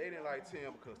 they didn't like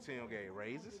Tim because Tim gave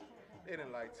raises. They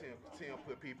didn't like Tim because Tim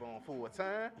put people on full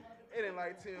time. They didn't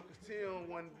like Tim because Tim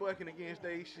wasn't bucking against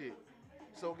they shit.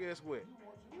 So guess what?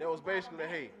 That was basically,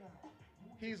 hey,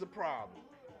 he's a problem.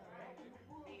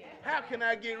 How can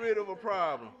I get rid of a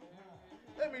problem?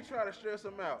 Let me try to stress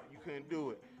him out. You couldn't do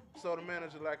it. So the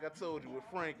manager, like I told you, with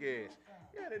Frank ass,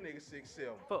 yeah, that nigga 6'7".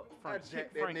 Fuck I Frank.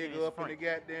 jacked that Frank nigga is up Frank. in the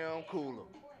goddamn cooler.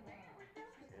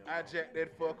 I jacked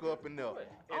that fuck up enough.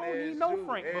 I And don't as need no you-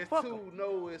 Frank, but as fuck two him.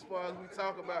 know, as far as we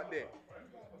talk about that,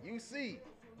 you see,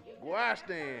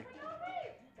 Guashtan,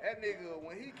 that nigga,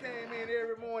 when he came in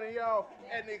every morning, y'all,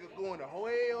 that nigga going the whole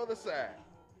other side.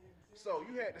 So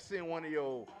you had to send one of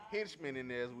your henchmen in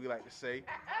there, as we like to say,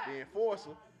 the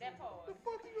enforcer. That part. The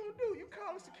fuck you gonna do? You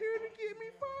calling security to get me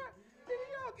fired? Nigga,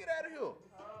 y'all get out of here.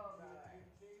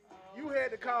 You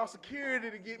had to call security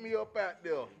to get me up out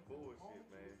there. Bullshit,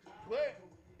 man. But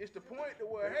it's the point to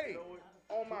where, hey,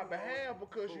 on my behalf,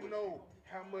 because you know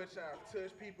how much I've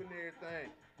touched people and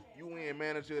everything, you win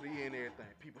manager of the year and everything.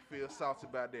 People feel salty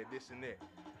about that, this and that.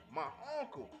 My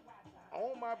uncle,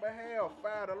 on my behalf,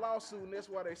 filed a lawsuit, and that's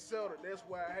why they settled it. That's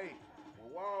why, hey,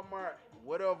 Walmart,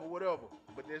 whatever.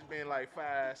 But that's been like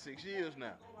 5-6 years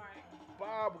now.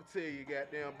 Bob will tell you,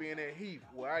 goddamn, being at Heath,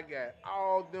 where I got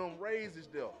all them raises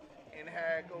there, and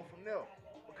how I go from there.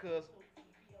 Because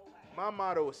my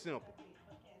motto is simple.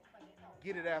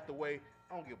 Get it out the way.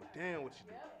 I don't give a damn what you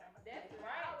do. That's right.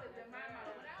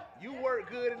 You work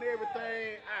good and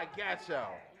everything, I got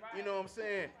y'all. You know what I'm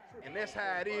saying? And that's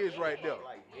how it is right there.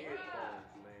 Like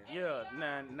headphones, man. Yeah,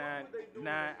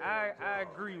 I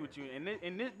agree with you, and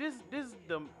this is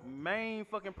the main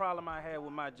fucking problem I had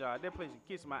with my job. That place can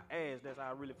kiss my ass. That's how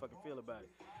I really fucking feel about it.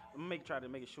 I'm gonna try to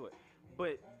make it short,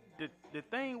 but the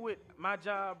thing with my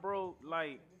job, bro,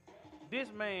 like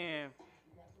this man,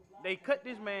 they cut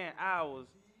this man hours.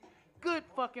 Good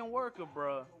fucking worker,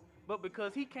 bro, but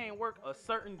because he can't work a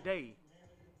certain day,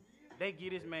 they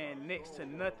get this man next to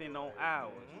nothing on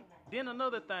hours. Then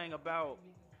another thing about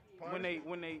when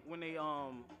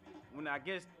I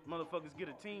guess motherfuckers get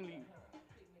a team lead,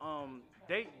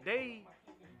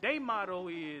 they motto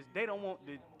is they don't want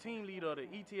the team lead or the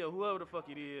ETL, whoever the fuck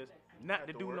it is, not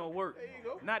to do no work. There you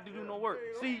go. Not to do no work. There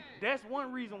you go. See, that's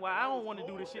one reason why I don't want to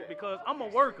do this shit, because I'm a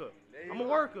worker. I'm a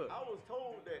worker. I was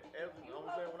told that as you know what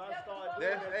I'm saying, when I started doing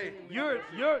That's- that hey, team leader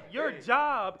Your shit,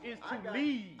 job is I to got-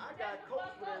 lead. I got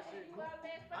coached for that shit.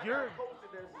 I You're- got coached for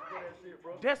that shit,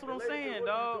 bro. That's what The I'm lady said, saying, "What you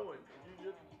dog." doing?"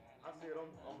 I said, I'm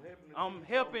helping. the I'm team,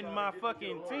 helping trying my to get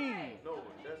fucking this shit team. No,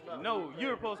 that's not. No, what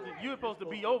you're supposed to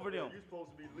be over them. You're supposed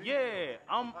to be leading. Yeah,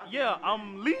 How can you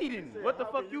I'm lead? leading. He said, What the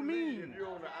 "How fuck can you lead mean? If you're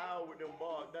on the aisle with them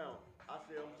bogged down. I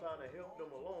said, I'm trying to help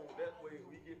them along. That way,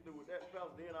 we get through with that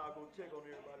fast, then I'll go check on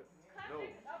everybody. No,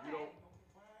 you don't.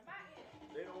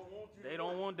 They don't want you.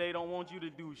 They don't want you to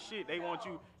do shit. They want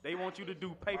you to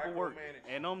do paperwork.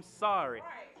 Micromanage. And I'm sorry.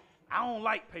 I don't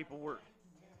like paperwork.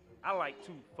 I like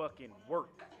to fucking work,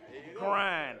 There you go.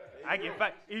 grind.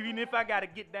 Even if I gotta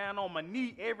get down on my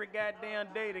knee every goddamn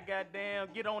day to goddamn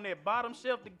get on that bottom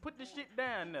shelf to put the shit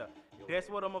down there. That's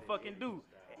what I'ma fucking do.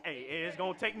 Hey, it's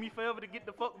gonna take me forever to get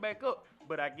the fuck back up,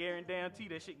 but I guarantee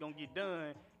that shit gonna get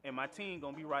done, and my team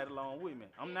gonna be right along with me.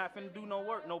 I'm not finna do no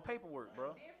work, no paperwork,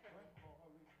 bro.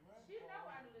 She know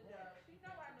I knew the job. She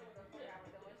know I knew what the fuck I was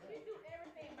doing. She do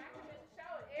everything. My commission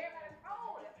showed. Everybody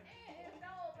told us, and it's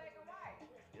no black and white.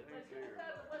 It But ain't you, fair.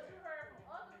 because of what you heard from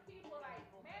other people, like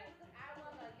managers, I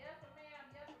was a yes ma'am,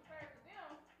 yes sir to them.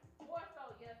 More so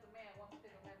yes ma'am, one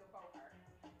single man before her.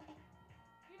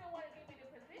 You don't want to give me the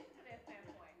position to that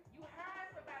standpoint. You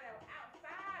hired somebody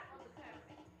outside of the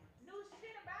company, knew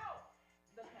shit about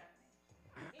the company.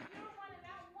 If you don't want it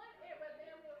out one area, but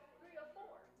damn near 3 or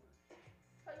 4.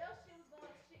 So your shit was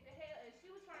going shit to hell, and she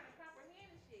was trying to comprehend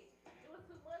the shit. It was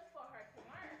too much for her to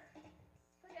learn.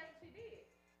 So guess what she did?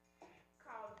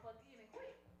 Called the fuck in and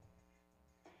quit.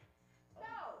 So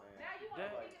now you want to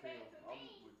That- bring it back to I'm me?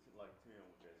 with like Tim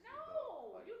with that shit. No,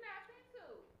 dog. Like, you not fit to.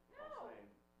 No. I'm saying,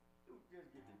 you just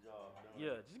get the job done.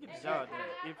 Yeah, just get the And job that's done.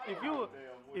 how I If feel. you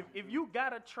Damn, what if you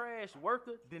got a trash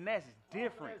worker, then that's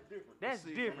different. That's different. That's See,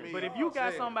 for different. me, But if I'm you got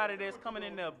saying- somebody that's coming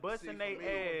in there busting for their me,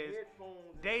 ass Headphones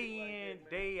and day shit like in, that, man.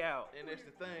 day out. And that's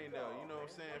the thing, though. You know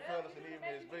what I'm saying, fellas, and even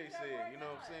as Bay said, you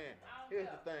know what I'm saying. Here's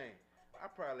the thing. I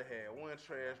probably had one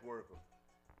trash worker.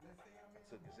 I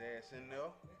took his ass in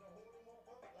there.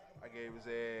 I gave his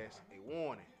ass a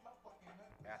warning.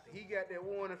 After he got that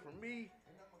warning from me,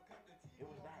 it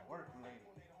was not work related.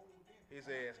 His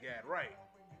ass got right.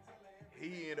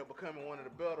 He ended up becoming one of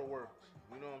the better workers.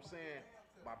 You know what I'm saying?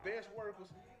 My best workers,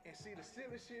 and see the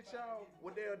silly shit, y'all,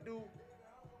 what they'll do.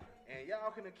 And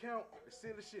y'all can account the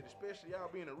silly shit, especially y'all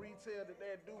being a retail that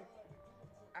they do.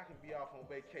 I can be off on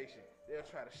vacation. They'll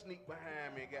try to sneak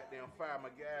behind me and goddamn fire my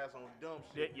guys on dumb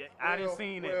shit. Yeah, I done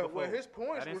seen that before. Well, his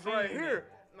points I done was right seen here.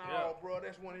 that. No, Yeah. bro,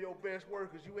 that's one of your best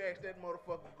workers. You asked that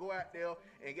motherfucker to go out there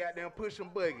and goddamn push some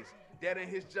buggies. That ain't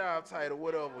his job title,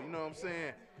 whatever. You know what I'm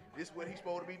saying? This is what he's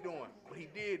supposed to be doing. But he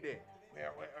did that.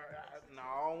 Man, no,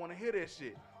 I don't want to hear that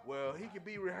shit. Well, he could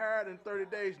be rehired in 30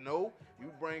 days. No,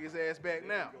 you bring his ass back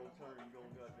now. You gonna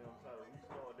goddamn try to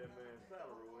restart that man's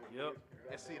salary. Yep.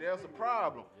 And see, that's a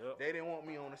problem. Yep. They didn't want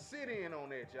me on the sit-in on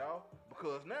that, y'all.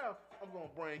 Because now I'm gonna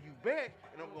bring you back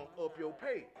and I'm gonna up your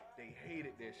pay. They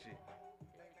hated that shit.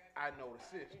 I know the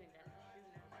system.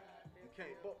 You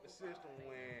can't fuck the system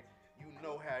when you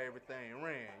know how everything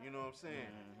ran. You know what I'm saying?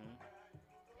 Mhm.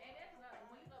 And that's another,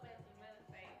 when you go back to Miller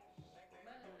State,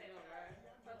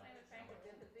 first thing to change was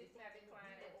the position I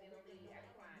declined as in the league, I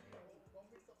declined it. But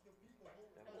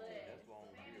That's why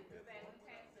I'm saying here this to with say, that. when it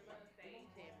came to Miller State,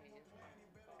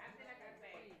 I feel like I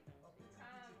say,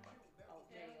 come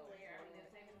January, I mean,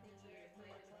 it's 17 years, so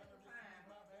in the winter time,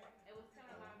 it was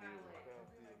coming on my way.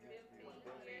 15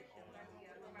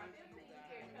 years, so my 15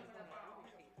 years coming up on.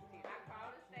 I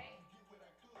called the state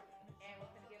and was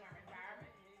gonna get my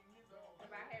retirement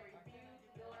because I had refused to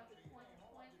go into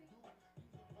 2020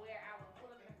 where I was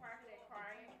pulling in the parking lot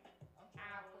crying.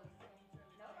 I was,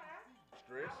 no lie,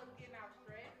 Stress. I was getting off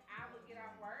stress. I would get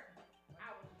off work. I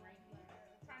was drinking,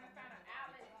 trying to find an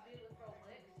outlet to deal with so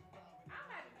much. I'm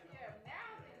not here now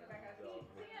thinking like I see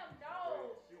Tim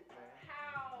knows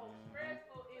how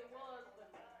stressful it was for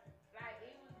me. Like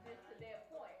it was just to that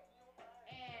point.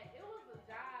 And it was a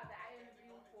job that I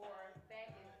interviewed for back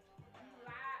in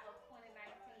July of 2019.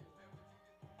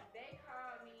 They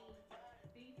called me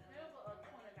December of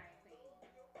 2019.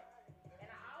 And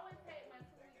I always take my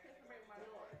 2-week Christmas break with my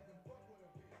daughter.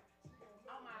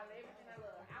 On my everything I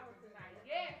love. I was just like,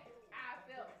 yes, I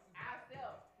felt.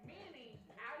 Meaning,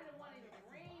 I didn't want to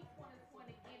bring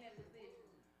 2020 in that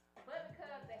position. But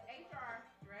because the HR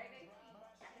dragged their feet,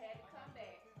 I had to come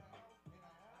back.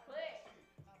 But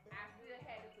I still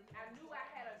had to, I knew I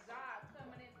had a job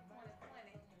coming into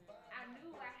 2020. I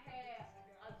knew I had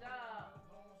a job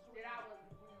that I was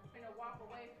gonna walk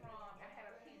away from. I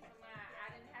had a peace of mind. I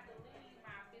didn't have to leave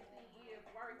my 15 years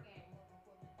working.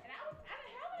 And I didn't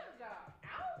have another job.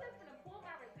 I was just gonna pull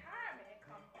my retirement and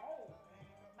come home.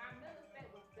 My mental state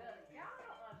was better. Y'all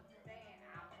don't understand.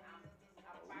 I'm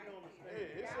fighting here.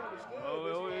 Hey, it's Y'all don't- understood. Oh,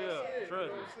 That's oh, what I yeah. said. Trust You know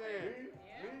me. what I'm saying?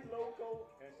 Me, Loco,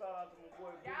 and shout out to my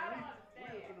boy Big Y'all don't Lee. We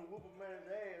understand. was finna whoop a man's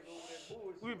ass over that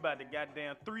bullshit. We about to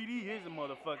goddamn 3D his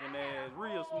motherfucking ass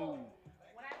real smooth.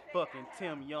 When I say Fucking I had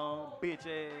Tim a Young, whole bitch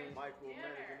celebration ass.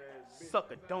 Micromanaging dinner. ass bitch. Suck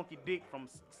a donkey dick from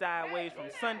sideways from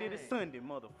Sunday to Sunday, I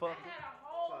motherfucker. had a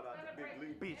whole Shout out to Big celebration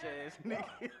Lee. Bitch dinner. ass nigga.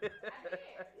 I did.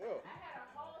 Yeah. I had a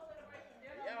whole celebration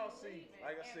dinner. Y'all with see, leaving,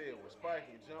 like I and said, people with Spike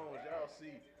came. and Jones, y'all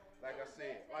see, like I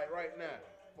said, like right now,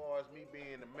 far as me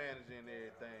being the manager and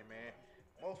everything, man.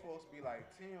 Most folks be like,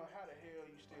 Tim, how the hell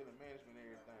you still in management and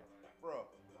everything? Bro,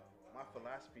 my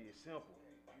philosophy is simple.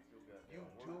 You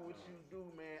do what you do,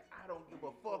 man. I don't give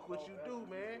a fuck what you do,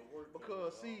 man.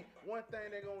 Because, see, one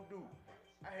thing they gonna do,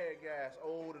 I had guys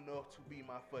old enough to be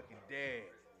my fucking dad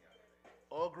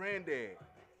or granddad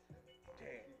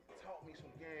that taught me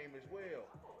some game as well.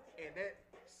 And that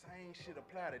same shit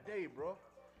apply today, bro.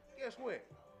 Guess what?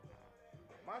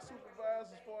 My supervisor,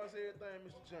 as far as everything,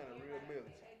 Mr. Johnny, real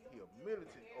militant. He a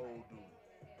militant old dude.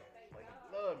 But he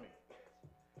love me.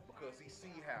 Because he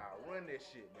see how I run that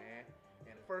shit, man.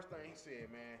 And the first thing he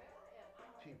said, man,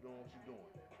 keep doing what you're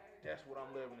doing. That's what I'm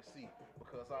loving to see.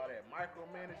 Because all that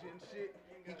micromanaging shit,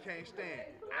 he can't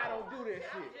stand. I don't do that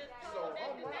shit. So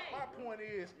my point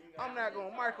is, I'm not going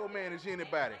to micromanage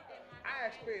anybody. I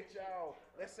expect y'all,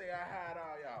 let's say I hired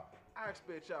all y'all. I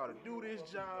expect y'all to do this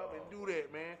job and do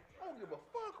that, man. I don't give a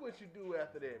fuck what you do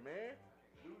after that, man.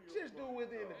 Just do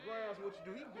within the grounds what you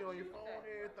do. You can be on your phone and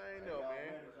everything else,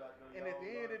 man. And at the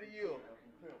end of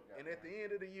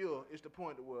the year, it's the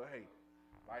point to where, hey,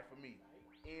 like for me,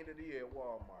 end of the year at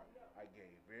Walmart, I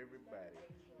gave everybody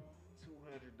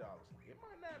 $200. It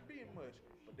might not be much,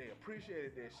 but they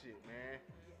appreciated that shit, man.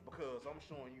 Because I'm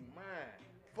showing you mine.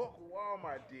 Fuck what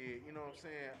Walmart did, you know what I'm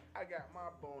saying? I got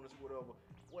my bonus, whatever,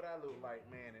 what I look like,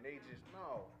 man, and they just,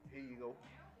 no, here you go.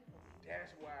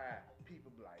 That's why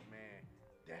people be like, man,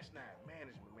 that's not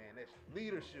management, man, that's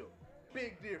leadership.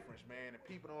 Big difference, man, and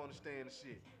people don't understand the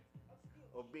shit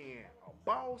of being a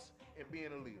boss and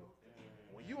being a leader.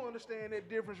 When you understand that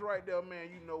difference right there,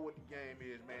 man, you know what the game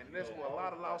is, man, and that's what a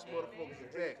lot of lost motherfuckers,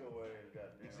 exactly.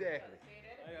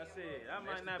 Like I said, I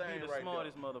might not be the right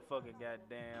smartest motherfucker,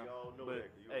 goddamn. But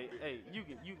hey, you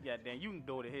goddamn, you can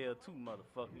go to hell too,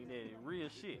 motherfucker. That real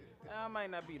shit. I might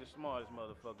not be the smartest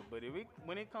motherfucker, but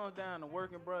when it comes down to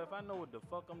working, bro, if I know what the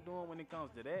fuck I'm doing when it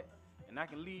comes to that, and I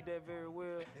can lead that very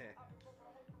well.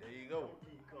 There you go.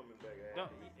 Keep coming back.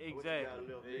 Exactly.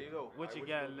 There you go. What you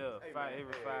got left?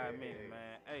 Every 5 minutes,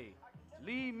 man. Hey,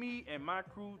 leave me and my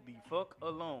crew the fuck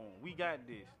alone. We got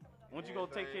this. Why don't you go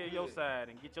take care of your side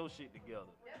and get your shit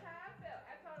together? That's how I felt.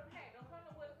 I told him, hey, don't come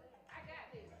to Wilson. I got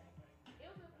this.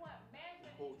 It was just what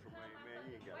management needs to come my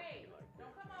you ain't gotta way. be like that.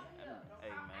 Don't come over here. Don't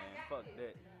Hey come, man, I got fuck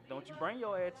this. that. Don't you bring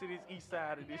your ass to this east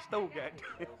side of this store, goddamn.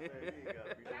 You know what I'm saying? You ain't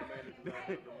gotta be the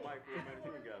manager, the micromanager.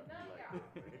 You ain't gotta be like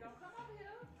that, man. Don't come over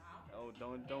here. Oh,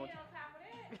 don't. And on top of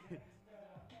that,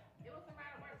 it was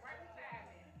somebody work right beside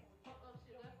me. Fuck up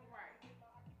shit left and right.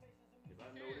 Cause I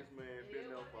know this man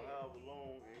been there for however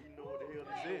long, and he know what the hell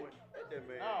That's he's it. doing. Let that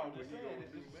man No, do I'm what just he saying,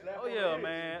 gonna do, this is man. slap Oh on yeah, the head.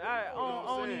 man. I You know what I'm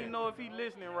don't saying? even know if he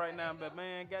listening right now, but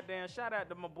man, goddamn, shout out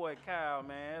to my boy Kyle,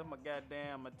 man. That's my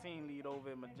goddamn my team lead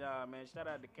over at my job, man. Shout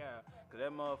out to Kyle, cause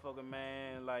that motherfucker,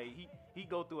 man, like he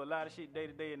go through a lot of shit day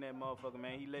to day in that motherfucker,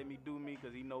 man. He let me do me,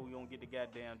 cause he know we gonna get the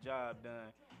goddamn job done,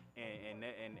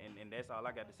 and that's all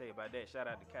I got to say about that. Shout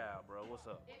out to Kyle, bro. What's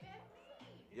up?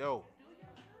 Yo,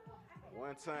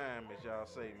 one time, as y'all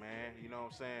say, man, you know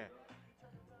what I'm saying?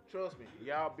 Trust me,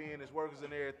 y'all being as workers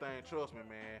and everything, trust me,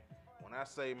 man. When I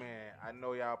say, man, I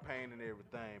know y'all pain and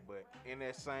everything, but in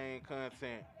that same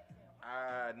content,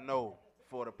 I know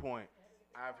for the point,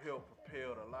 I've helped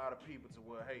propel a lot of people to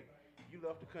where, hey, you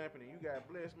left the company, you got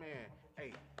blessed, man.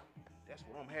 Hey, that's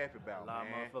what I'm happy about, A lot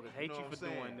of man. motherfuckers hate you know for what I'm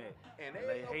doing saying? that. And They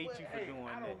know hate what? you for Hey, doing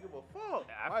I that. don't give a fuck.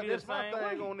 I feel That's the my same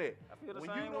thing way. on that. I feel the when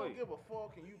same you don't way. give a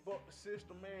fuck and you buck the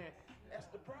system, man, that's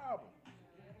the problem.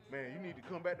 Man, you need to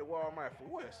come back to Walmart for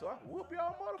what? So I can whoop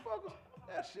y'all motherfuckers?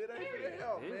 That shit ain't for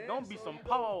help, man. There's gonna be So, some you know,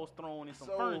 paws thrown and some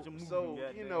furniture moving. So,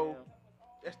 you know, goddamn.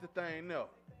 that's the thing now.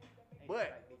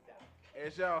 But,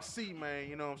 as y'all see, man,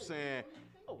 you know what I'm saying?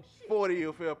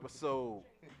 40th episode.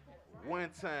 One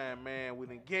time, man, we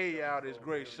done gave y'all this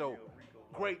great show.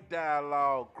 Great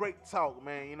dialogue, great talk,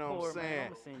 man, you know what I'm Corey, man, saying?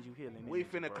 I'ma send you healing We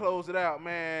energy, finna bro. close it out,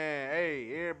 man.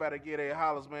 Hey, everybody get their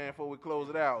hollers, man, before we close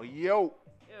it out. Yo!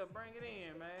 Yeah, bring it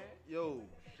in, man. Yo,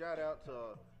 shout out to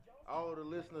all the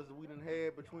listeners that we done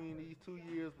had between these 2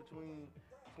 years, between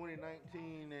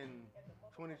 2019 and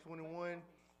 2021.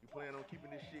 We plan on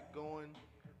keeping this shit going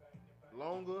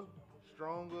longer,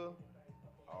 stronger.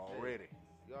 Already.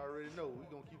 You already know, we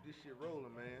gonna keep this shit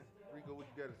rolling, man. Rico, what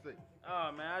you gotta say?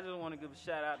 Oh man, I just want to give a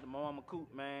shout out to Mama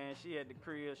Coop, man. She at the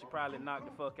crib. She probably knocked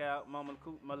the fuck out. Mama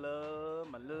Coop, my love,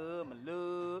 my love, my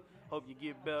love. Hope you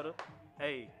get better.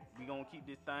 Hey, we gonna keep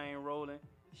this thing rolling.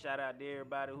 Shout out to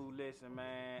everybody who listen,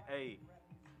 man. Hey,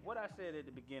 what I said at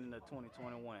the beginning of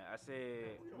 2021, I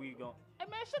said we gon' Hey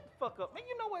man, shut the fuck up, man.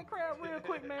 You know what, crowd? Real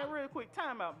quick, man. Real quick.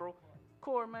 Time out, bro.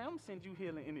 Corey, man, I'm gonna send you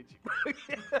healing energy.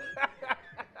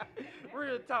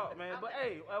 Real talk, man. But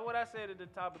hey, what I said at the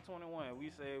top of 21, we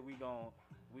said we gon'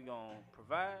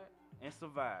 provide and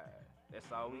survive. That's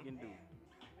all we can do.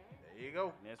 There you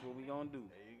go. That's what we gonna do.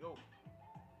 There you go.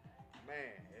 Man,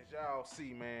 as y'all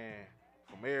see, man,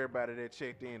 from everybody that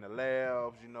checked in, the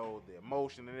labs, you know, the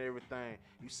emotion and everything,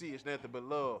 you see it's nothing but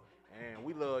love. And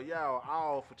we love y'all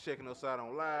all for checking us out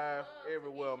on live,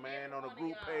 everywhere, man, on the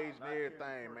group page and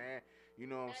everything, man. You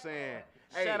know what I'm saying?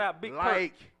 Hey, Shout out Big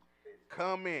like,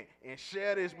 comment, and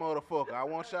share this motherfucker. I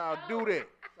want y'all to do that.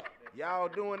 Y'all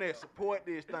doing that. Support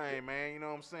this thing, man. You know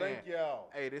what I'm saying? Thank y'all.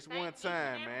 Hey, this Thank one each and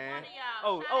time, every man. one of y'all.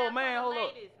 Oh, Shout oh, out man, to the hold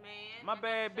up. ladies, man. My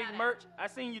bad, Big Shout Merch. out. I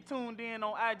seen you tuned in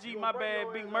on IG. You My gonna bring bad,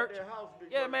 your Big ass out Merch. that house, Big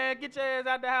Yeah, Merch. man, get your ass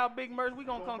out the house, Big Merch. We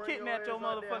gonna You come gonna bring your kidnap your ass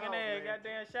out that motherfucking house, ass. man.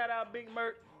 Goddamn, shout out Big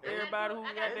Merch. I gotta Everybody do- who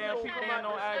I gotta goddamn do peeped shout in out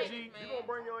on to IG. ladies, You gonna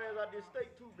bring your ass out this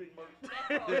state too, Big Merch.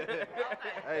 That's all. Okay.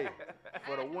 Hey,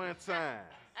 for the one time.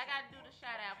 I gotta do the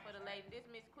shout out for the ladies. This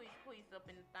Miss Queese up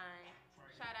in the thing.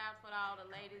 Shout out for all the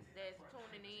ladies that's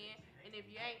tuning in. And if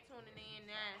you ain't tuning in,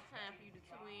 now it's time for you to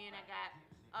tune in. I got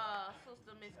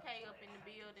Sister Miss K up in the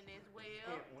building as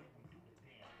well.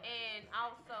 And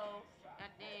also,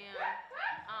 goddamn,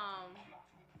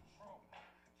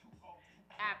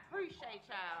 I appreciate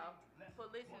y'all for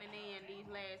listening in these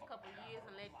last couple years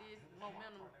and let this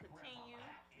momentum continue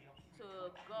to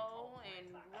go and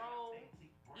grow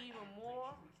even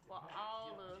more for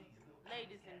all the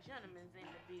ladies and gentlemen in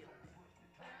the building.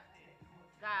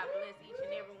 God bless each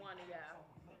and every one of y'all.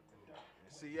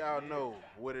 See, y'all know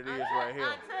what it is right here.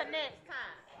 Until next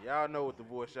time. Y'all know what the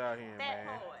voice y'all hearing, That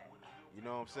man. part. You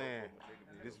know what I'm saying?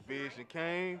 This vision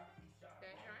came, That's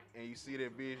right. and you see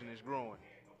that vision is growing.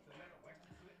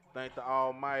 Thank the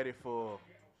Almighty for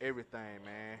everything,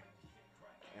 man.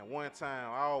 And one time,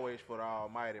 always for the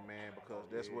Almighty, man, because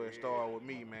that's where it started with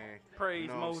me, man. Praise You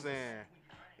know Moses. what I'm saying?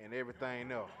 And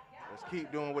everything else. Let's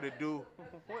keep doing what it do,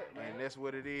 and that's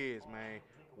what it is, man.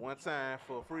 One time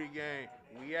for a free game,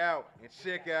 we out, and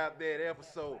check out that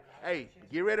episode. Hey,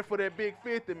 get ready for that Big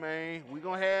 50, man. We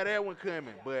gonna have that one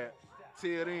coming, but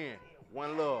till then,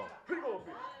 one love.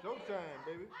 Showtime,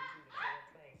 baby.